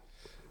 Yeah.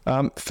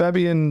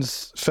 Fabian,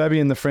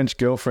 the French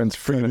girlfriend's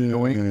freaking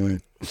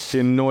annoying. She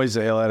annoys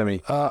the hell out of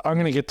me. I'm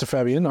going to get to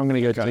Fabian. I'm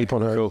going to go deep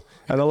on her. Cool.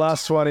 And the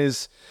last one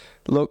is,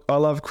 look, I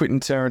love Quentin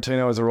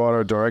Tarantino as a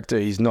writer or director.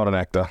 He's not an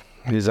actor.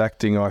 His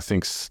acting, I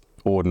think's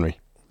ordinary.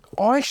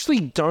 I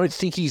actually don't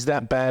think he's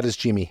that bad as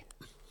Jimmy.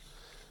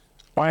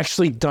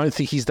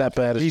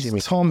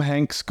 He's Tom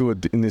Hanks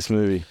good in this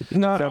movie.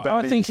 No,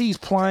 I think he's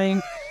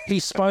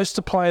supposed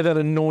to play that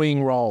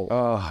annoying role.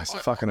 Oh, he's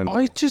fucking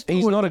annoying.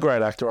 He's not a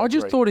great actor. I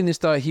just thought in this,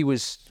 though,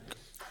 he's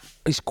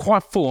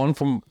quite full on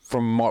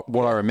from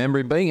what I remember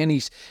him being, and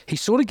he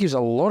sort of gives a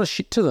lot of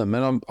shit to them,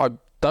 and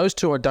those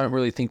two I don't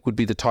really think would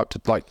be the type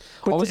to like.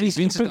 But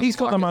he's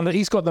got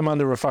them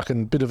under a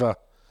fucking bit of a,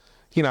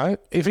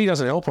 if he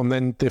doesn't help them,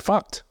 then they're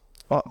fucked.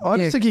 I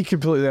just think he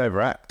completely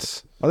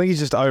overacts. I think he's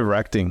just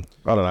overacting.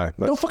 I don't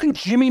know. Don't fucking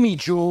Jimmy me,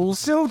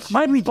 Jules.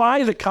 Made me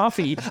buy the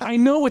coffee. I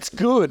know it's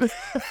good.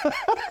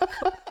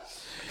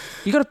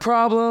 You got a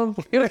problem?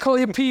 You got to call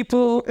your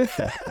people.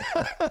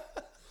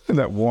 And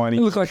that whiny.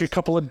 You look like a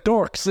couple of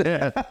dorks.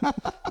 Yeah.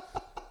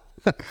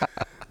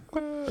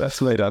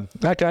 That's me done.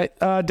 Okay,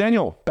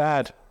 Daniel,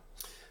 bad.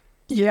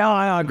 Yeah,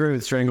 I agree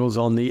with Strangles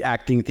on the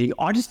acting thing.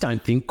 I just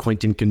don't think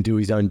Quentin can do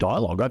his own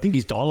dialogue. I think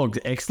his dialogue's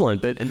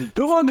excellent, but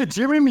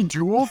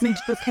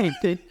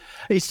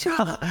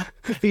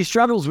he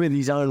struggles with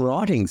his own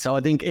writing. So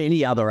I think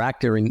any other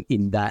actor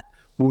in that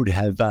would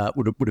have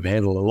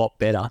handled a lot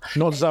better.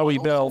 Not Zoe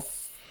Bell.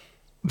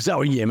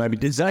 Zoe, yeah, maybe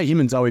him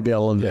and Zoe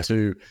Bell and the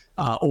two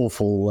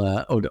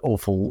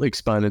awful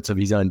exponents of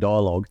his own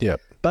dialogue. Yeah.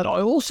 But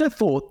I also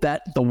thought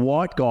that the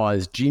white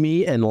guys,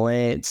 Jimmy and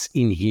Lance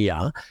in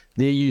here,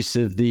 their use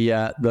of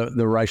the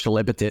racial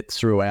epithets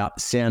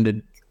throughout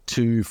sounded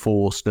too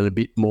forced and a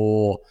bit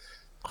more,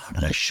 I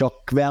don't know,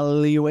 shock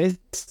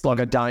value-esque. Like,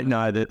 I don't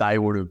know that they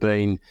would have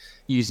been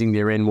using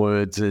their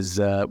N-words as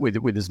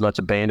with as much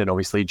abandon.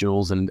 Obviously,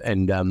 Jules and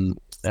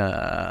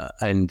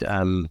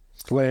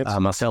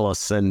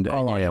Marcellus and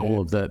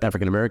all of the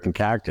African American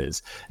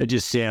characters. It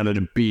just sounded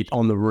a bit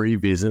on the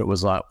revisit. It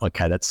was like,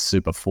 okay, that's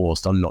super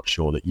forced. I'm not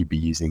sure that you'd be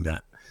using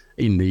that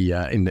in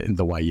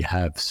the way you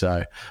have.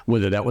 So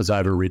whether that was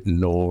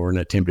overwritten or an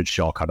attempted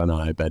shock, I don't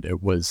know. But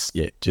it was,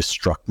 just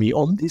struck me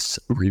on this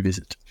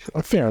revisit.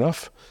 Fair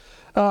enough.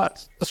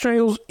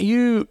 Strangles,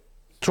 you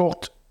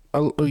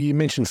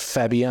mentioned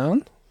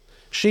Fabienne.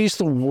 She's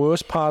the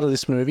worst part of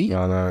this movie.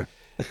 I know.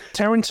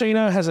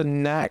 Tarantino has a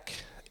knack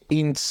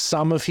in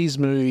some of his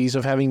movies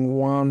of having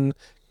one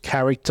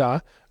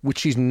character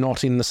which is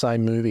not in the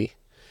same movie.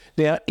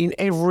 Now, in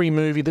every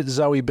movie that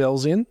Zoe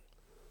Bell's in,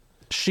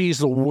 she's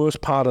the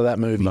worst part of that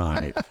movie.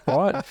 Mate.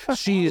 Right? I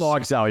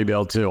like Zoe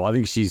Bell too. I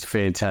think she's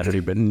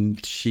fantastic, but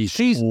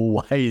she's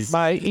always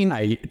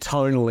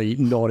tonally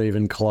not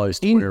even close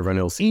to where everyone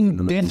else is.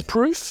 In Death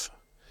Proof,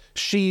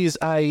 she is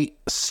a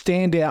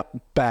standout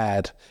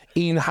bad.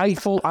 In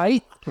Hateful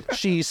Eight,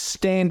 she's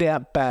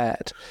standout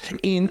bad.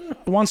 In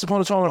Once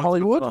Upon a Time in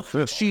Hollywood,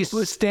 she's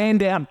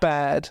standout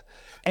bad.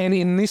 And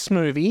in this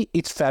movie,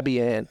 it's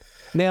Fabienne.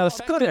 Now, the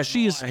fact that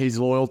she is... His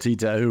loyalty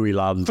to who he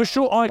loves. For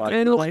sure.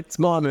 It's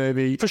my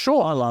movie. For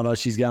sure. I love her.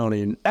 She's going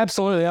in.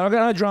 Absolutely. I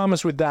got no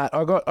dramas with that.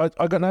 I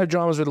got no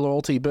dramas with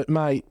loyalty. But,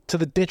 mate, to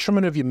the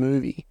detriment of your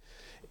movie,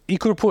 you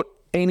could have put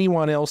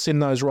anyone else in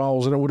those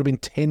roles and it would have been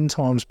 10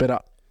 times better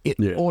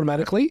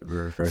automatically.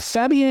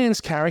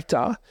 Fabienne's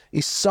character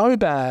is so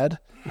bad,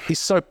 is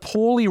so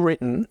poorly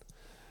written.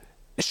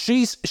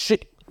 She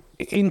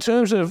in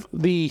terms of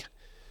the,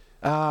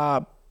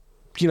 bloody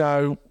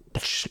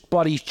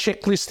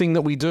checklist thing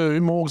that we do,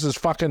 Morgs is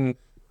fucking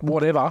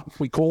whatever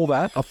we call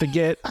that. I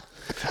forget.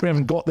 We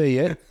haven't got there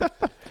yet.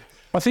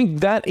 I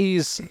think that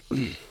is,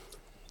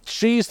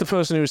 she's the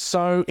person who is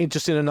so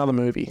interested in another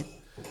movie.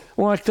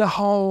 Like the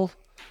whole...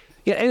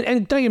 Yeah,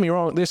 and don't get me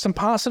wrong. There's some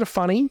parts that are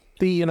funny.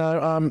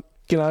 Can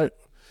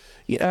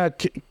you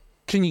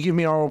give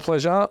me oral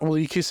pleasure? Will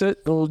you kiss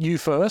it? Or you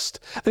first?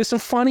 There's some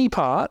funny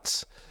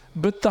parts,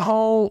 but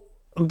the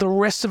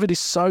rest of it is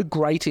so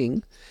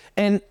grating.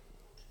 And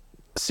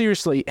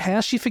seriously,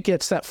 how she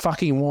forgets that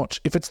fucking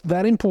watch? If it's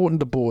that important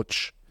to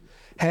Butch,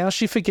 how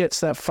she forgets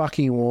that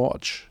fucking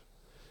watch?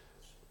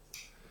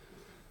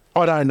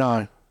 I don't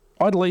know.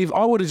 I'd leave.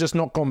 I would have just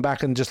not gone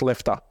back and just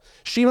left her.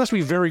 She must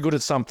be very good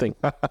at something.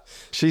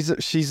 She's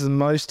the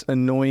most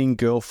annoying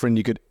girlfriend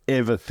you could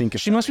ever think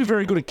of. She must be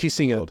very good at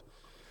kissing it.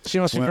 She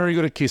must be very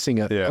good at kissing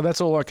it. Yeah.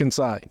 That's all I can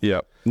say. Yeah.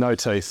 No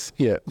teeth.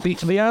 Yeah. The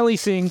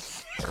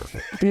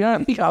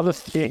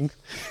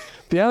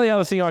only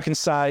other thing I can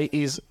say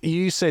is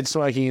you said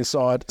smoking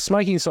inside.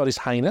 Smoking inside is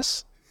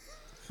heinous.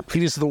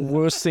 It is the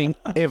worst thing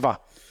ever.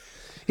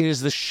 It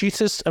is the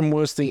shittest and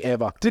worst thing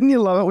ever. Didn't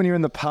you love it when you were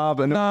in the pub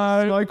and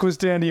the smoke was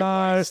down to your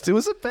waist? It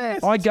was the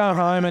best. I go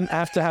home and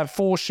have to have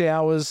 4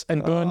 showers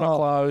and burn my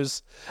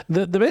clothes.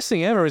 The best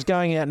thing ever is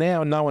going out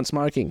now and no one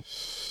smoking.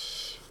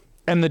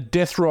 And the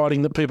death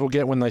riding that people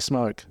get when they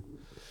smoke.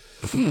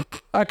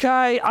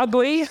 Okay,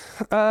 ugly.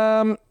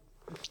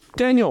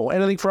 Daniel,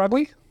 anything for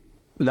ugly?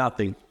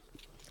 Nothing.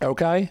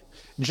 Okay.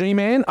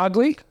 G-Man,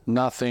 ugly?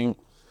 Nothing.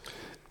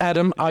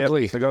 Adam,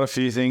 ugly. I got a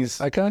few things.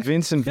 Okay.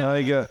 Vincent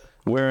Vega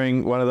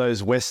wearing one of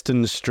those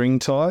Western string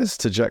ties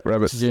to Jack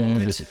Rabbit.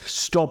 Yeah.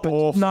 Stop it.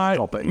 No,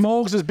 Stop it.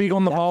 Morgs is big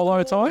on the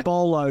bolo tie.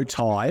 Bolo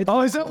tie.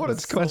 Oh, is that what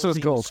it's called? That's what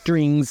it's called.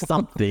 String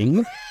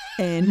something.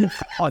 And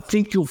I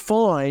think you'll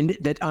find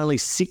that only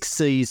 6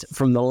 C's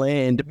from the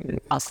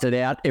land busted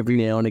out every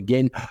now and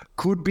again.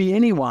 Could be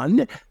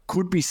anyone.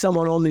 Could be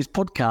someone on this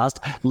podcast.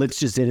 Let's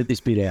just edit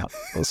this bit out.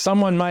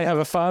 Someone may have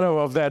a photo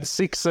of that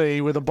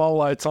 6C with a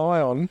bolo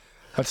tie on.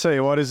 I tell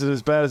you what, is it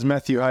as bad as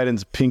Matthew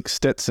Hayden's pink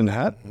Stetson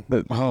hat?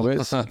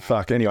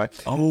 Fuck, anyway.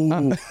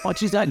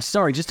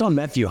 Just on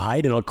Matthew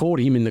Hayden, I caught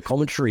him in the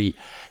commentary.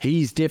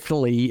 He'd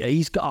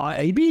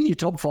be in your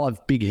top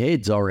 5 big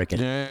heads, I reckon.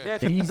 Yeah.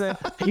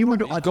 He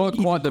would. I got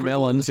quite the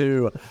melon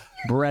to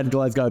Brad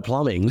Glasgow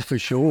Plumbing for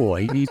sure.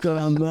 He's got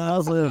a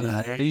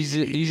massive.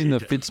 He's in the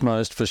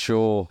Fitzmost for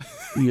sure.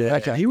 Yeah.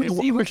 Okay. He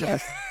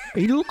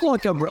looked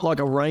like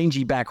a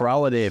rangy back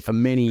rower there for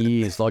many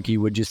years. Like he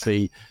would just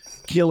be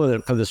killing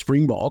it for the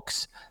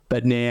Springboks,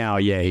 but now,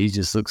 he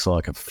just looks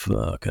like a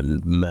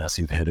fucking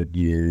massive-headed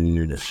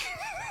unit.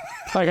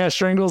 Okay,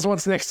 Strangles,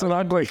 what's next on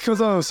Ugly?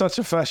 Because I'm such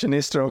a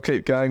fashionista, I'll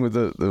keep going with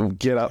the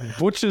get up.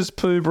 Butcher's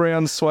poo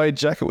brown suede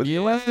jacket with the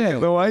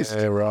waist.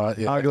 Yeah, right.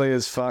 Yeah. Ugly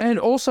as fuck. And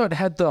also it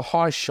had the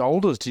high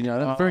shoulders, do you know?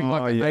 That very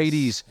like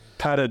 80s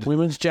padded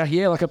women's jacket.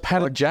 Yeah, like a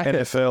padded jacket.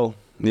 NFL.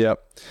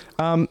 Yep.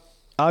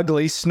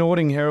 Ugly,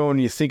 snorting heroin,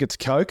 you think it's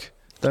coke.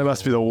 That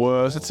must be the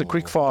worst. It's a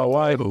quick fire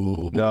away.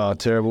 No,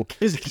 terrible.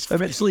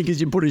 Especially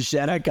because you put a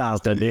shadow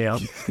caster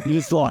down. You're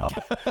just like,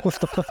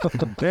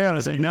 down. I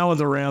see no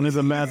one's around. There's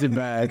a massive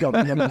bag. I'm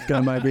just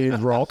going to maybe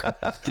rock.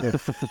 Get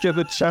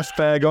the chaff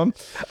bag on.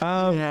 He's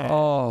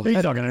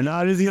not going to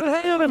notice.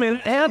 Hang on a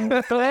minute.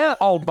 How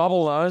old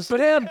bubble nose, but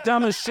how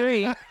dumb is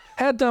she?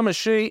 How dumb is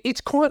she?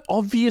 It's quite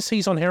obvious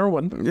he's on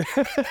heroin.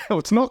 Well,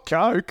 it's not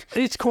coke.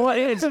 It's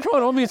quite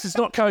obvious it's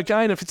not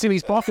cocaine if it's in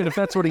his pocket, if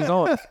that's what he's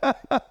on.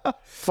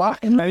 Fuck.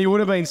 And he would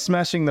have been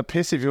smashing the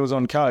piss if he was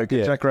on coke.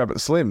 Yeah. Jack Rabbit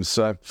Slims.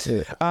 So,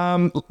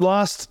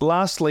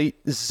 lastly,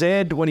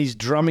 Zed when he's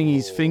drumming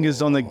his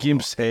fingers on the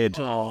gimp's head.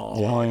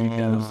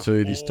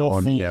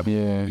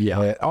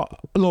 Yeah.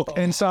 Look,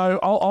 and so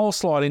I'll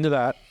slide into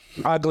that.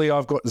 Ugly,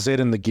 I've got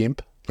Zed and the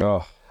gimp.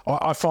 Oh.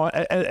 I find,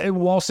 and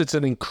whilst it's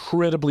an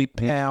incredibly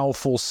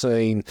powerful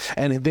scene,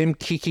 and them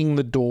kicking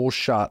the door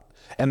shut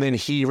and then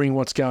hearing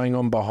what's going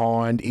on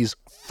behind is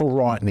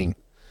frightening.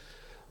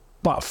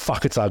 But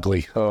fuck, it's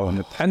ugly. Oh,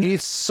 and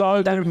it's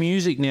so that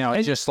music now.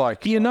 It's just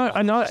like I know,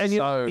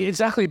 and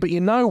exactly. But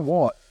you know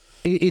what?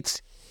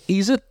 Is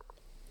it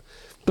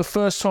the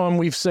first time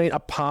we've seen,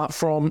 apart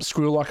from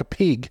Screw Like a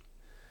Pig?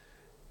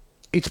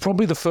 It's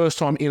probably the first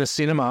time in a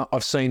cinema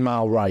I've seen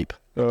male rape.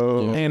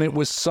 And it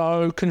was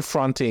so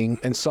confronting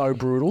and so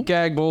brutal.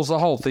 Gag balls, the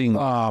whole thing.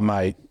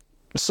 Mate.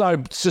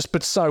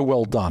 But so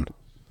well done.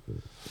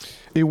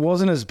 It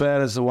wasn't as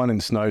bad as the one in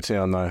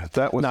Snowtown, though.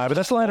 That was no, but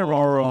that's later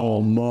on.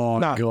 Oh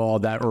my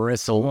God, that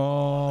wrestle!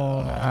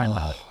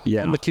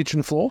 Yeah, on the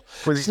kitchen floor.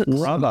 With his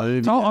brother.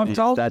 I've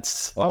told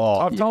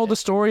the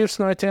story of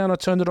Snowtown. I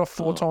turned it off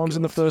 4 times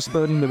in the first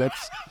 30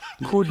 minutes.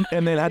 Couldn't,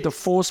 and then had to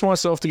force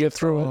myself to get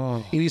through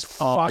it. It is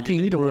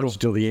fucking brutal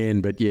till the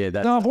end, but yeah,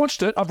 no, I've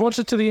watched it. I've watched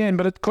it to the end,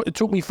 but it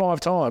took me 5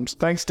 times.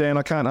 Thanks, Dan.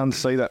 I can't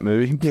unsee that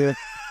movie. Yeah.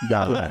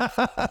 No.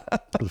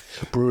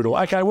 Brutal.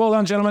 Okay, well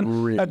done,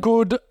 gentlemen. Really? A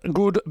good,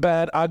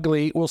 bad,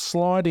 ugly. We'll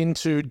slide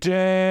into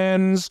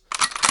Dan's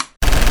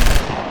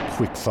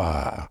quick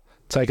fire.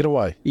 Take it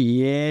away.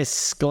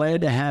 Yes,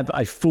 glad to have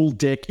a full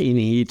deck in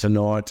here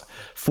tonight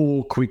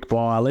for quick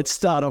fire. Let's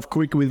start off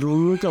quick with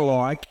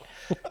lookalike.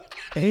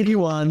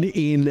 Anyone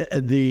in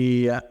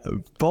the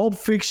Pulp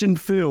Fiction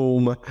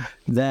film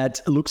that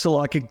looks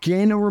alike,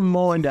 again, a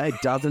reminder, it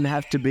doesn't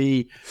have to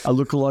be a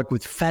lookalike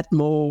with fat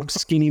morgs,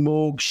 skinny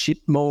morgs,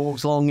 shit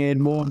morgs, long-haired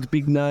morgs,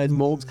 big-nose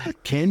morgs.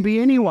 Can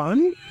be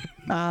anyone.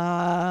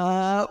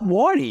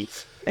 Whitey.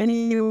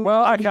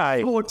 Well,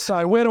 okay,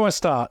 so where do I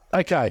start?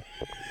 Okay.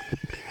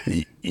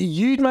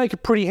 You'd make a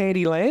pretty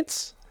handy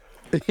Lance.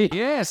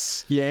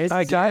 Yes. Okay, yes.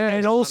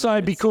 And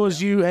also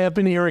because you have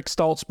been Eric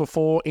Stoltz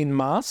before in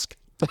Mask.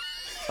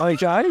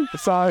 Okay,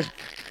 so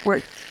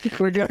we're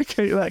going to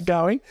keep that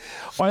going.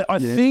 I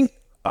think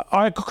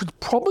I could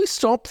probably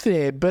stop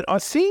there, but I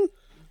think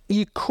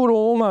you could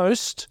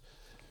almost...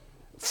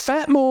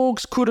 Fat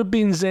Morgs could have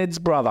been Zed's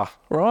brother,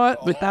 right?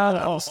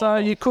 So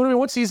you could have been...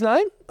 What's his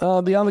name?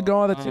 The other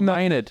guy that's in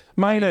Maynard.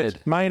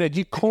 Maynard.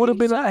 You could have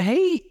been...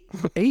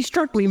 He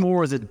struck me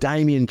more as a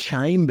Damien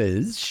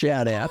Chambers.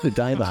 Shout out to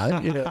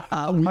Damo.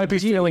 Hope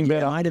he's feeling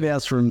better. A mate of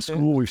ours from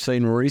school we've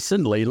seen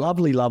recently.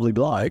 Lovely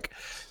bloke.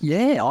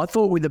 Yeah, I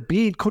thought with a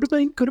beard could have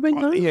been.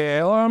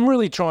 Yeah, I'm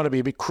really trying to be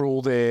a bit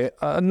cruel there.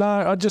 No,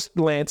 I just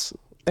Lance.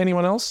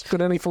 Anyone else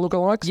got any for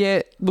lookalikes?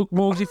 Yeah, look,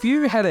 Morgs, if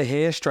you had a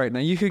hair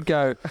straightener, you could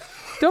go,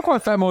 not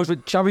quite fat Morgs,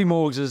 but chubby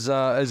Morgs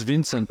as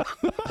Vincent.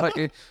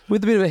 Like,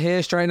 with a bit of a hair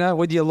straightener,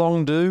 with your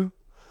long do.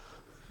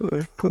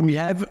 We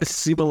have a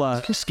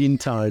similar skin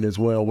tone as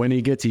well when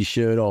he gets his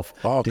shirt off.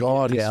 Oh,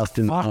 God, he's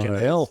fucking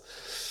hell.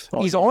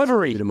 He's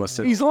ivory.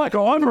 He's like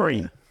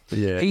ivory.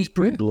 Yeah, he's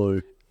pretty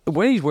blue.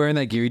 When he's wearing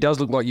that gear, he does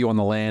look like you on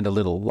the land a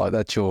little. Like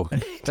that's your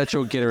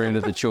get around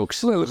to the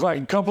chooks. He looks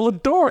like a couple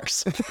of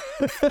dorks.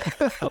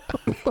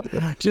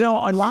 Do you know,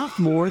 I laughed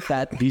more at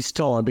that this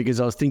time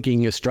because I was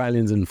thinking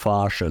Australians and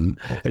fashion.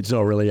 It's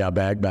not really our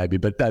bag, baby,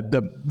 but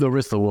the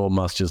rest of the world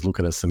must just look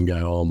at us and go,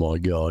 oh my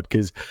God,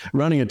 because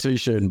running a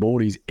t-shirt and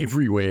boardies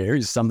everywhere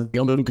is something. I'm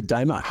going to look at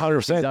Damo.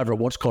 100%. He's over at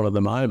WatchCon at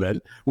the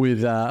moment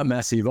with a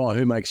massive,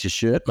 who makes your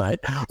shirt, mate?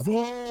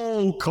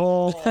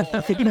 Volcom.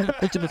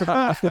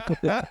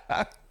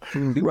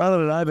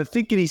 Running it over,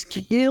 thinking he's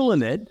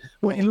killing it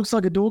when he looks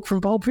like a dog from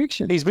Pulp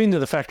Fiction. He's been to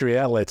the factory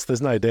outlets,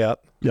 there's no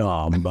doubt.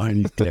 Oh, man,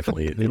 he's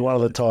definitely it. He's one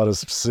of the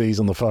tightest C's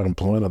on the fucking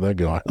planet, that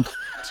guy.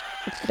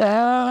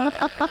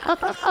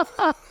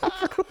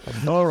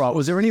 All right,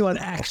 was there anyone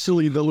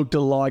actually that looked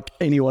like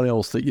anyone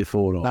else that you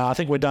thought of? No, I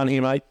think we're done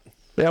here, mate.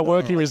 Our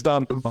work here is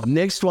done.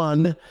 Next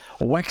one,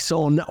 wax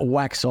on,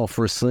 wax off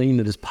for a scene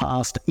that has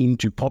passed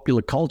into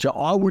popular culture.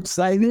 I would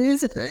say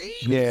there's...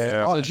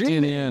 Yeah.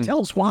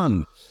 Tell us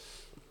one.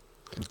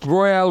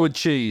 Royale with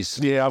cheese.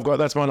 Yeah,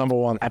 that's my number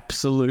one.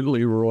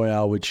 Absolutely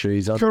royale with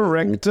cheese.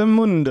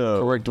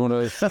 Correctamundo. Correct one.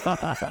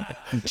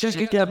 Just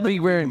get that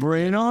big wearing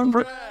green on,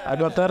 bro. I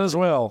got that as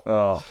well.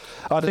 Oh.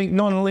 I think the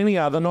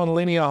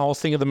non-linear whole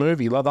thing of the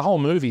movie, like the whole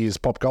movie is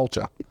pop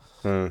culture.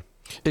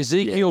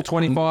 Ezekiel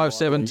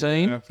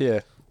 25:17. Yeah.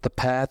 The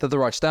path of the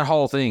righteous. That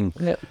whole thing.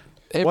 Yeah.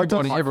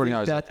 Everybody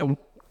knows that.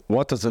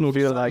 What does it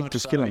feel like to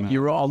kill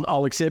him?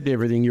 I'll accept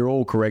everything. You're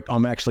all correct.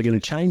 I'm actually going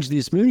to change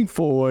this moving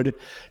forward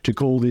to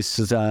call this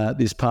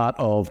this part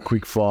of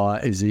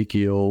Quickfire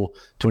Ezekiel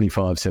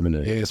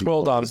 25:17. Yes,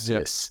 well done.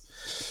 Yes.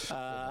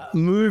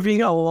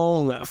 Moving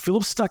along,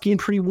 Philip stuck in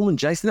Pretty Woman.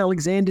 Jason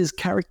Alexander's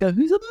character,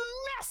 who's a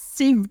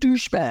massive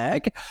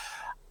douchebag.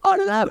 I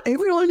don't know.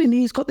 Everyone in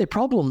here's got their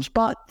problems,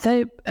 but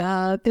they're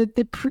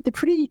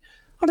pretty.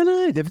 I don't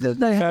know.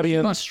 They have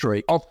a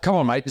streak. Oh, come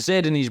on, mate.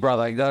 Zed and his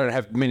brother, they don't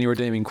have many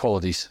redeeming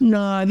qualities.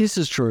 No, this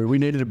is true. We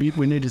need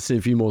to see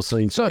a few more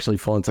scenes to actually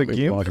find something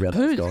to like about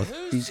this guy.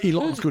 He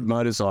likes good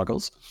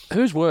motorcycles.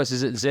 Who's worse?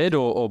 Is it Zed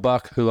or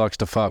Buck who likes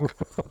to fuck?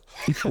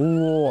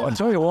 Oh, I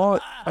tell you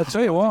what.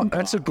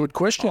 That's a good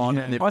question.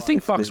 I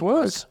think Buck's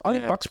worse. I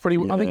think Buck's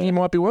pretty. I think he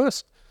might be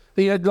worse.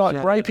 He had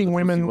raping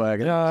women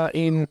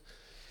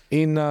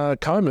in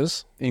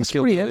comas. It's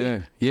pretty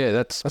heavy. Yeah,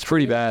 that's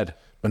pretty bad.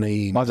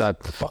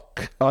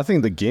 Fuck. I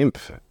think the Gimp.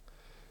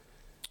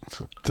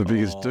 The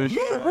biggest douche.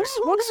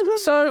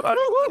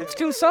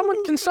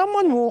 Can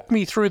someone walk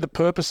me through the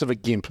purpose of a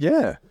Gimp?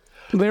 Yeah.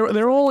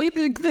 They're all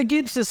the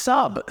Gimp's a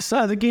sub.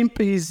 So the Gimp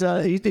is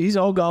his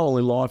whole goal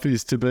in life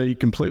is to be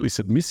completely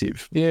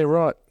submissive. Yeah,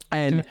 right.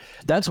 And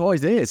that's why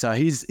he's there. So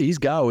his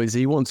goal is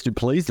he wants to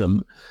please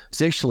them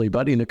sexually,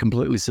 but in a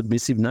completely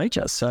submissive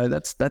nature. So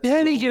that's. How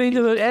do you get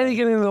into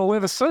the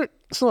leather suit?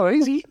 It's not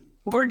easy.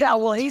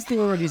 Well, he's there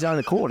on his own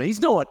accord. He's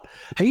not,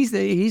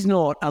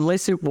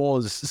 unless it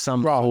was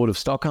some sort of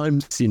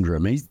Stockholm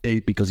syndrome. He's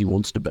there because he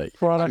wants to be.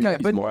 Right, okay.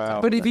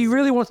 But if he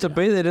really wants to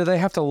be there, do they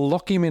have to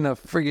lock him in a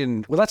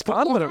friggin'... Well, that's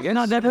part of it, I guess.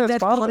 No,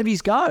 that's part of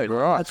his go.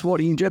 Right. That's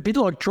what he enjoys. A bit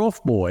like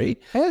Trough Boy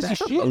in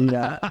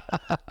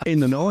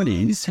the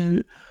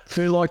 90s,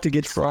 who like to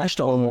get thrashed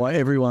on by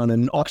everyone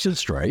in Oxford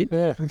Street.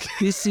 Yeah.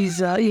 This is,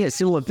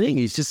 similar thing.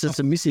 He's just a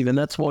submissive, and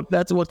that's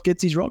what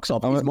gets his rocks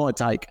off. Is my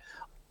take.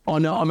 I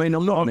know. I mean,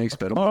 I'm not an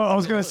expert. I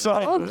was going to say,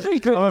 I'm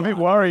a bit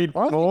worried,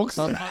 Hawks.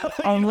 I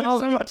love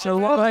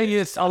how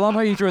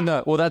you threw in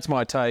that. Well, that's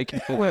my take.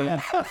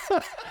 I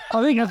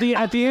think at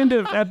the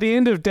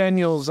end of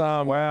Daniel's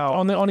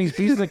on his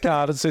business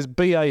card it says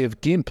BA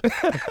of Gimp.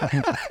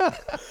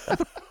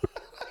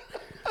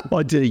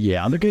 I do.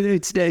 Yeah, look,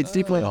 it's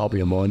definitely a hobby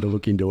of mine to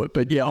look into it.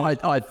 But yeah,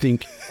 I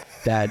think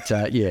that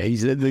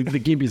he's the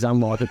Gimp is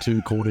unlike the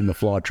two caught in the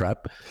fly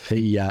trap.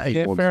 Fair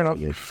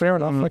enough. Fair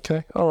enough.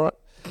 Okay, all right.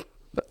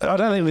 I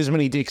don't think there's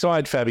many dicks. I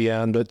had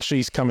Fabienne, but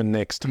she's coming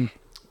next.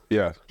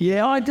 Yeah.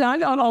 Yeah,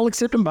 I'll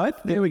accept them both.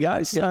 There we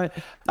go. So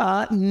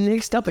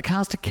next up, the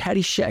cast of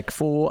Caddyshack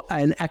for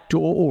an actor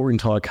or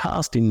entire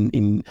cast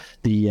in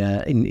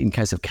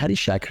case of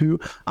Caddyshack who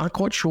aren't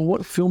quite sure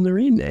what film they're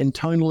in and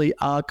tonally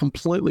are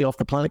completely off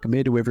the planet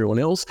compared to everyone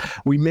else.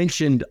 We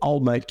mentioned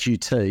old mate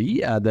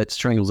QT that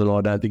Strangles and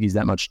I don't think he's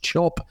that much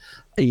chop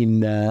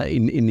in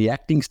the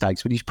acting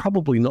stakes, but he's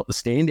probably not the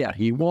standout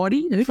here.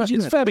 Whitey? It's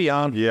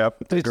Fabienne.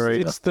 Yep,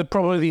 agreed. It's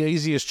probably the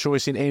easiest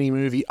choice in any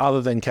movie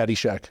other than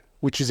Caddyshack,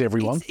 which is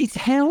everyone. It's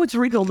how it's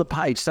written on the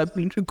page. So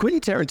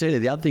Quentin Tarantino,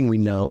 the other thing we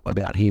know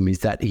about him is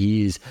that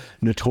he is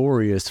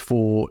notorious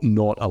for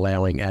not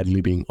allowing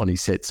ad-libbing on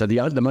his set. So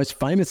the most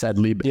famous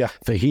ad-lib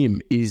for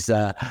him is,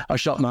 I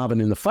shot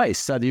Marvin in the face.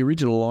 So the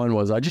original line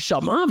was, I just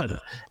shot Marvin.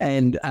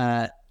 And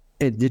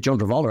John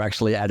Travolta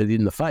actually added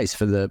in the face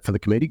for the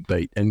comedic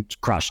beat and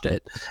crushed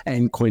it,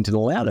 and Quentin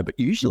allowed it. But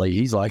usually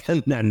he's like,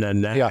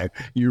 no,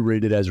 you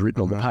read it as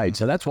written on the page.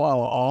 So that's why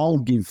I'll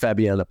give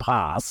Fabienne a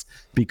pass,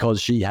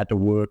 because she had to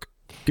work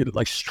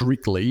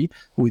strictly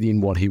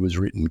within what he was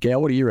written.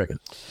 Gal, what do you reckon?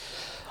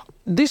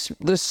 There's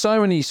so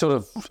many sort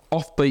of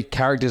offbeat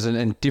characters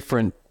and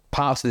different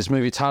parts of this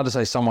movie. It's hard to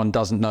say someone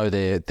doesn't know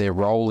their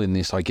role in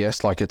this, I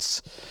guess. Like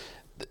it's...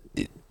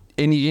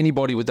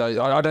 Anybody with those,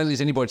 I don't think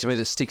there's anybody to me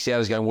that sticks out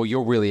as going, well,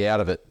 you're really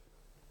out of it.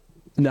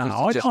 No,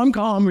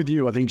 I'm with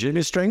you. I think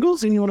Jenna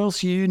Strangles. Anyone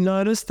else you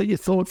noticed that you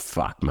thought,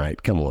 fuck,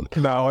 mate, come on?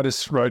 No, I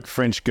just wrote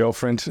French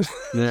girlfriend.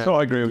 So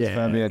I agree with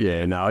Fabienne.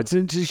 Yeah, no,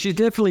 she's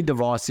definitely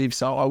divisive,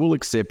 so I will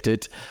accept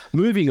it.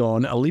 Moving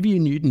on, Olivia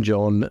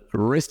Newton-John,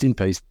 rest in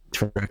peace,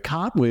 for a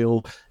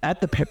cartwheel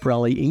at the pep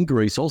rally in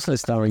Greece, also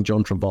starring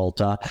John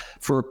Travolta,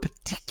 for a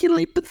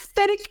particularly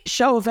pathetic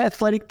show of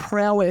athletic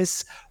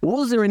prowess.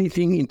 Was there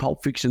anything in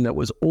Pulp Fiction that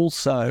was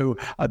also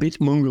a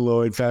bit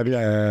mongoloid,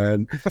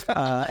 Fabienne?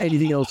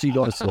 Anything else you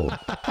got to saw?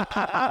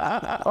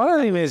 I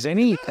don't think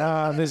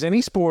there's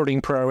any sporting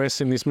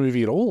prowess in this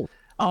movie at all.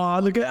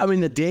 Oh, look, I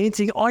mean, the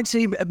dancing, I'd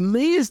see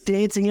Mia's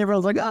dancing,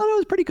 everyone's like, oh, that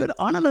was pretty good.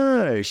 I don't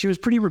know. She was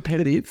pretty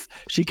repetitive.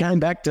 She came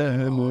back to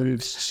her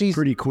moves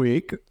pretty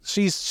quick.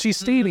 She's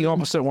stealing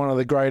opposite one of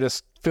the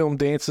greatest film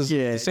dancers of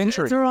the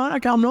century. It's all right.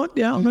 Okay, I'm not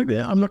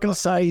going to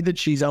say that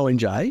she's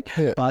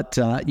ONJ, but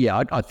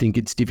I think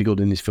it's difficult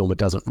in this film. It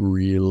doesn't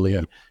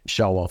really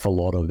show off a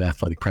lot of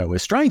athletic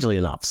prowess, strangely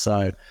enough.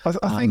 So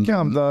I think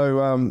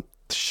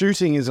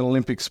shooting is an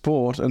Olympic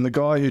sport, and the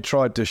guy who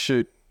tried to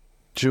shoot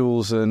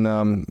Jules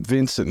and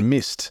Vincent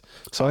missed.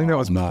 So I think that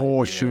was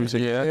poor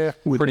shooting. Yeah.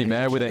 Pretty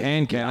mad with a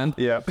hand cannon.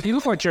 Yeah. He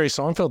looked like Jerry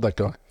Seinfeld, that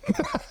guy.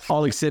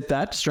 I'll accept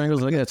that.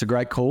 Strangles, I think that's a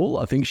great call.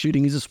 I think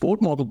shooting is a sport.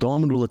 Michael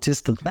Diamond will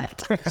attest to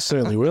that.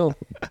 Certainly will.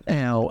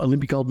 Our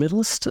Olympic gold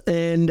medalist.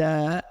 And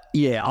I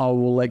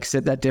will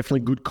accept that. Definitely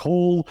good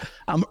call.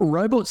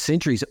 Robot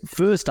Sentries.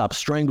 First up,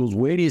 Strangles,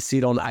 where do you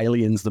sit on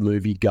Aliens, the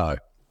movie? Go.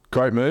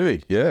 Great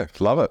movie. Yeah,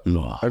 love it.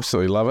 Oh,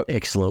 absolutely love it.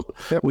 Excellent.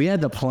 Yep. We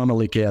had the Plummer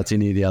lick outs in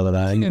here the other day.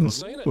 I haven't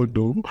seen it. I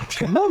don't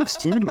think he's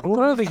seen it.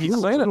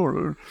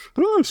 That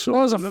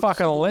was a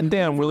fucking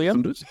letdown,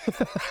 William.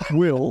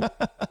 Will.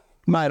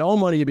 Mate, I'm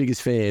one of your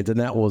biggest fans, and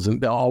that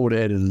wasn't. I would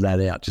have edited that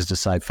out just to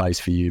save face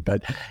for you.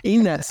 But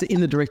in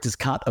the director's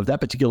cut of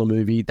that particular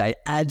movie, they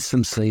add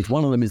some scenes.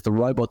 One of them is the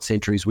robot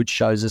sentries, which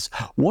shows us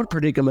what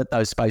predicament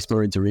those space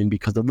marines are in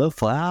because of the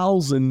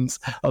thousands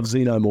of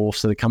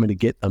xenomorphs that are coming to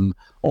get them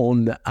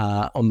on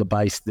the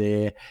base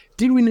there.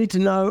 Did we need to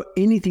know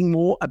anything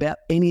more about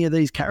any of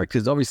these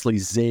characters? Obviously,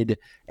 Zed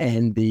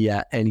and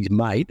his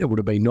mate. It would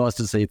have been nice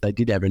to see if they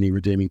did have any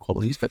redeeming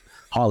qualities, but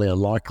highly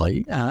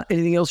unlikely.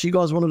 Anything else you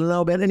guys wanted to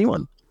know about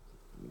anyone?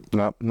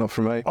 No, not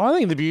for me. I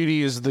think the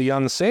beauty is the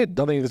unsaid.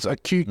 I think it's a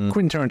cute.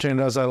 Quentin Tarantino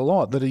does that a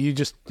lot. That you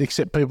just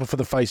accept people for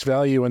the face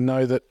value and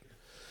know that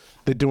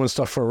they're doing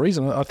stuff for a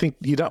reason. I think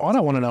I don't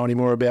want to know any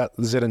more about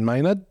Zed and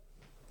Maynard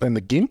and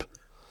the Gimp.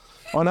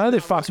 I know they're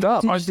fucked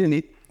up.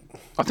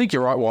 I think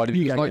you're right,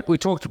 Whitey. Like we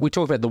talked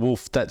about the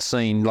wolf, that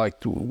scene,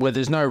 like where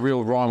there's no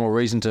real rhyme or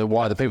reason to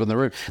why the people in the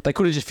room. They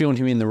could have just filmed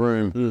him in the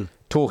room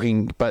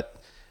talking, but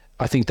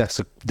I think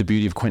that's the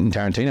beauty of Quentin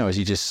Tarantino is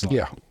he just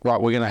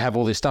right, we're going to have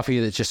all this stuff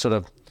here that just sort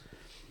of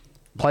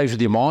plays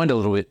with your mind a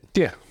little bit.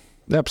 Yeah,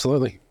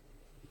 absolutely.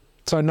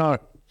 So no.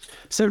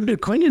 So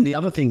Quentin, the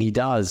other thing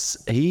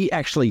he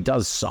actually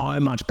does so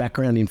much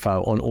background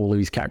info on all of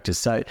his characters.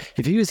 So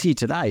if he was here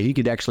today, he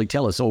could actually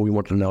tell us all we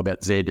wanted to know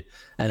about Zed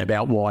and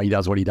about why he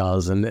does what he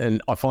does.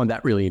 And I find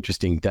that really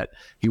interesting that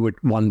he would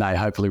one day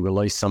hopefully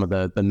release some of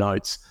the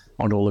notes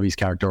on all of his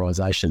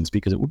characterizations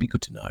because it would be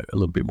good to know a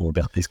little bit more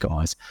about these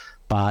guys.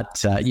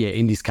 But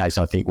in this case,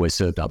 I think we're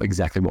served up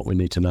exactly what we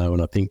need to know.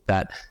 And I think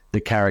that the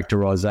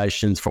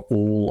characterizations for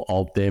all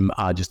of them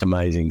are just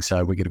amazing.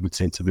 So we get a good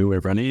sense of who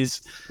everyone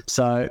is.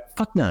 So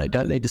fuck no,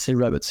 don't need to see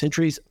Robot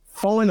Sentries.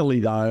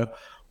 Finally, though,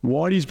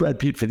 Whitey's Brad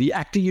Pitt for the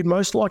actor you'd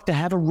most like to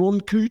have a Ron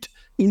Coot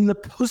in the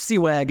pussy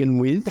wagon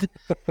with.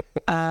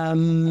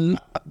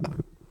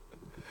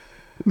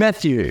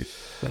 Matthew.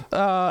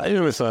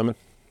 Uma Thurman.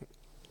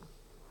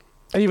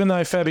 Even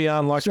though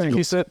Fabian likes to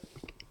kiss it,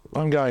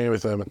 I'm going in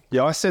with Thurman.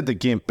 Yeah, I said the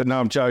Gimp, but no,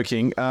 I'm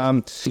joking.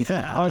 I think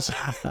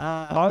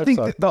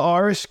the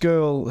Irish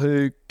girl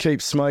who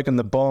keeps smoking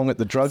the bong at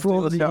the drug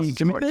dealer's house is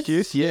quite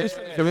cute.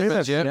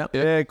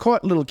 Yeah,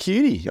 quite a little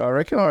cutie, I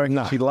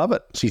reckon. She'd love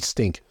it. She'd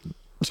stink.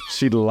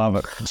 She'd love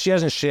it. She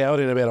hasn't showered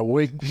in about a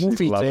week.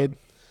 Wolfie dead.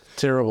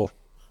 Terrible.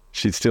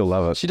 She'd still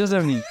love it. She doesn't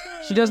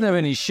have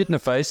any shit in her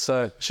face,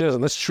 so she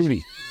doesn't. That's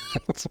Trudy.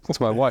 That's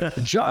my wife.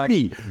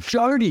 Jody.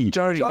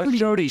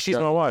 She's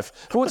my wife.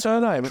 What's her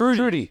name?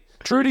 Trudy.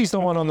 Trudy's the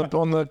one on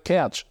the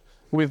couch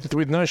with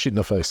no shit in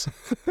her face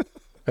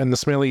and the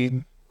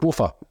smelly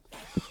woofer.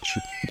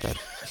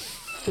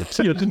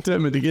 You're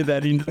determined to get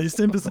that into this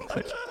episode.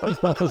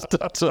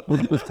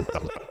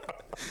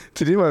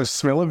 Did you have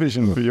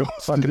smell-o-vision for you?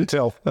 I can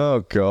tell.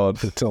 Oh, God. I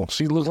can tell.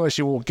 She looked like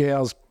she wore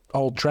Gow's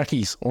old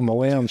trackies on the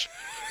lounge.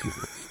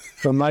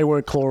 And they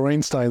weren't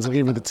chlorine stains. I'll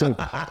give you the tip.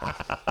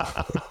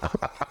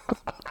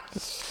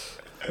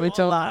 What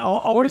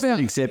about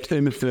except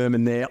Uma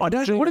Thurman there? I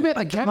don't. What about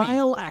the cabby?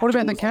 What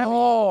about the cabby?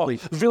 Oh,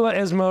 Villa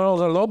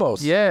Esmeralda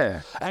Lobos.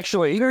 Yeah,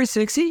 actually, very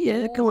sexy.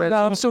 Yeah, cool.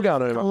 No, I'm still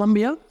going Uma.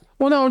 Colombia.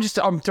 Well, no,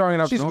 I'm throwing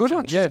it up. She's a good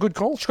one. She's a good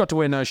call. She got to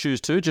wear no shoes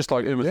too, just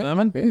like Uma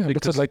Thurman. Yeah,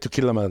 because I'd like to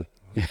kill a man.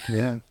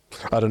 Yeah.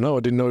 I don't know.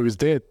 I didn't know he was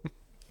dead.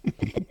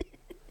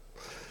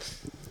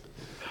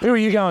 Where are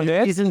you going,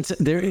 Dad?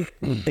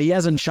 He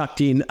hasn't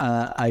chucked in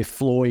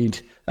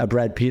a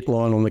Brad Pitt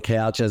line on the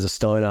couch as a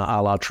stoner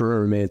a la True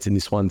Romance in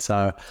this one.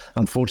 So,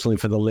 unfortunately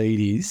for the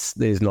leadies,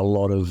 there's not a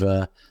lot of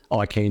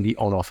eye candy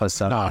on offer.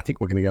 So, I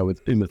think we're going to go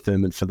with Uma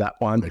Thurman for that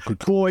one.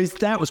 Boys,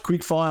 that was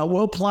quick fire.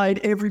 Well played,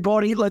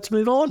 everybody. Let's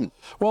move on.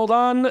 Well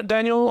done,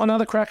 Daniel.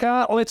 Another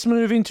cracker. Let's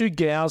move into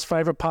Gow's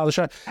favourite part of the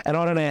show. And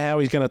I don't know how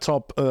he's going to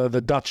top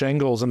the Dutch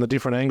angles and the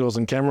different angles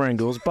and camera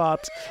angles,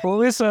 but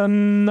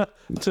listen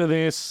to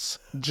this.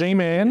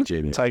 G-Man,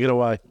 take it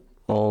away.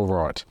 All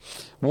right.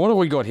 What have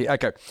we got here?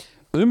 Okay.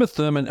 Uma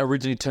Thurman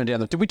originally turned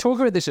down did we talk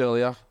about this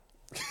earlier?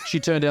 She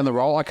turned down the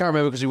role. I can't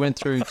remember because we went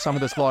through some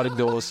of the sliding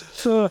doors.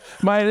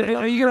 Mate,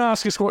 are you going to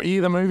ask us what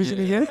year the movie's in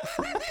again?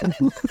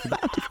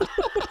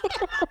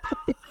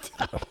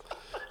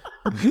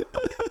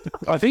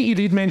 I think you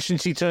did mention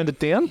she turned it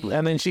down,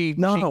 and then she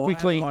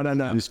quickly. I don't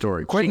know the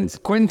story. Quentin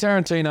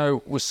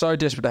Tarantino was so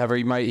desperate to have her,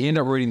 he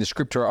ended up reading the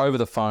script to her over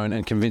the phone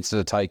and convinced her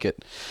to take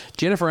it.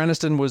 Jennifer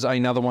Aniston was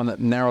another one that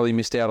narrowly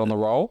missed out on the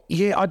role.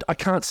 Yeah, I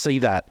can't see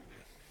that.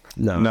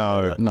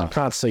 No. I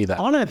can't see that.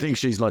 I don't think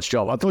she's much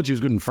job. I thought she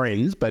was good in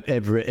Friends, but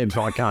if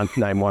I can't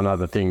name one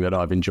other thing that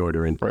I've enjoyed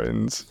her in.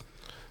 Friends.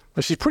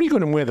 But she's pretty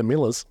good in We're the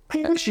Millers.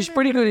 She's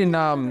pretty good in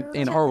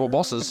Horrible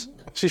Bosses.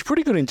 She's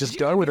pretty good in Just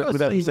Go With It.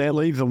 Without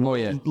Leave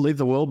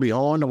the World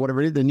Behind or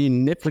whatever it is, the new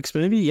Netflix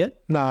movie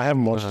yet? No, I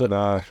haven't watched it.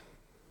 No.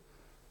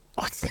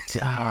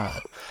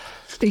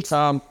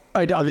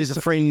 There's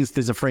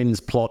a Friends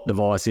plot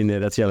device in there.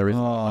 That's the other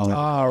reason.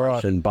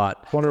 Right.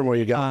 But Wondering where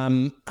you're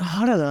going.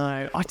 I don't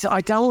know.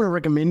 I don't want to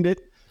recommend it,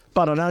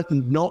 but I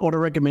don't not want to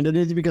recommend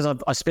it because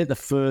I spent the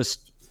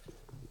first.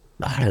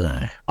 I don't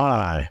know.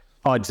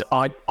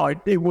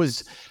 It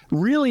was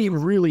really,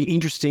 really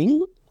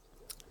interesting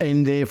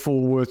and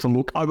therefore worth a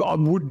look. I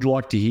would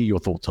like to hear your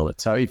thoughts on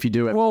it. So if you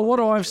do it. Well, what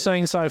I've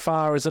seen so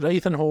far is that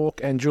Ethan Hawke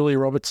and Julia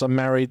Roberts are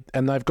married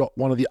and they've got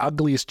one of the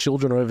ugliest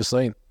children I've ever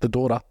seen, the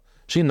daughter.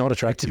 She's not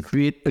attractive. I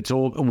think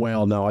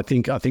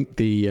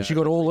the she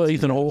got all the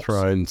Ethan Hawke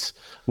Thrones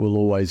will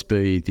always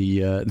be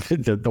the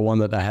one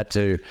that they had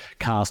to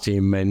cast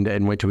him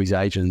and went to his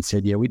agent and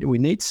said, we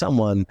need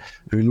someone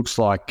who looks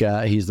like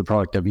he's the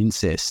product of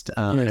incest,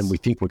 and we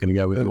think we're going to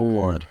go with Bill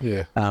Warren.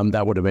 Yeah,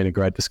 that would have been a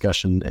great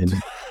discussion and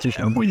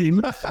with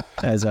him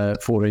as a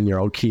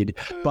 14-year-old kid.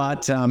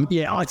 But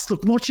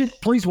look, watch it.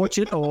 Please watch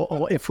it,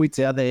 or if it's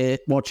out there,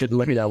 watch it and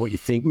let me know what you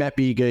think. Matt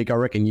Be Geek, I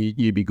reckon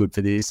you'd be good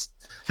for this.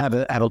 Have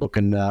a look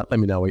and let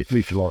me know if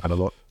you like it a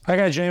lot.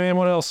 Okay, G-Man,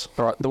 what else?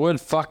 All right, the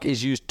word fuck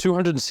is used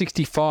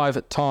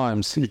 265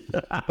 times.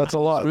 That's a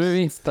lot.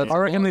 Really? I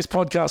reckon this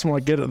podcast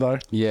might get it, though.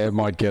 Yeah, it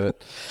might get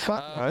it.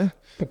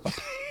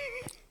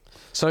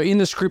 So in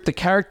the script, the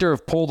character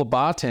of Paul the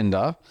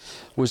bartender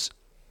was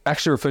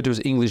actually referred to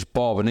as English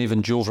Bob, and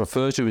even Jules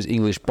refers to him as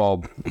English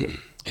Bob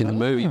in the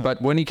movie.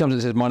 But when he comes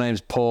and says, "My name's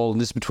Paul,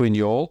 and this is between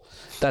you all,"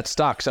 that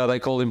stuck, so they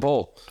called him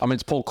Paul. I mean,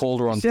 it's Paul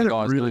Calderon. You said it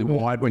really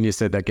wide when you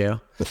said that,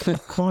 Gal.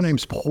 My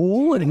name's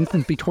Paul, and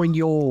it's between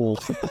you all.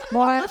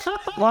 Why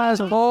is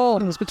Paul?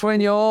 And it's between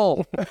you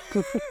all.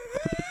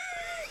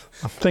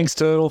 Thanks,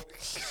 Turtle.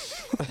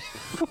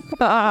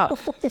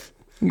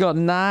 Got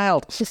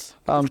nailed.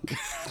 I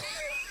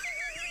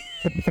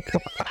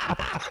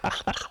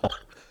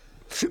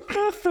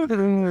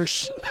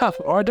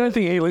don't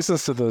think he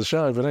listens to the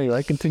show, but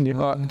anyway, continue.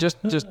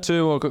 Just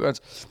two more quick ones.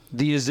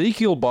 The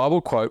Ezekiel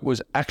Bible quote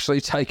was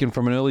actually taken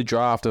from an early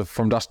draft of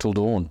From Dusk Till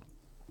Dawn.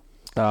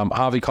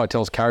 Harvey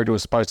Keitel's character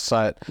was supposed to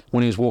say it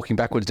when he was walking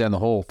backwards down the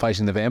hall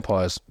facing the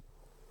vampires.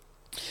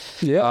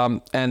 Yeah.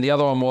 And the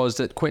other one was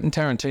that Quentin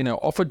Tarantino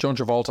offered John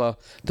Travolta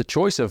the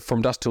choice of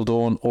From Dusk Till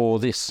Dawn or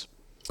this.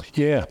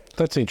 Yeah,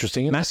 that's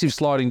interesting. Massive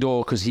sliding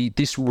door because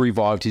this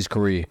revived his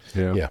career.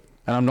 Yeah.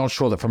 And I'm not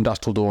sure that From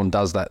Dusk Till Dawn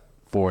does that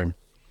for him.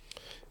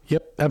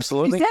 Yep,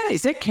 absolutely.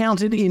 Is that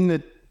counted in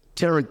the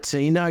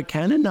Tarantino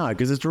canon? No,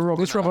 because it's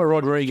Robert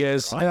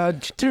Rodriguez.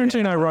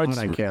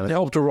 Tarantino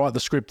helped to write the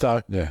script,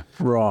 though. Yeah,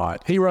 right.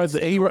 He wrote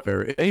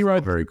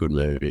very good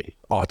movie.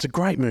 Oh, it's a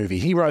great movie.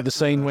 He wrote the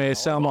scene where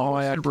Salma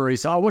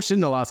Hayek. I watched it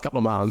in the last couple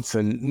of months,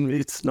 and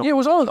it's not. Yeah, it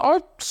was on.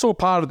 I saw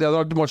part of the other.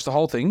 I didn't watch the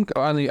whole thing.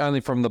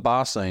 Only from the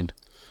bar scene.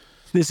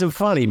 There's some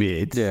funny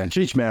bits. Yeah,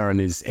 Cheech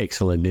Marin is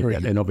excellent in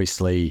it, and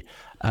obviously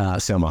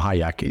Salma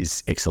Hayek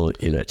is excellent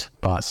in it,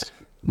 but.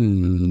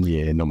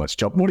 Not much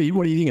job. What do you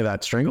think of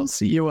that,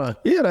 Strangles? You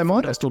don't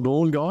mind it. Still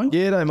Dawn guy?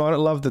 Yeah, don't mind it.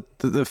 Love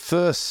the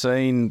first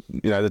scene,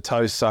 the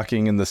toe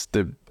sucking and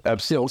the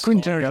absolute.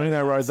 Quentin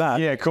Tarantino wrote that.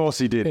 Yeah, of course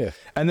he did. Yeah.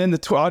 And then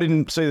I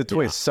didn't see the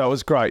twist, so it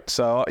was great.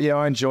 So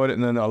I enjoyed it,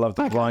 and then I loved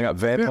the blowing up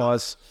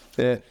vampires.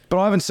 Yeah, but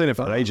I haven't seen it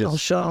for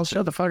ages. I'll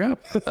shut the fuck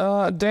up.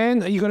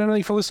 Dan, you got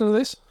anything for listening to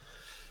this?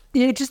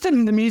 Yeah, just the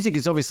music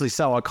is obviously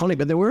so iconic,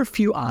 but there were a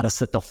few artists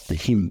that knocked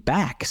him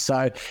back.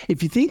 So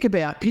if you think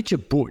about, picture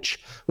Butch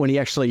when he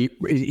actually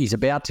is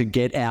about to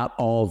get out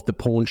of the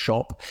pawn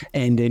shop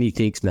and then he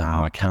thinks, no,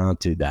 I can't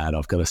do that.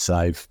 I've got to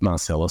save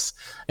Marcellus.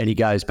 And he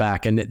goes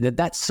back. And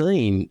that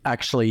scene,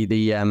 actually,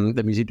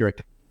 the music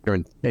director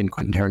and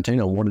Quentin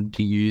Tarantino wanted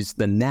to use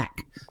the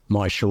Knack,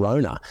 My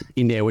Sharona,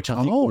 in there, which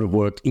I think would have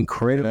worked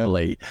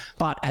incredibly.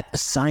 But at the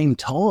same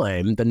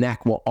time, the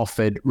Knack were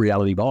offered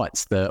Reality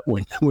Bites, the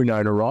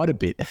Winona Ryder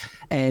bit.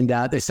 And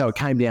so it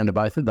came down to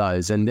both of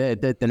those. And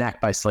the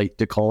Knack basically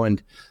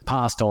declined,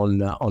 passed on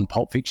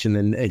Pulp Fiction.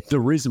 And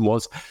the reason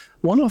was,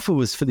 one offer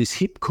was for this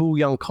hip, cool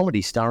young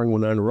comedy starring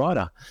Winona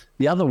Ryder.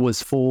 The other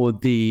was for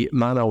the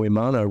mano a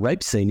mano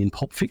rape scene in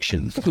Pulp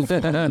Fiction.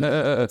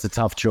 It's a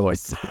tough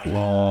choice.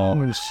 Oh,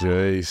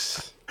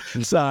 jeez.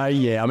 So,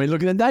 yeah, I mean, look,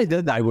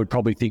 they would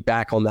probably think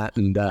back on that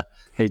and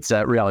it's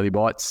Reality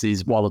Bites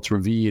is, while it's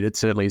revered, it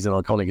certainly isn't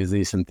iconic as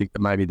this and think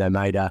that maybe they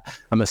made a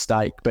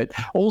mistake. But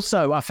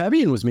also,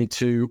 Fabian was meant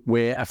to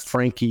wear a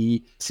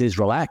Frankie Says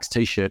Relax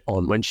T-shirt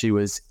on when she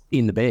was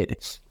in the bed.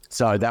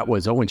 So that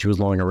was when she was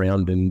lying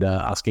around and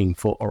asking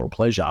for oral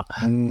pleasure.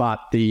 But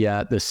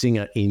the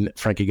singer in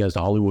Frankie Goes to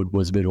Hollywood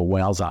was a bit of a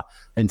wowser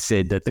and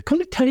said that the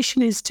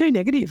connotation is too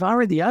negative. I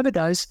read the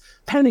overdose,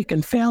 panic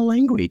and foul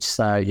language.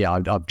 So, yeah,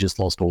 I've just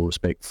lost all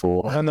respect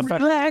for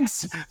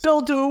relax,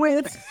 don't do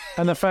it.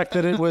 And the fact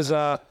that it was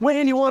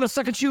when you want to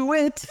suck at you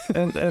it.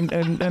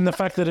 and the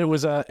fact that it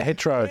was a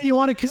hetero You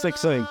want to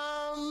sex scene.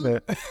 Yeah.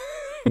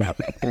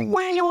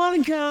 when you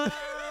want to go.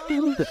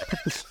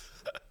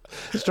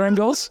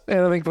 Strangles,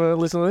 anything for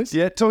listeners?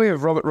 Yeah, talking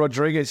of Robert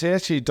Rodriguez, he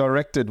actually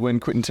directed when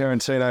Quentin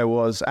Tarantino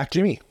was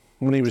acting. Jimmy.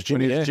 When he was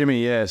Jimmy,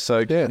 Jimmy, yeah. So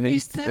yeah.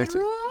 Is that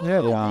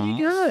right?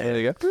 Yeah, there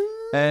you go.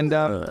 And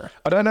I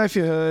don't know if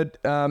you heard.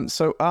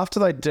 So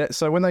after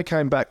so when they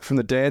came back from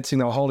the dancing,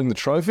 they were holding the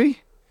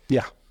trophy.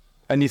 Yeah.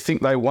 And you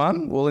think they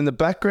won? Well, in the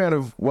background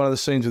of one of the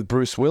scenes with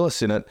Bruce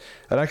Willis in it,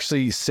 it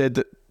actually said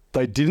that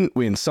they didn't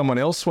win. Someone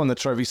else won the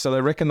trophy, so they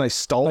reckon they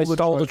stole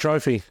the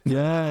trophy.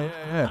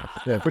 Yeah.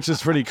 Which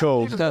is pretty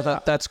cool.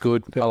 That's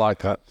good. I like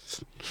that.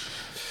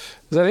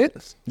 Is that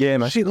it? Yeah,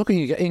 mate. Shit, look at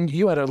you. And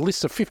you had a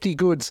list of 50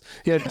 goods.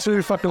 You had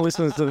 2 fucking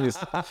listeners to this.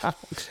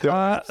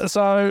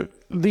 So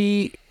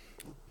the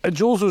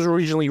Jules was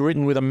originally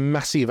written with a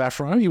massive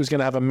afro. He was going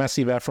to have a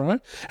massive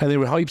afro, and there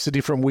were heaps of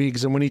different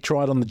wigs. And when he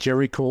tried on the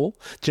Jerry curl,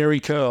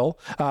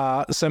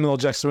 Samuel L.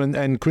 Jackson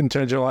and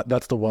Quentin Tarantino were like,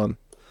 that's the one.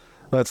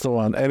 That's the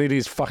one. And it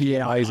is fucking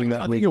amazing.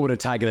 I think it would have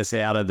taken us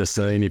out of the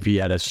scene if he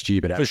had a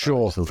stupid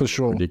afro. For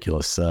sure.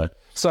 Ridiculous.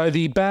 So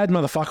the bad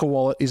motherfucker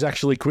wallet is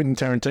actually Quentin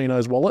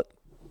Tarantino's wallet.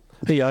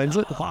 He owns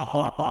it.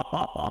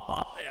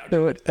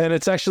 And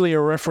it's actually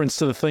a reference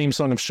to the theme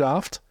song of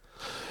Shaft.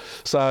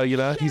 So,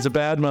 he's a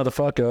bad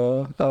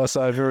motherfucker. Oh,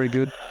 so very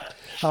good.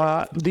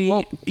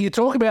 You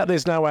talk about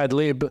there's no ad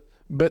lib,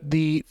 but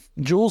the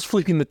Jules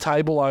flipping the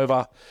table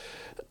over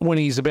when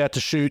he's about to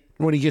shoot,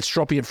 when he gets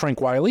stroppy at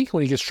Frank Whaley,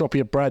 when he gets stroppy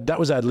at Brad, that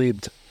was ad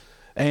libbed.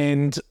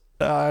 And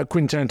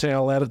Quentin Tarantino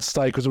allowed it to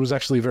stay because it was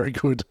actually very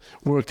good,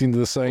 worked into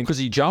the scene. Because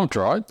he jumped,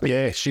 right?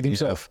 Yeah, shit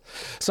himself.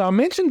 So I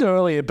mentioned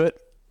earlier, but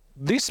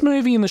this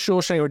movie and The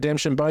Shawshank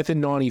Redemption, both in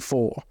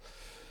 94,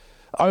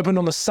 opened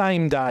on the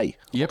same day,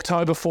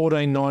 October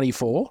 14,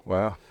 94.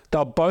 Wow. They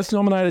were both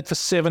nominated for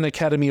 7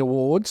 Academy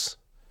Awards,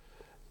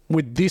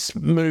 with this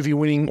movie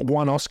winning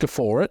 1 Oscar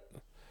for it.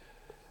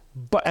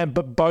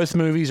 But both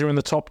movies are in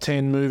the top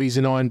 10 movies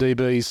in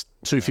IMDb's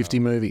 250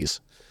 movies,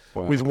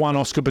 with 1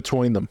 Oscar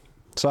between them.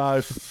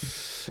 So,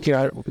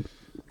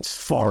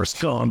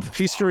 Forrest Gump.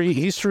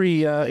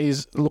 History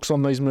looks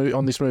on this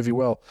movie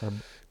well.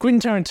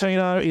 Quentin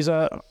Tarantino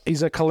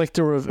is a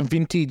collector of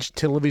vintage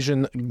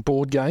television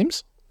board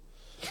games,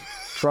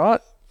 right?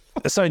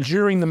 So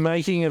during the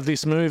making of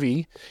this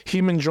movie,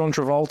 him and John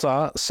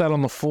Travolta sat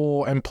on the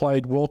floor and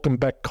played Welcome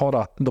Back,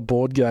 Kotter, the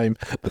board game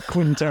that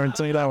Quentin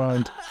Tarantino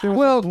owned.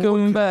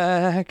 Welcome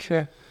back.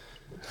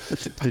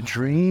 The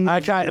dream.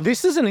 Okay,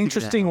 this is an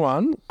interesting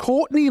one.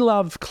 Courtney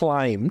Love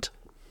claimed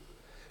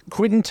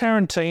Quentin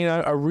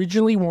Tarantino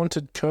originally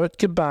wanted Kurt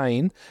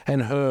Cobain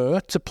and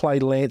her to play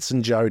Lance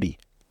and Jody.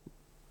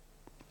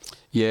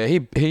 Yeah,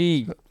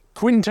 he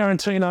Quentin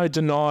Tarantino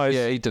denies.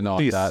 Yeah, he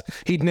denied that.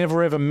 He'd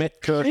never ever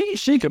met Kurt.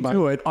 She could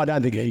do it. I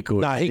don't think he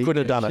could. No, he couldn't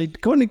have done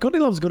it. Courtney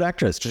Love's a good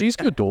actress. She's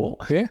good.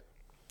 Yeah.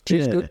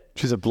 She's good.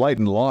 She's a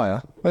blatant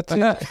liar. That's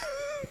it.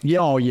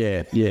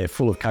 Yeah,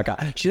 full of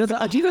caca.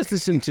 Do you guys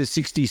listen to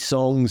 60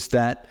 songs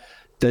that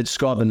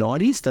describe the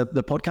 90s,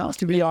 the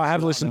podcast? Yeah, I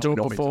have listened to it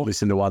before.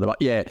 Listen to other,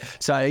 yeah.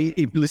 So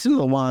if listen to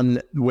the one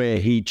where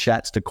he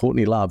chats to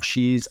Courtney Love.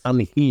 She is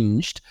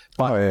unhinged,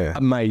 but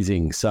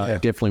amazing. So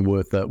definitely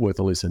worth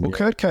a listen. Well,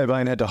 Kurt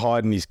Cobain had to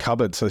hide in his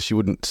cupboard so she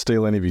wouldn't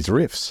steal any of his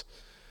riffs.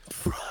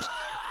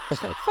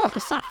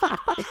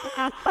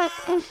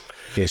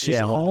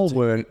 All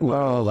weren't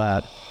all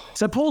that.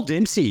 So Paul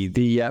Dempsey,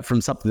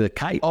 from Something to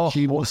Kate,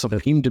 she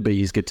wanted him to be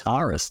his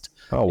guitarist.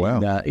 Oh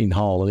wow! In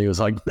Hull, and he was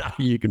like, "No,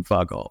 you can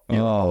fuck off."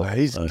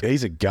 He's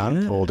a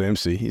gun, Paul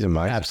Dempsey. He's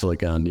amazing, absolute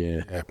gun.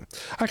 Yeah.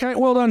 Okay,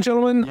 well done,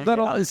 gentlemen.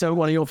 So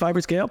one of your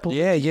favourites, Gail?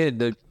 Yeah,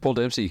 the Paul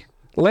Dempsey.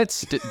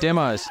 Let's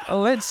demos.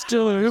 Let's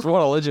do.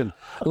 What a legend.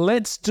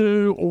 Let's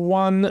do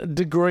 1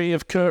 degree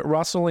of Kurt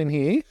Russell in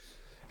here.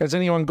 Has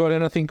anyone got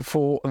anything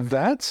for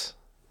that?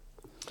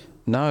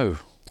 No.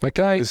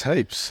 Okay. There's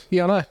heaps.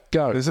 Yeah, I know.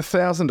 Go. There's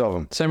 1,000 of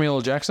them. Samuel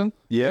L. Jackson.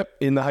 Yep.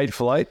 In The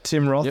Hateful Eight.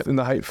 Tim Roth in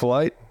The Hateful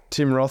Eight.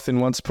 Tim Roth in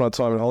Once Upon a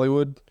Time in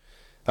Hollywood.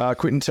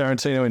 Quentin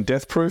Tarantino in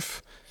Death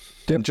Proof.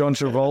 John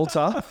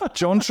Travolta.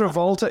 John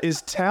Travolta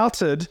is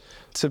touted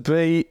to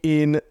be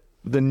in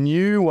the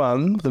new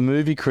one, The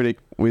Movie Critic,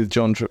 with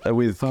John.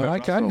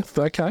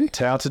 Okay.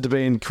 Touted to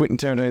be in Quentin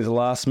Tarantino's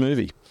last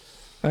movie.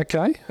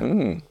 Okay.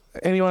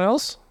 Anyone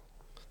else?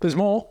 There's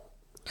more.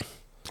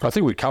 I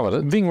think we covered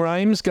it. Ving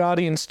Rhames,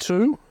 Guardians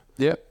 2.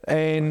 Yep.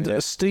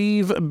 And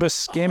Steve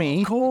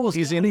Buscemi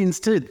is in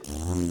instead.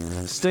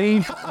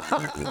 Steve.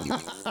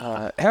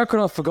 How could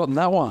I have forgotten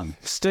that one?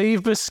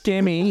 Steve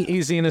Buscemi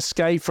is in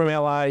Escape from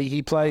LA.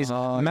 He plays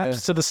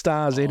Maps to the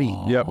Stars Eddie.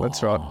 Yep,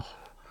 that's right.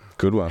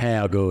 Good one.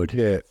 How good.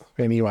 Yeah.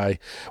 Anyway,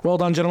 well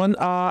done, gentlemen.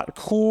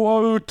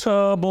 Quotables.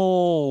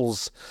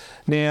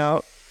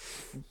 Now,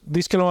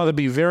 this can either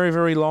be very,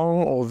 very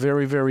long or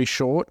very, very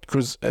short,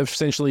 because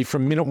essentially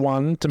from minute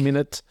 1 to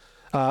minute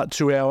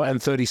 2 hour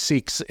and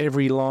 36,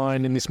 every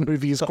line in this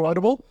movie is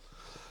quotable.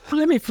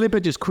 Let me flip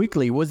it just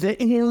quickly. Was there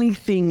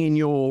anything in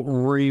your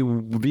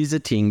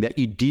revisiting that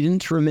you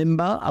didn't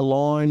remember, a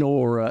line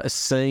or a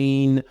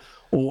scene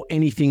or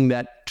anything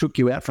that took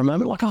you out for a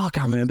moment? Like, I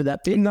can't remember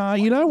that bit. No,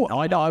 you know what?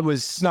 I'm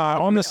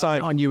the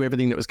same. I knew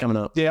everything that was coming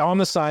up. Yeah, I'm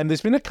the same.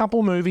 There's been a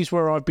couple movies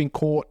where I've been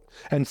caught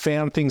and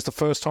found things the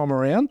first time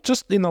around,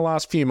 just in the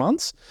last few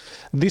months.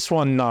 This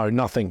one, no,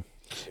 nothing.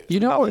 You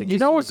know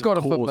what's got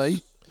it for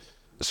me?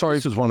 Sorry,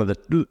 this was one of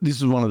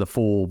the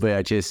 4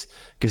 VHS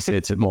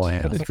cassettes at my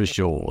house for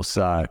sure.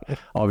 So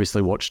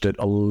obviously watched it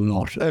a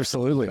lot.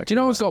 Absolutely. Do you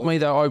know what's got me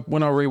though?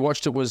 When I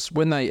rewatched it was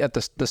when they at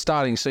the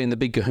starting scene, the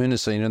big Kahuna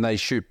scene, and they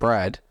shoot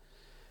Brad,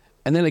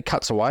 and then it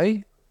cuts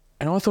away,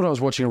 and I thought I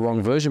was watching a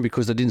wrong version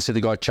because I didn't see the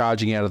guy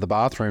charging out of the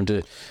bathroom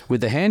with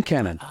the hand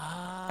cannon.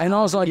 And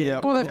I was like,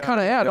 they've cut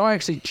it out. I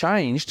actually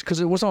changed because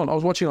it was on. I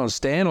was watching it on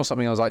Stan or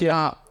something. I was like,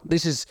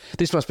 this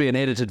must be an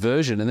edited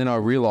version, and then I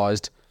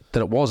realised that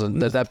it wasn't,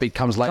 that bit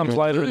comes later. Comes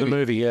later in the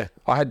movie, yeah.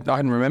 I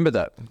hadn't remembered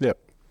that. Yep.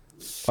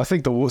 I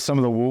think some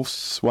of the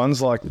Wolf's ones,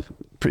 like,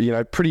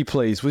 Pretty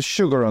Please with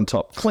sugar on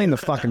top. Clean the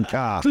fucking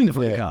car. Clean the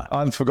fucking car.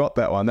 I forgot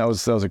that one. That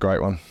was a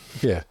great one.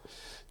 Yeah.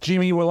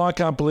 Jimmy, well, I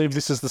can't believe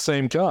this is the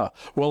same car.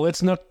 Well,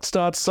 let's not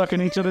start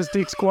sucking each other's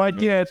dicks quite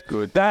yet.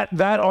 Good. That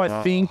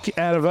I think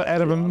out of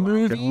a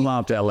movie,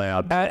 laughed out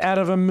loud. Out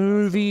of a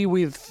movie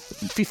with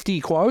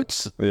 50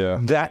 quotes,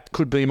 that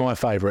could be my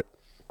favourite.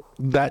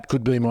 That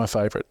could be my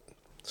favourite.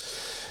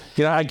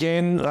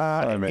 Again,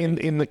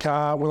 in the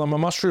car, well, I'm a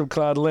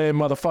mushroom-clad lamb,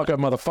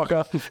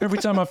 motherfucker. Every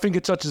time my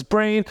finger touches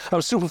brain,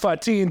 I'm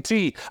simplified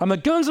TNT. I'm the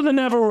guns of the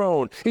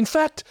Navarone. In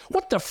fact,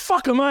 what the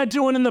fuck am I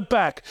doing in the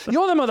back?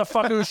 You're the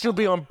motherfucker who should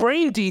be on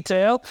brain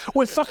detail.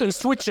 We're fucking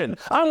switching.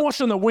 I'm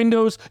washing the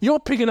windows. You're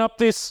picking up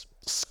this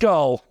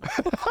skull.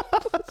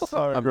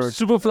 I'm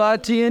Superfly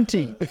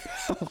TNT.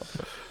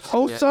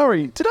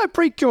 Sorry. Did I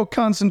break your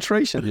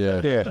concentration?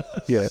 Yeah.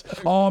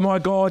 Oh my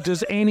God!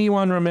 Does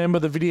anyone remember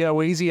the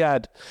Video Easy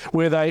ad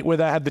where they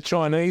had the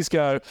Chinese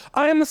go,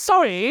 "I am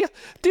sorry,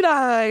 did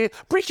I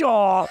break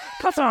your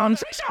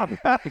concentration?"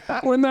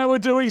 when they were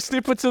doing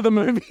snippets of the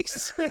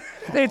movies.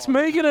 It's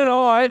Megan and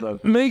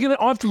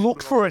I've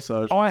looked for it.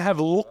 I have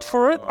looked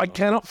for it. I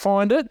cannot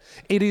find it.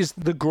 It is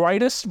the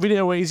greatest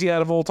Video Easy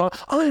ad of all time.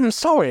 I am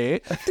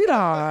sorry, did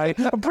I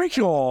break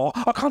your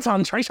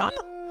concentration?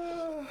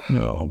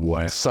 Oh,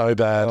 wow. So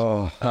bad.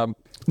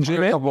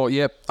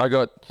 I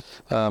got,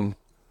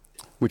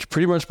 which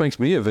pretty much makes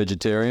me a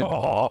vegetarian.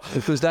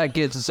 Because that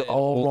gets us.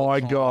 Oh, my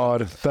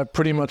God. That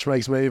pretty much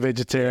makes me a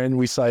vegetarian.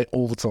 We say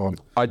all the time.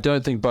 I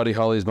don't think Buddy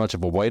Holly is much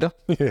of a waiter.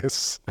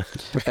 Yes.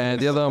 And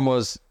the other one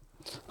was,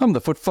 I'm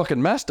the foot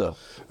fucking master.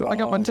 I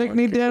got my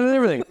technique down and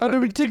everything. I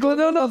don't be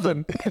tickling or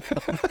nothing.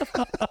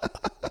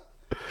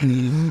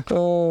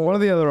 One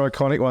of the other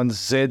iconic ones,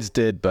 Zed's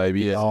Dead,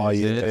 baby. Yeah.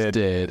 Zed's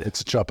dead.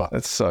 It's a chopper.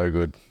 That's so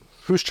good.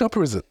 Whose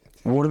chopper is it?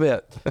 What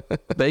about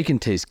bacon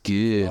tastes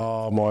good?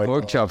 Oh, my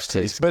Pork God. chops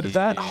taste good. But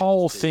that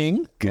whole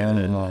thing,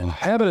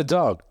 how about a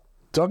dog?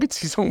 Dog eats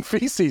his own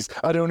feces.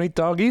 I don't eat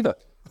dog either.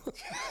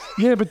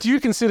 Yeah, but do you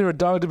consider a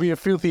dog to be a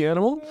filthy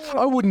animal?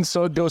 I wouldn't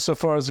go so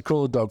far as to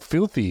call a dog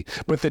filthy,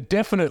 but they're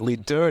definitely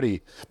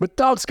dirty. But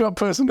dogs got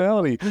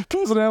personality.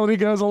 Personality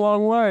goes a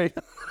long way.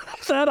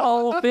 That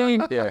whole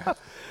thing. Yeah.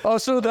 Oh,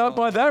 so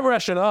by that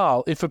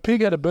rationale, if a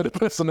pig had a better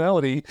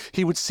personality,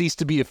 he would cease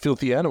to be a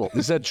filthy animal.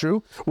 Is that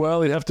true?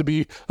 Well, he'd have to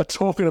be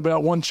talking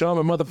about one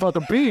charming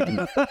motherfucking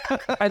pig.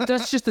 And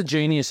that's just the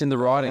genius in the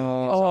writing.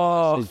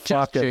 Oh, it's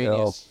just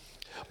genius.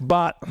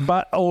 But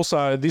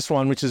also this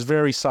one, which is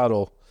very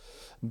subtle.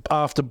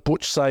 After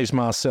Butch saves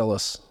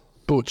Marcellus,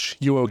 Butch,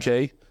 you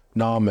okay?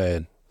 Nah,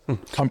 man.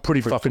 I'm pretty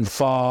fucking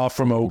far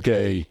from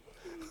okay.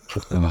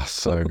 Oh,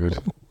 so good.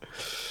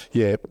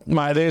 Yeah,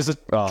 mate, there's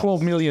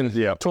 12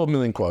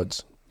 million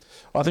quotes.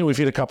 I think we've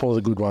hit a couple of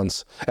the good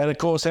ones. And, of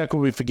course, how could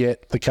we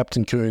forget the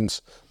Captain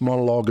Coon's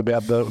monologue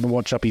about the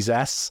watch up his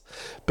ass?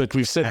 But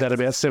we've said that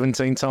about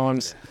 17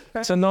 times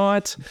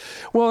tonight.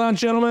 Well done,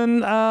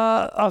 gentlemen.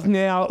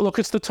 Now, look,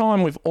 it's the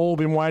time we've all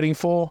been waiting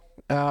for.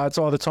 It's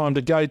either time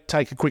to go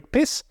take a quick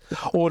piss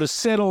or to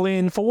settle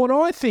in for what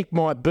I think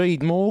might be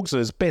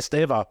Morgs' best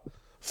ever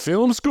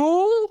film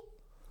school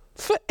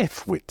for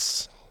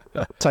F-wits.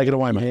 Take it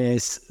away, mate.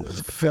 Yes,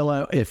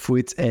 fellow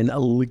F-wits and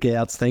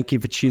lookouts, thank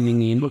you for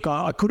tuning in. Look,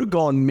 I could have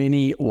gone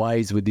many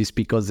ways with this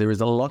because there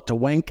is a lot to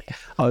wank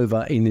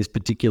over in this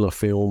particular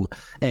film.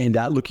 And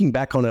looking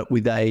back on it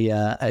with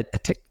a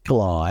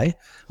technical eye,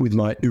 with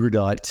my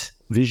erudite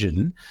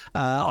vision,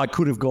 I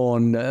could have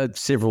gone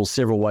several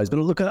ways. But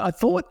look, I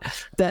thought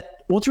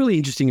that what's really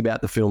interesting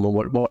about the film and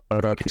what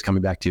I keep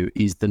coming back to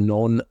is the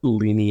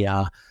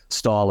non-linear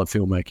style of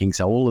filmmaking.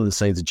 So all of the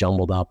scenes are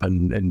jumbled up,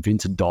 and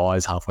Vincent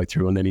dies halfway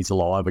through, and then he's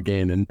alive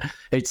again. And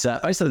it's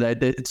basically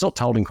it's not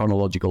told in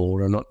chronological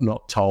order,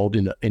 not told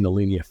in a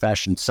linear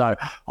fashion. So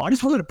I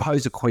just wanted to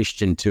pose a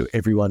question to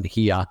everyone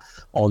here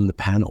on the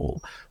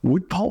panel.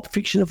 Would Pulp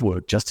Fiction have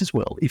worked just as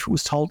well if it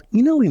was told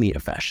in a linear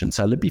fashion?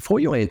 So before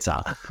you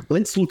answer,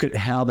 let's look at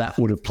how that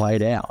would have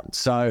played out.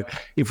 So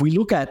if we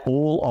look at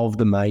all of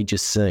the major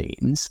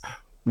scenes,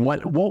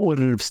 what would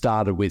it have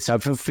started with? So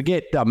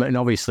forget,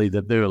 obviously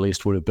the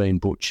earliest would have been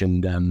Butch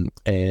and the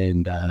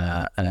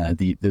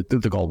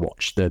Gold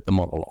Watch, the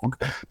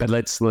monologue. But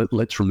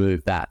let's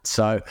remove that.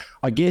 So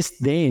I guess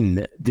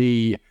then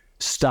the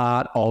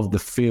start of the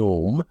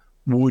film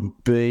would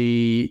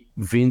be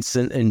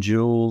Vincent and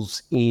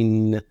Jules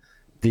in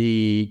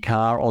the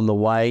car on the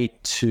way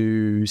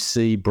to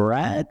see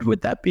Brad.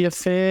 Would that be a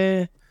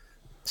fair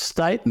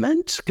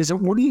statement? Because it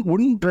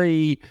wouldn't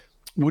be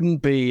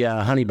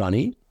Honey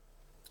Bunny.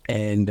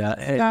 And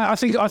I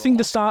think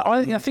the start.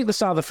 I think the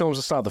start of the film is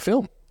the start of the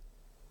film,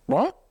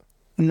 right?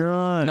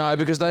 No,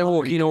 because they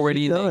walk in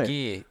already in their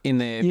gear, in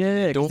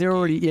their they're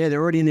already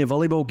in their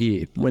volleyball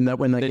gear when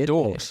they get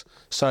doors. There.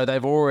 So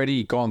they've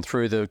already gone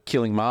through the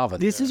killing Marvin.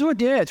 This is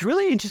what, it's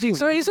really interesting.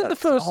 So isn't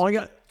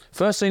the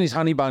first scene is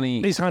Honey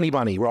Bunny? Is Honey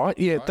Bunny, right?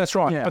 Yeah, that's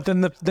right. Yeah. But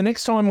then the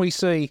next time we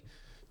see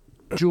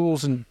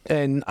Jules and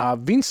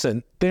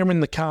Vincent, they're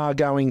in the car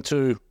going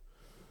to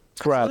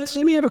grab. Let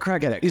me have a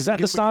crack at it. Is that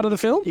the start of the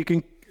film? You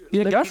can.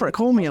 Yeah, go for it.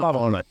 Call me up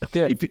on it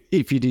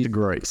if you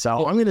disagree.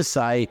 So I'm going to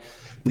say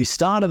the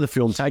start of the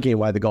film, taking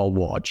away the Gold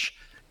Watch,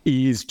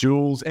 is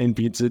Jules and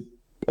Vincent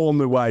on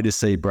the way to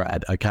see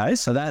Brad. Okay,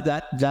 so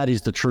that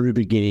is the true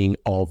beginning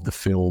of the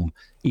film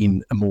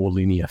in a more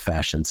linear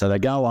fashion. So they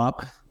go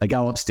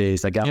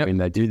upstairs, they go in,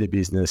 they do their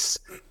business,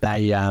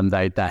 they have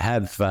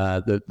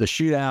the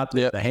shootout,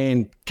 the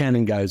hand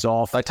cannon goes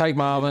off. They take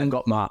Marvin.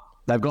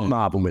 They've got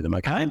Marvin with them.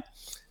 Okay.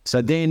 So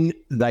then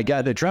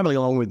they're traveling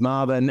along with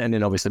Marvin, and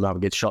then obviously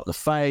Marvin gets shot in the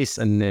face,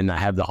 and then they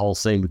have the whole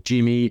scene with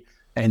Jimmy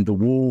and the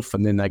wolf,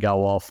 and then they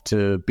go off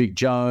to Big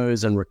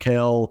Joe's and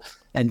Raquel,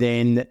 and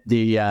then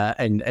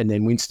and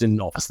then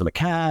Winston offers them a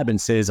cab and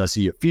says, "I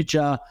see your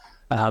future."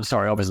 Offers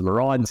them a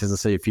ride and says, "I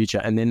see your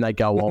future," and then they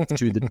go off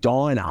to the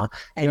diner,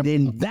 and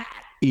then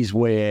that is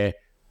where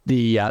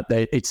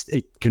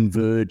it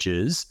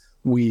converges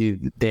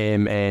with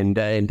them and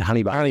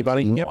Honey Bunny. Honey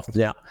Bunny. Yep.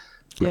 Now.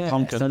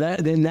 Yeah, so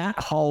then that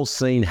whole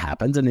scene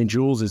happens, and then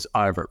Jules is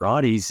over it,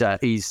 right?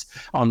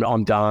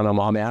 I'm done,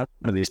 I'm out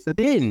of this. But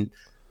then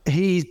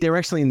they're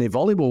actually in their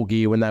volleyball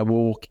gear when they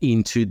walk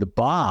into the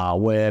bar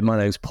where my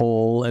name's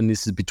Paul and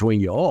this is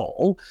between you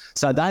all.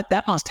 So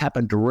that must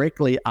happen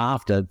directly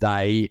after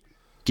they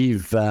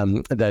give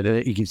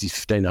he gives his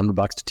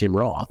 $1,500 to Tim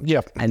Roth.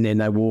 Yep. And then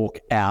they walk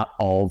out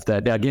of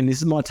that. Now again, this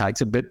is my take,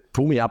 so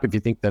pull me up if you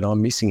think that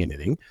I'm missing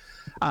anything.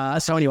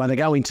 So anyway, they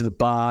go into the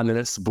bar, and then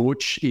it's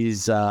Butch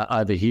is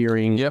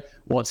overhearing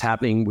what's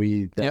happening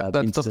with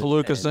that's the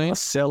Palooka scene.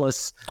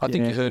 Marcellus. I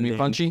think you heard me,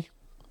 Punchy.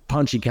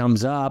 Punchy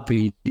comes up.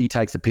 He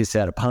takes the piss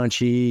out of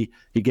Punchy.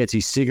 He gets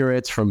his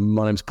cigarettes from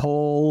my name's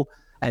Paul,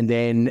 and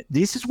then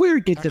this is where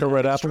it gets to the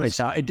red up.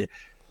 So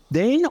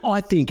then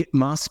I think it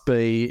must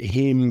be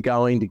him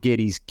going to get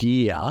his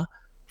gear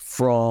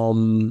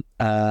from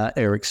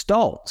Eric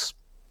Stoltz.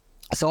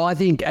 So I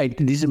think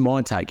this is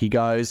my take. He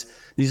goes,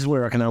 this is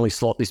where I can only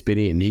slot this bit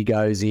in. He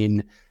goes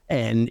in,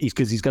 and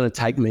because he's going to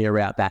take Mia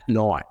out that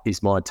night,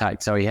 is my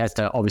take. So he has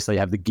to obviously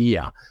have the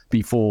gear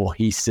before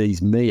he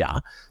sees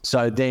Mia.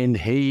 So then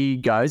he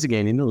goes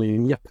again in a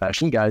linear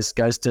fashion, goes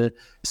to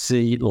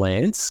see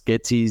Lance,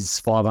 gets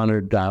his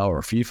 $500 or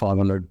a few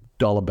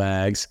 $500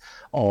 bags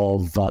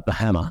of the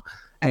hammer,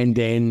 and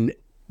then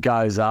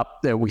goes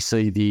up there. We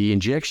see the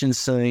injection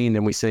scene,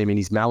 and we see him in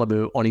his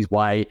Malibu on his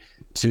way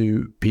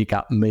to pick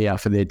up Mia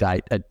for their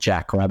date at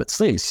Jack Rabbit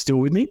Slim's. Still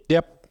with me?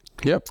 Yep.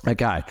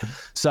 Okay.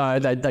 So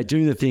they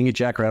do the thing at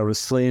Jack Rabbit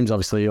Slim's.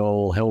 Obviously,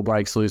 all hell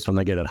breaks loose when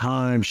they get at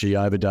home. She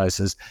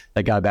overdoses.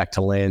 They go back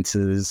to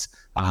Lance's.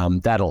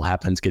 That all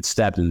happens. Gets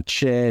stabbed in the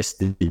chest.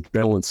 The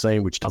adrenaline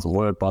scene, which doesn't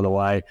work, by the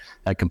way.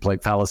 A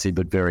complete fallacy,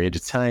 but very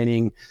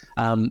entertaining.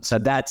 So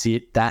that's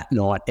it. That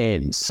night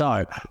ends.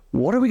 So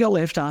what have we got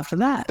left after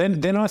that?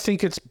 Then I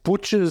think it's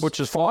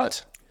Butch's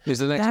fight is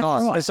the next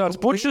night. Right. So it's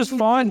Butch's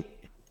fight.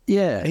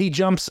 Yeah, he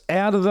jumps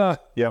out of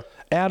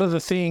the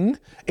thing.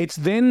 It's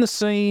then the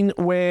scene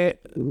where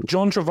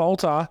John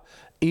Travolta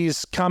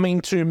is coming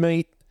to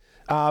meet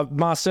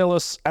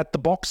Marcellus at the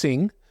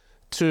boxing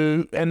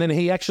and then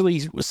he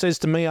actually says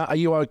to Mia, "Are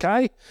you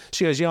okay?"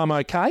 She goes, "Yeah, I'm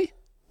okay."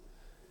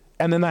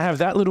 And then they have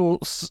that little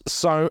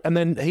and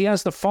then he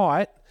has the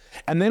fight,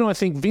 and then I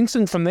think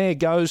Vincent from there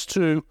goes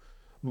to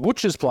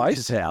Butch's place,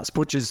 Butch's house,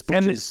 Butch's,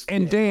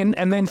 and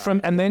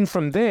then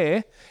from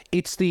there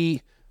it's the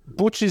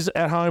Butch is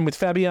at home with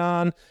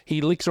Fabian.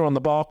 He licks her on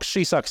the box.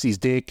 She sucks his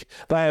dick.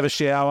 They have a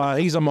shower.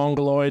 He's a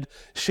mongoloid.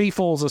 She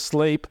falls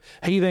asleep.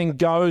 He then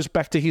goes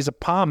back to his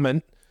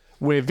apartment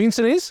where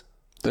Vincent is.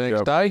 The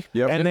next day.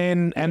 Yep.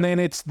 And then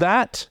it's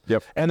that.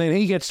 Yep. And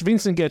then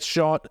Vincent gets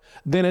shot.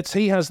 Then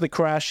he has the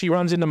crash. He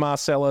runs into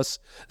Marcellus.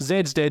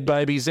 Zed's dead,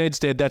 baby. Zed's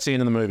dead. That's the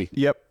end of the movie.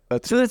 Yep.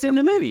 So that's in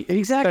the movie.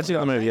 Exactly. That's the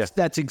end of the movie, yeah.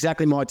 That's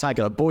exactly my take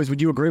on it. Boys,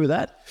 would you agree with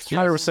that?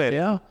 100%.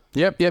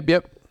 Yeah.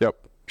 Yep.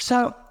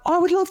 So I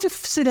would love to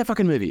see that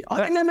fucking movie.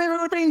 I think that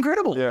movie would be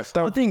incredible. Yeah.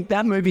 I think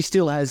that movie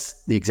still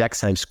has the exact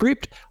same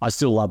script. I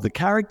still love the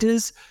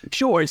characters.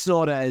 Sure, it's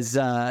not as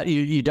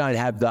you don't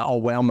have the oh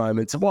wow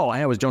moments. Well,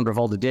 how is John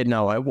Travolta dead?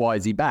 No, why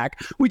is he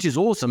back? Which is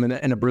awesome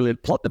and a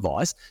brilliant plot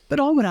device. But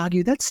I would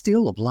argue that's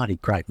still a bloody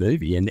great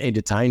movie and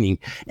entertaining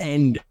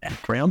and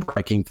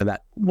groundbreaking for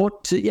that.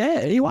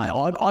 Anyway,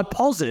 I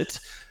posit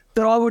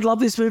that I would love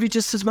this movie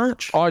just as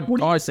much. I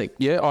think.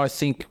 Yeah, I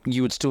think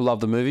you would still love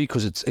the movie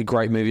because it's a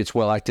great movie. It's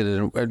well acted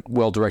and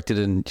well directed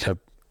and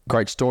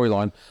great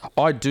storyline.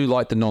 I do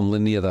like the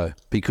non-linear though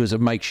because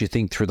it makes you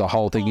think through the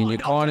whole thing and you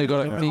kind of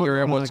got to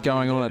figure out what's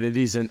going on. It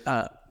isn't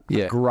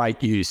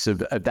great use of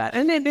that.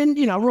 And then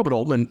Robert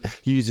Altman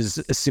uses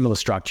a similar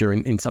structure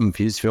in some of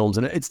his films,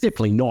 and it's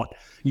definitely not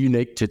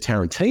unique to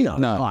Tarantino.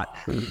 No.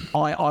 But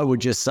I would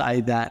just say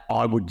that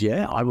I would.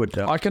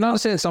 I can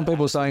understand some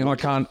people saying I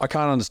can't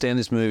understand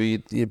this movie,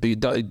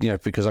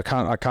 because I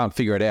can't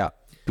figure it out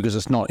because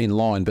it's not in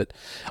line. But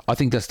I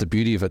think that's the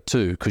beauty of it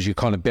too, because you're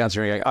kind of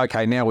bouncing around.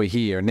 Okay, now we're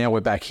here, and now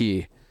we're back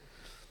here,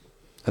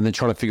 and then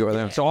trying to figure it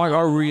out. So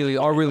I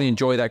really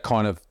enjoy that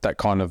kind of.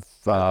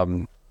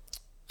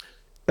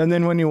 And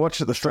then when you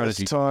watch it the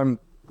first time,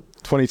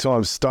 20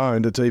 times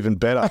stoned, it's even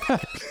better.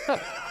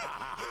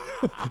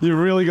 You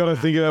really got to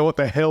think about what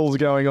the hell's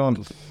going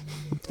on.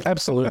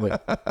 Absolutely.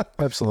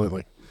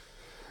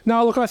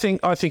 No, look, I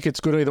think it's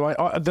good either way.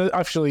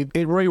 Actually,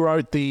 it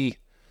rewrote the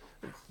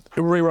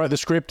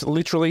script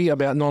literally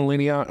about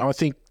non-linear. I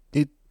think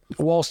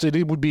whilst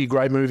it would be a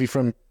great movie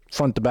from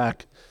front to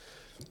back,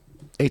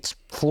 it's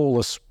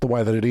flawless the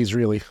way that it is,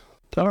 really.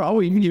 All right,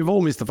 well, you've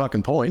all missed the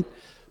fucking point.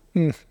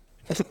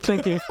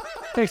 Thank you.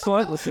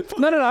 Excellent.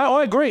 No,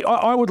 I agree.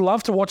 I would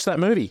love to watch that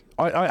movie.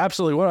 I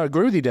absolutely would. I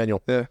agree with you,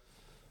 Daniel. Yeah.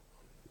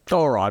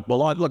 All right.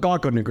 Well, I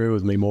couldn't agree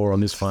with me more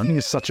on this one.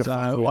 You're such a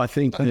fuckwit. I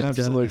think an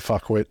absolute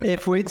fuckwit.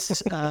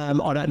 F-wits, I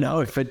don't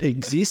know if it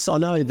exists. I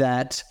know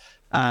that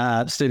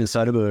Steven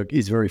Soderbergh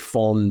is very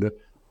fond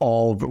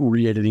of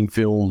re-editing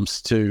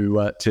films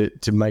to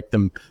make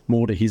them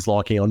more to his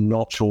liking. I'm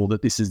not sure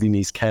that this is in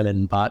his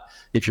canon, but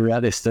if you're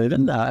out there,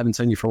 Steven, I haven't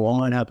seen you for a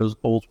while. I hope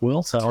all's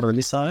well, so I don't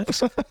miss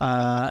those.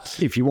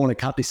 If you want to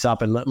cut this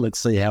up and let's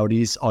see how it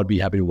is, I'd be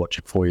happy to watch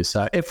it for you.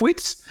 So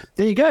F-wits,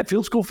 there you go.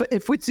 Field School for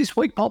F-wits this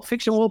week. Pulp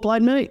Fiction, well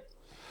played, mate.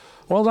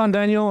 Well done,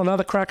 Daniel.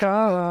 Another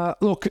cracker.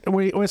 Look,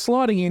 we're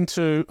sliding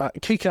into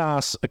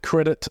Kick-Ass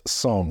credit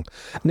song.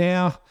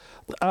 Now,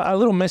 a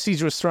little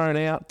message was thrown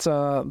out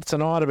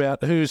tonight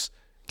about whose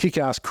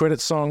Kick-Ass credit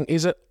song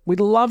is it. We'd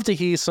love to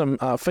hear some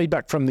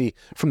feedback from the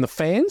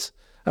fans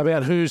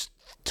about whose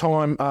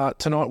time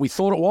tonight we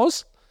thought it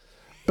was.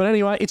 But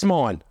anyway, it's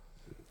mine.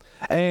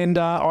 And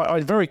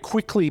I very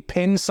quickly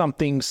penned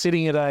something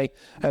sitting at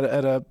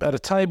a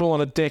table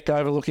on a deck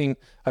overlooking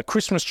a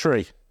Christmas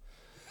tree.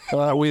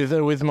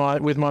 With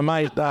my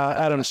mate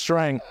Adam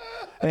Strang,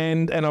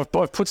 and I've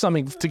put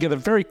something together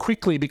very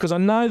quickly because I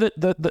know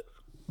that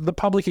the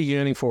public are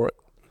yearning for it.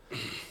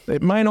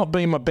 It may not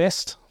be my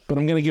best, but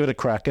I'm going to give it a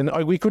crack. And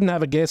we couldn't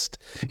have a guest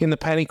in the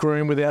panic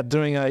room without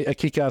doing a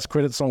kick-ass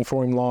credit song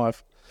for him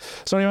live.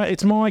 So anyway,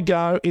 it's my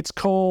go. It's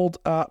called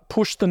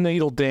 "Push the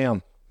Needle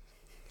Down."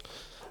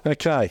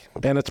 Okay,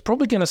 and it's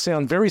probably going to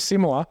sound very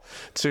similar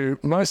to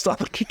most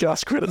other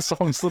kick-ass credit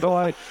songs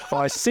that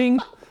I sing.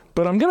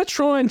 But I'm going to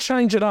try and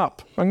change it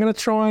up.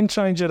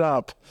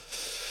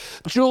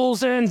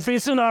 Jules and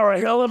Vincent are a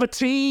hell of a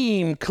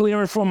team,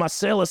 clearing for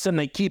Marcellus and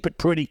they keep it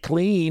pretty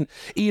clean.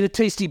 Eat a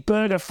tasty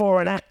burger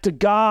for an act of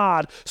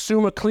God.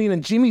 Soon we're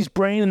cleaning Jimmy's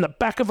brain in the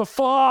back of a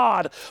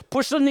Ford.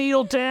 Push the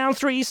needle down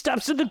 3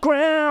 steps to the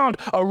ground.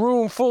 A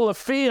room full of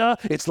fear,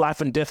 it's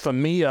life and death for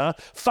Mia.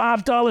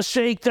 $5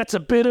 shake, that's a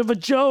bit of a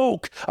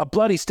joke. A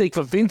bloody steak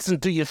for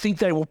Vincent, do you think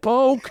they will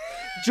poke?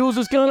 Jules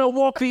is gonna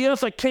walk the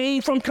earth like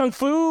Kane from Kung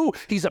Fu.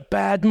 He's a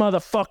bad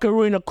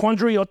motherfucker in a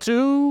quandary or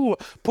two.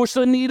 Push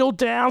the needle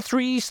down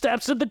 3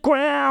 steps to the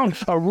ground.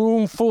 A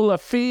room full of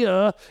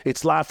fear.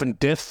 It's life and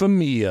death for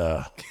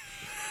Mia.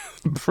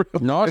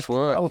 Nice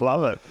work. I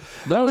love it.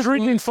 That was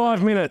written in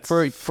 5 minutes.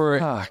 For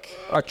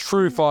a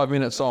true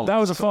 5-minute song. That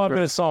was a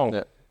 5-minute song.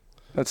 Yeah.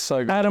 That's so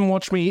good. Adam,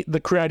 watch me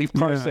the creative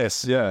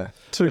process. Yeah.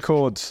 2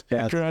 chords.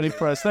 Yeah. Creative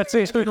process. That's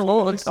it. 2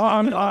 chords.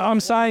 I'm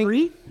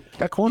saying...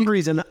 A quandary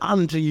is an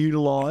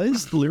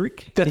underutilised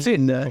lyric. That's it.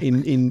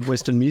 In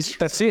Western music.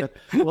 That's it.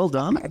 Well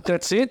done.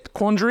 That's it.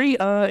 Quandary.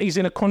 He's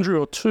in a quandary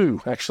or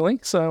 2, actually.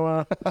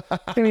 So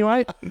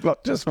anyway,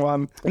 Not just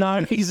one.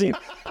 no, he's in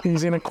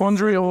a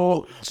quandary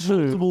or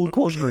 2. Multiple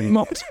quandary.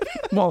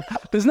 Well,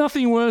 there's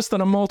nothing worse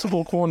than a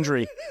multiple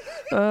quandary.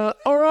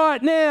 All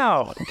right,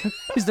 now.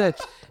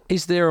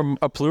 Is there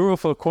a plural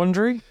for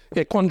quandary?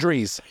 Yeah,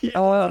 quandaries. The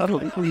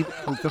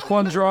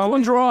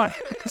quandri.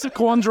 It's a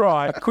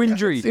quandri.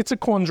 Quindry. It's a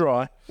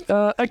quandri.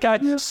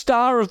 Okay,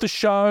 star of the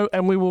show,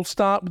 and we will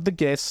start with the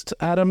guest.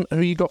 Adam,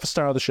 who you got for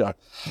star of the show?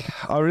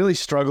 I really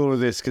struggle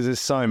with this because there's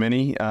so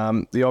many.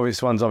 The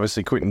obvious one's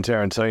obviously Quentin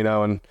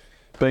Tarantino, and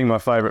being my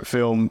favourite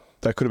film,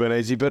 that could have been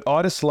easy. But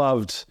I just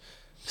loved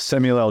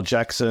Samuel L.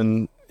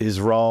 Jackson, his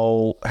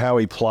role, how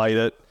he played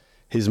it,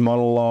 his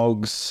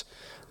monologues,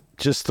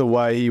 just the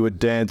way he would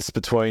dance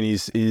between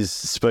his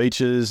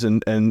speeches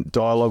and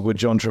dialogue with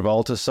John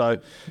Travolta. So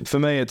for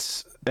me,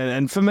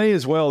 and for me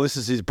as well, this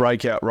is his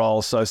breakout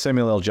role. So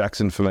Samuel L.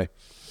 Jackson for me.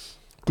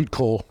 Good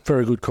call.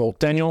 Very good call.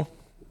 Daniel?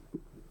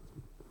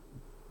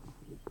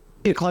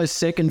 A close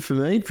second for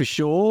me, for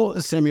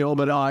sure, Samuel,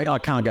 but I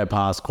can't go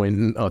past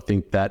Quentin. I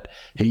think that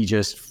he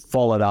just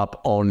followed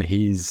up on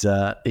his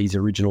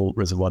original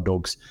Reservoir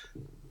Dogs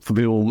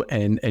film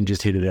and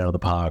just hit it out of the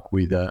park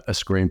with a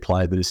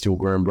screenplay that is still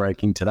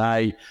groundbreaking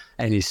today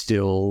and is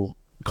still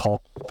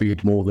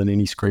copied more than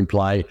any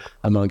screenplay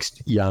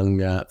amongst young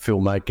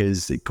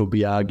filmmakers. It could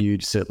be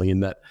argued, certainly in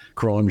that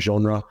crime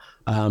genre.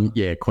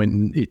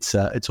 Quentin, it's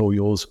all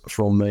yours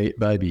from me,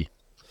 baby.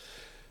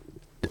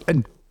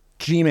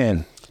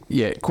 G-Man.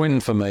 Yeah,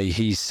 Quentin for me,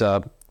 he's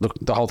look,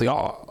 the whole thing.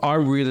 I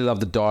really love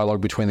the dialogue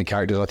between the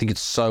characters. I think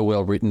it's so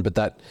well written, but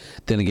that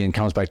then again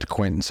comes back to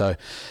Quentin. So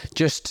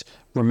just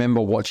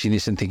remember watching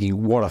this and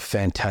thinking, what a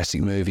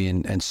fantastic movie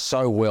and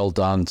so well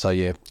done. So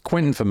yeah,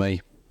 Quentin for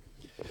me.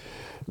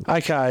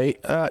 Okay,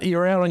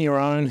 you're out on your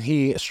own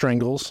here,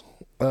 Strangles.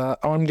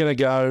 I'm going to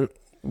go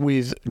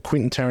with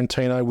Quentin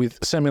Tarantino with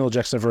Samuel L.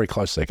 Jackson a very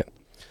close second.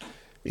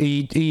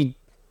 He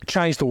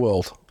changed the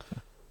world.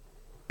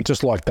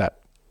 Just like that.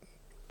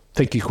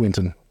 Thank you,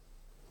 Quentin.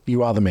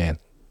 You are the man.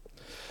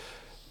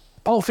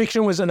 Pulp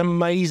Fiction was an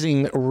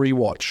amazing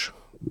rewatch.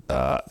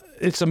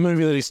 It's a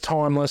movie that is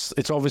timeless.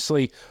 It's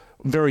obviously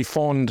very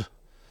fond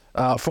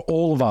for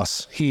all of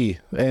us here,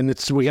 and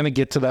we're going to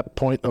get to that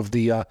point of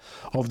the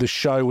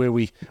show where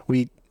we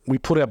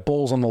put our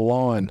balls on the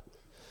line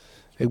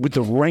with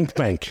the rank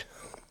bank.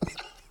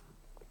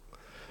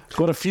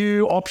 Got a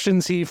few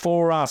options here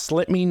for us.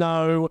 Let me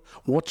know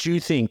what you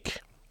think.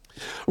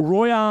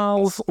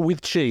 Royales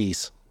with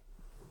cheese.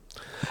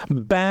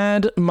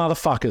 Bad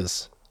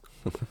motherfuckers.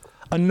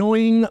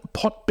 Annoying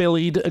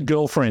pot-bellied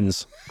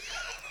girlfriends.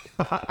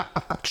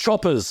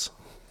 Choppers.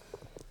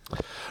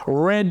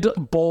 Red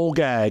ball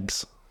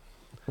gags.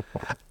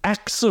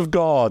 Acts of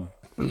God.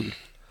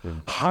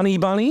 Honey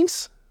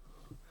bunnies.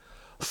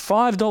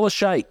 $5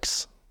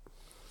 shakes.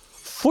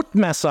 Foot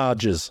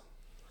massages.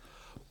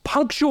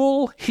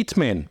 Punctual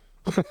hitmen.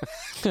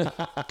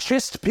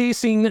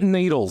 Chest-piercing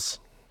needles.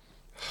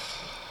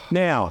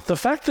 Now, the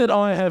fact that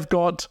I have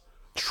got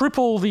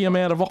triple the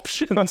amount of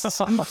options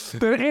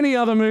than any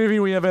other movie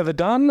we have ever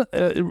done,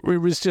 it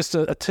was just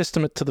a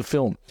testament to the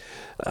film.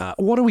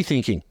 What are we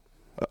thinking?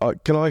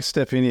 Can I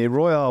step in here?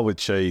 Royale with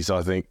cheese,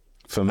 I think,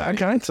 for me.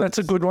 Okay, so that's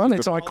a good one.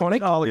 It's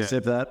iconic. I'll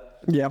accept that.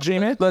 Yeah,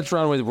 G-Man? Let's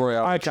run with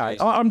Royale. Okay,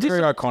 I'm just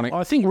very iconic.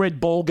 I think red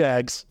ball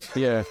gags.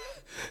 Yeah.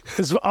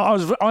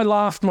 I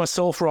laughed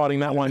myself writing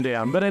that one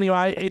down. But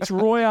anyway, it's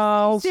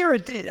Royales.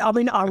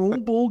 Are all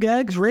ball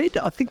gags red?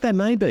 I think they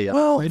may be.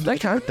 Well, they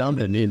can't.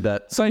 Dumping in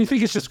that. So you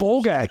think it's just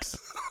ball gags?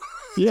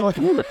 Yeah.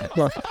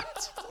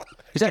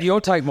 Is that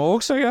your take,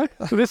 Morgs? Okay.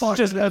 So this is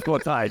just that's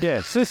what I.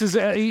 Yes. This is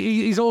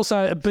he's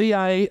also a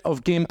BA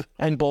of GIMP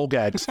and ball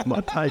gags.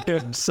 My take.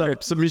 So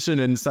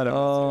submission and setup.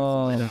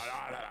 Oh.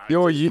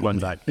 Your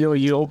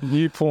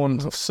new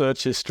porn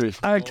search history.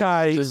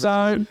 Okay,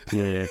 so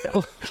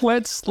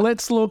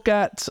let's look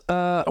at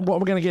what we're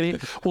going to get here.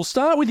 We'll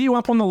start with you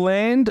up on the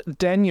land,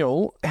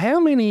 Daniel.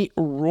 How many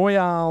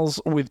Royales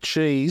with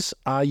cheese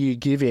are you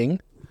giving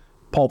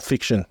Pulp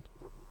Fiction?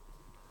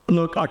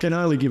 Look, I can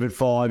only give it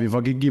 5. If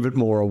I could give it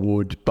more, I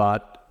would,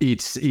 but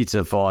it's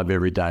a 5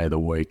 every day of the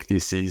week.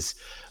 This is,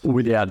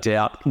 without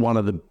doubt, one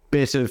of the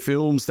better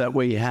films that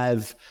we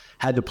have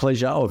had the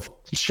pleasure of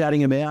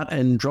chatting about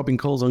and dropping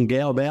calls on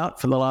Gow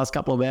about for the last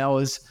couple of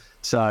hours.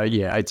 So,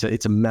 yeah,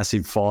 it's a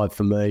massive 5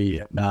 for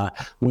me.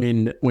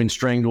 When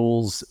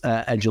Strangles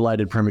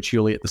adulated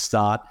prematurely at the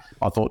start,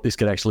 I thought this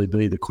could actually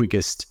be the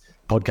quickest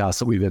podcast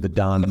that we've ever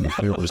done.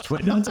 It was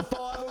 20 minutes of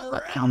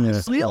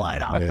 5. See you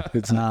later.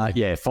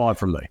 Yeah, 5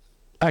 from me.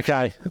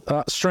 Okay,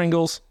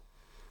 Strangles.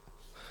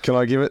 Can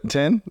I give it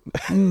 10?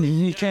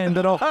 You can,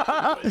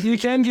 but you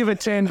can give it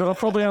 10, but I'll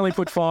probably only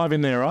put 5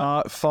 in there,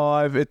 right?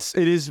 5. It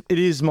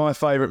is my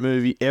favourite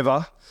movie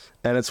ever,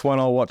 and it's one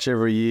I'll watch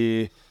every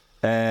year,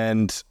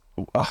 and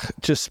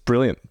just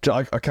brilliant.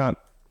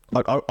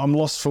 I'm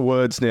lost for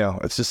words now.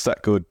 It's just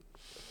that good.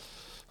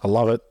 I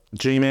love it.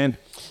 G-Man.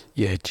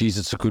 Yeah, geez,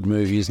 it's a good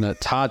movie, isn't it?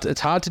 It's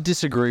hard to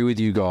disagree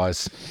with you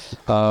guys.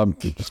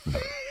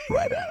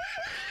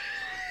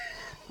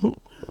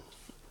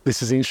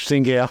 This is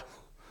interesting, Gow.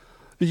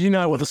 You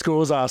know what the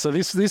scores are, so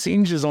this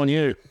hinges on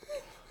you.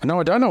 No,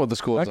 I don't know what the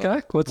scores are.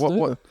 Okay, let's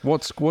do it.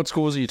 What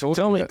scores are you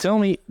talking about? Tell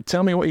me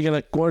what you're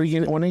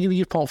gonna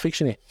give Pulp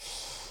Fiction here.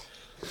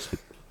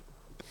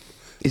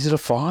 Is it a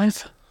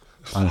 5?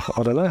 I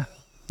don't know.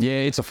 Yeah,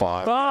 it's a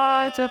 5.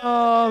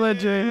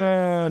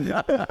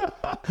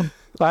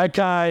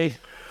 Okay,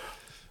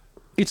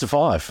 it's a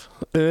 5.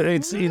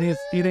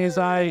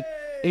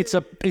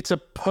 It's a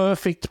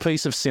perfect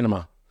piece of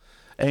cinema,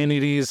 and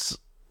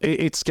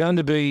it's going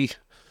to be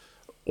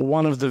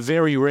one of the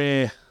very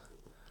rare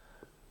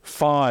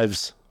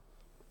 5s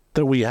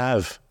that we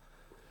have.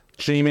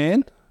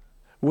 G-Man,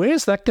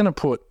 where's that going to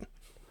put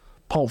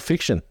Pulp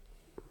Fiction?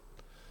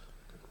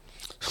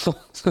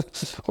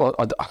 Well,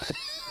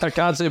 I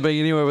can't see it being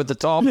anywhere with the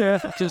top. Yeah,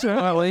 just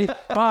quietly.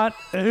 But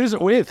who's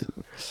it with?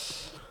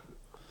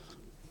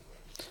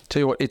 Tell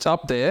you what, it's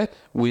up there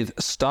with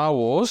Star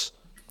Wars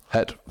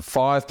at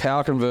 5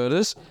 power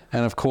converters,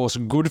 and of course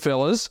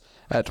Goodfellas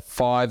at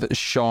 5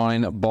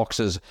 shine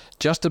boxes.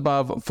 Just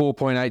above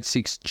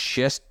 4.86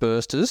 chest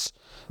bursters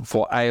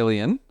for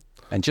Alien,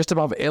 and just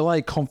above LA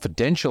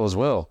Confidential as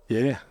well.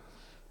 Yeah.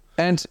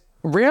 And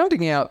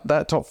rounding out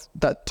that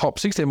top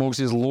 6 there, Morgs,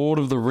 is Lord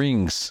of the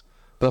Rings,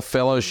 The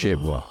Fellowship.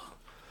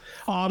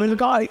 I mean,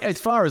 look, as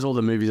far as all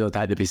the movies I've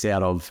had to piss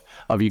out of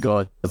you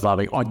guys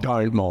loving, I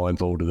don't mind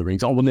Lord of the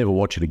Rings. I will never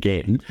watch it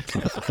again.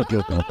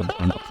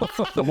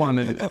 the one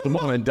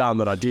and done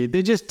that I did,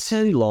 they're just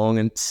too long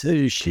and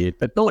too shit,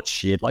 but not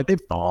shit. Like, they're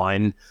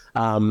fine.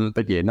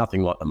 But yeah,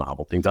 nothing like the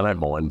Marvel things. I don't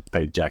mind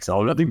Peter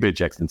Jackson. I think Peter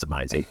Jackson's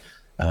amazing.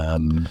 I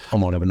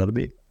might have another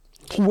bit.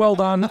 Well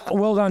done,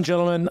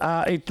 gentlemen.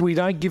 We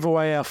don't give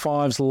away our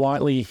 5s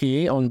lightly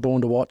here on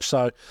Born to Watch,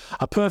 so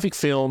a perfect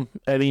film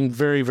and in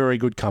very, very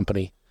good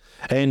company.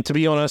 And to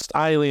be honest,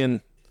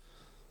 Alien,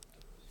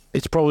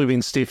 it's probably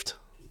been stiffed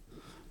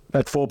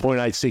at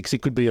 4.86.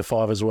 It could be a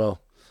 5 as well.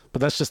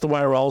 But that's just the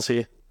way it rolls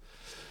here.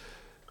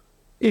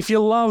 If you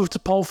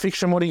loved Pulp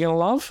Fiction, what are you going to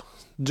love?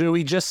 Do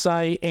we just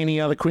say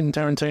any other Quentin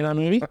Tarantino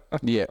movie?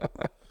 Yeah.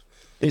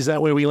 Is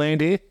that where we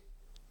land here?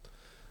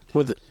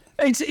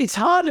 It's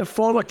hard to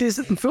find. Like, there's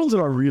films that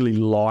I really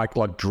like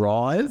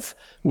Drive,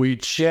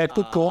 which good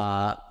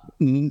call.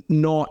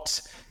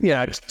 Not,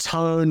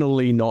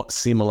 tonally not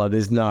similar.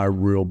 There's no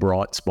real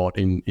bright spot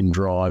in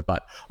Drive,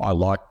 but I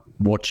like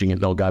watching it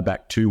and I'll go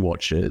back to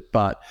watch it.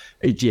 But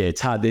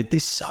it's hard. They're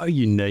so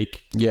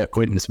unique,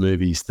 Quentin's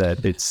movies,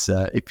 that it's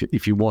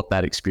if you want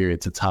that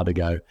experience, it's hard to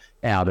go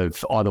out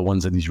of either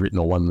ones that he's written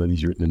or one that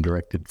he's written and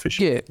directed, for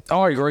sure. Yeah,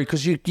 I agree,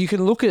 because you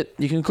can look at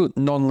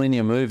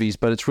non-linear movies,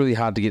 but it's really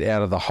hard to get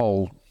out of the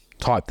whole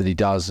type that he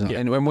does.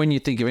 And when you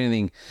think of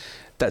anything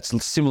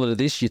that's similar to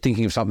this, you're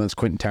thinking of something that's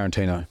Quentin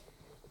Tarantino.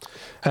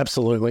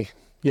 Absolutely.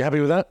 You happy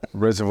with that?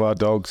 Reservoir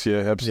Dogs, yeah,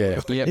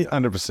 absolutely. Yeah.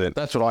 100%.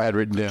 That's what I had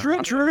written down.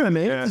 True,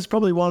 man. Yeah. It's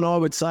probably one I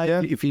would say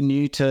if you're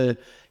new to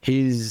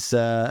his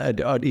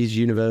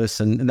universe,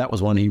 and that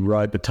was one he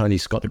wrote, but Tony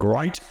Scott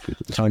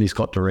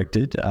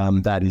directed.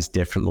 That is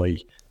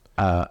definitely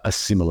a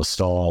similar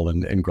style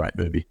and great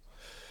movie.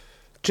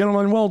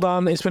 Gentlemen, well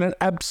done. It's been an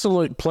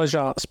absolute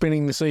pleasure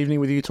spending this evening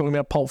with you talking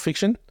about Pulp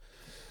Fiction.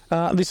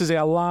 This is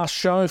our last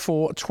show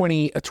for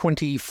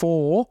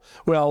 2024.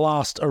 We're our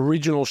last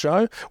original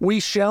show. We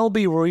shall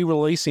be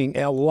re-releasing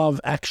our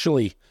Love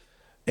Actually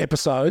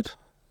episode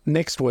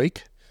next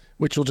week,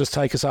 which will just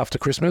take us after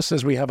Christmas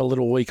as we have a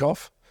little week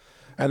off.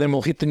 And then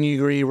we'll hit the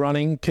new year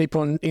running. Keep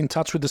on in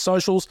touch with the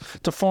socials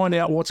to find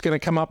out what's going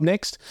to come up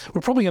next.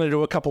 We're probably going to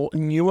do a couple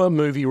newer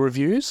movie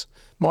reviews.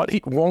 Might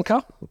hit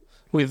Wonka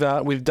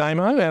with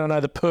Damo. And I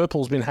know the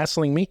Purple's been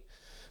hassling me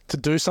to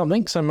do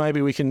something, so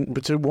maybe we can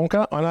do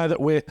Wonka. I know that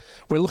we're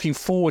looking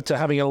forward to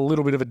having a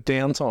little bit of a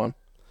downtime.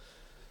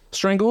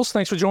 Strangles,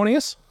 thanks for joining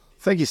us.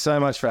 Thank you so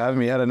much for having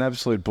me. I had an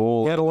absolute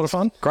ball. You had a lot of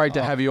fun. Great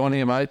to have you on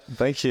here, mate.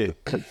 Thank you.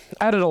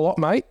 Added a lot,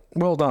 mate.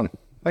 Well done.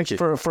 Thank you.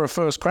 For a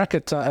first crack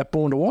at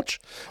Born to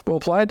Watch. Well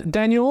played.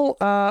 Daniel,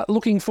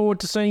 looking forward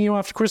to seeing you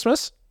after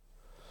Christmas.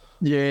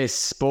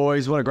 Yes,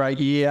 boys, what a great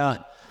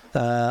year.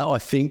 I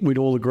think we'd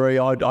all agree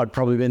I'd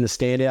probably been the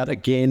standout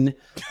again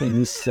in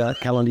this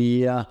calendar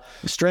year.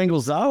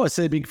 Strangles, though, I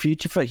see a big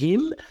future for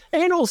him,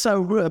 and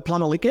also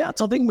Plummer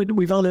Lickouts. I think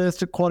we've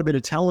unearthed quite a bit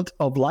of talent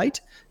of late,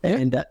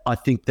 and I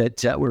think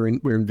that we're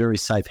in very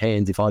safe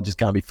hands if I just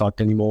can't be fucked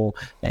anymore,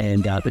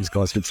 and these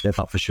guys could step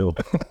up for sure.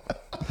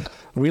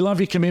 We love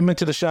your commitment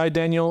to the show,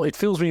 Daniel. It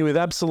fills me with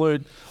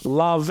absolute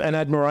love and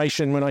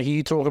admiration when I hear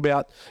you talk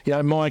about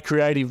my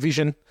creative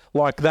vision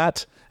like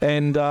that.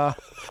 And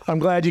I'm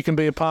glad you can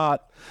be a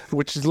part,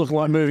 which is looking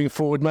like moving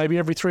forward maybe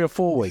every 3 or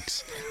 4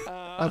 weeks.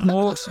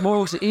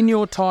 Morgs, in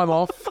your time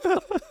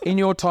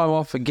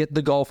off, get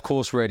the golf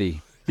course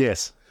ready.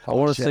 Yes. I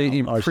want to see it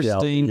in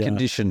pristine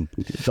condition.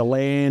 The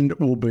land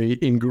will be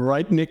in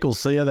great nick. We'll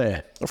see you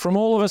there. From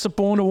all of us at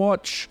Born to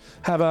Watch,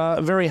 have a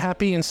very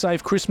happy and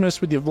safe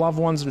Christmas with your loved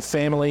ones and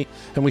family,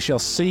 and we shall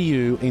see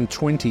you in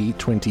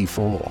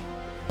 2024.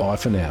 Bye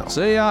for now.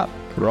 See ya.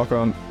 Rock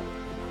on.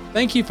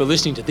 Thank you for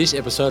listening to this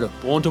episode of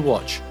Born to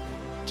Watch.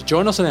 To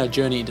join us on our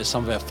journey into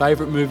some of our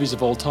favourite movies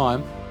of all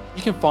time,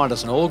 you can find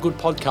us on all good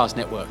podcast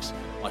networks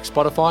like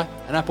Spotify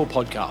and Apple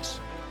Podcasts.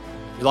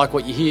 If you like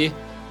what you hear,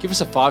 give us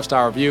a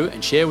 5-star review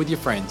and share with your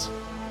friends.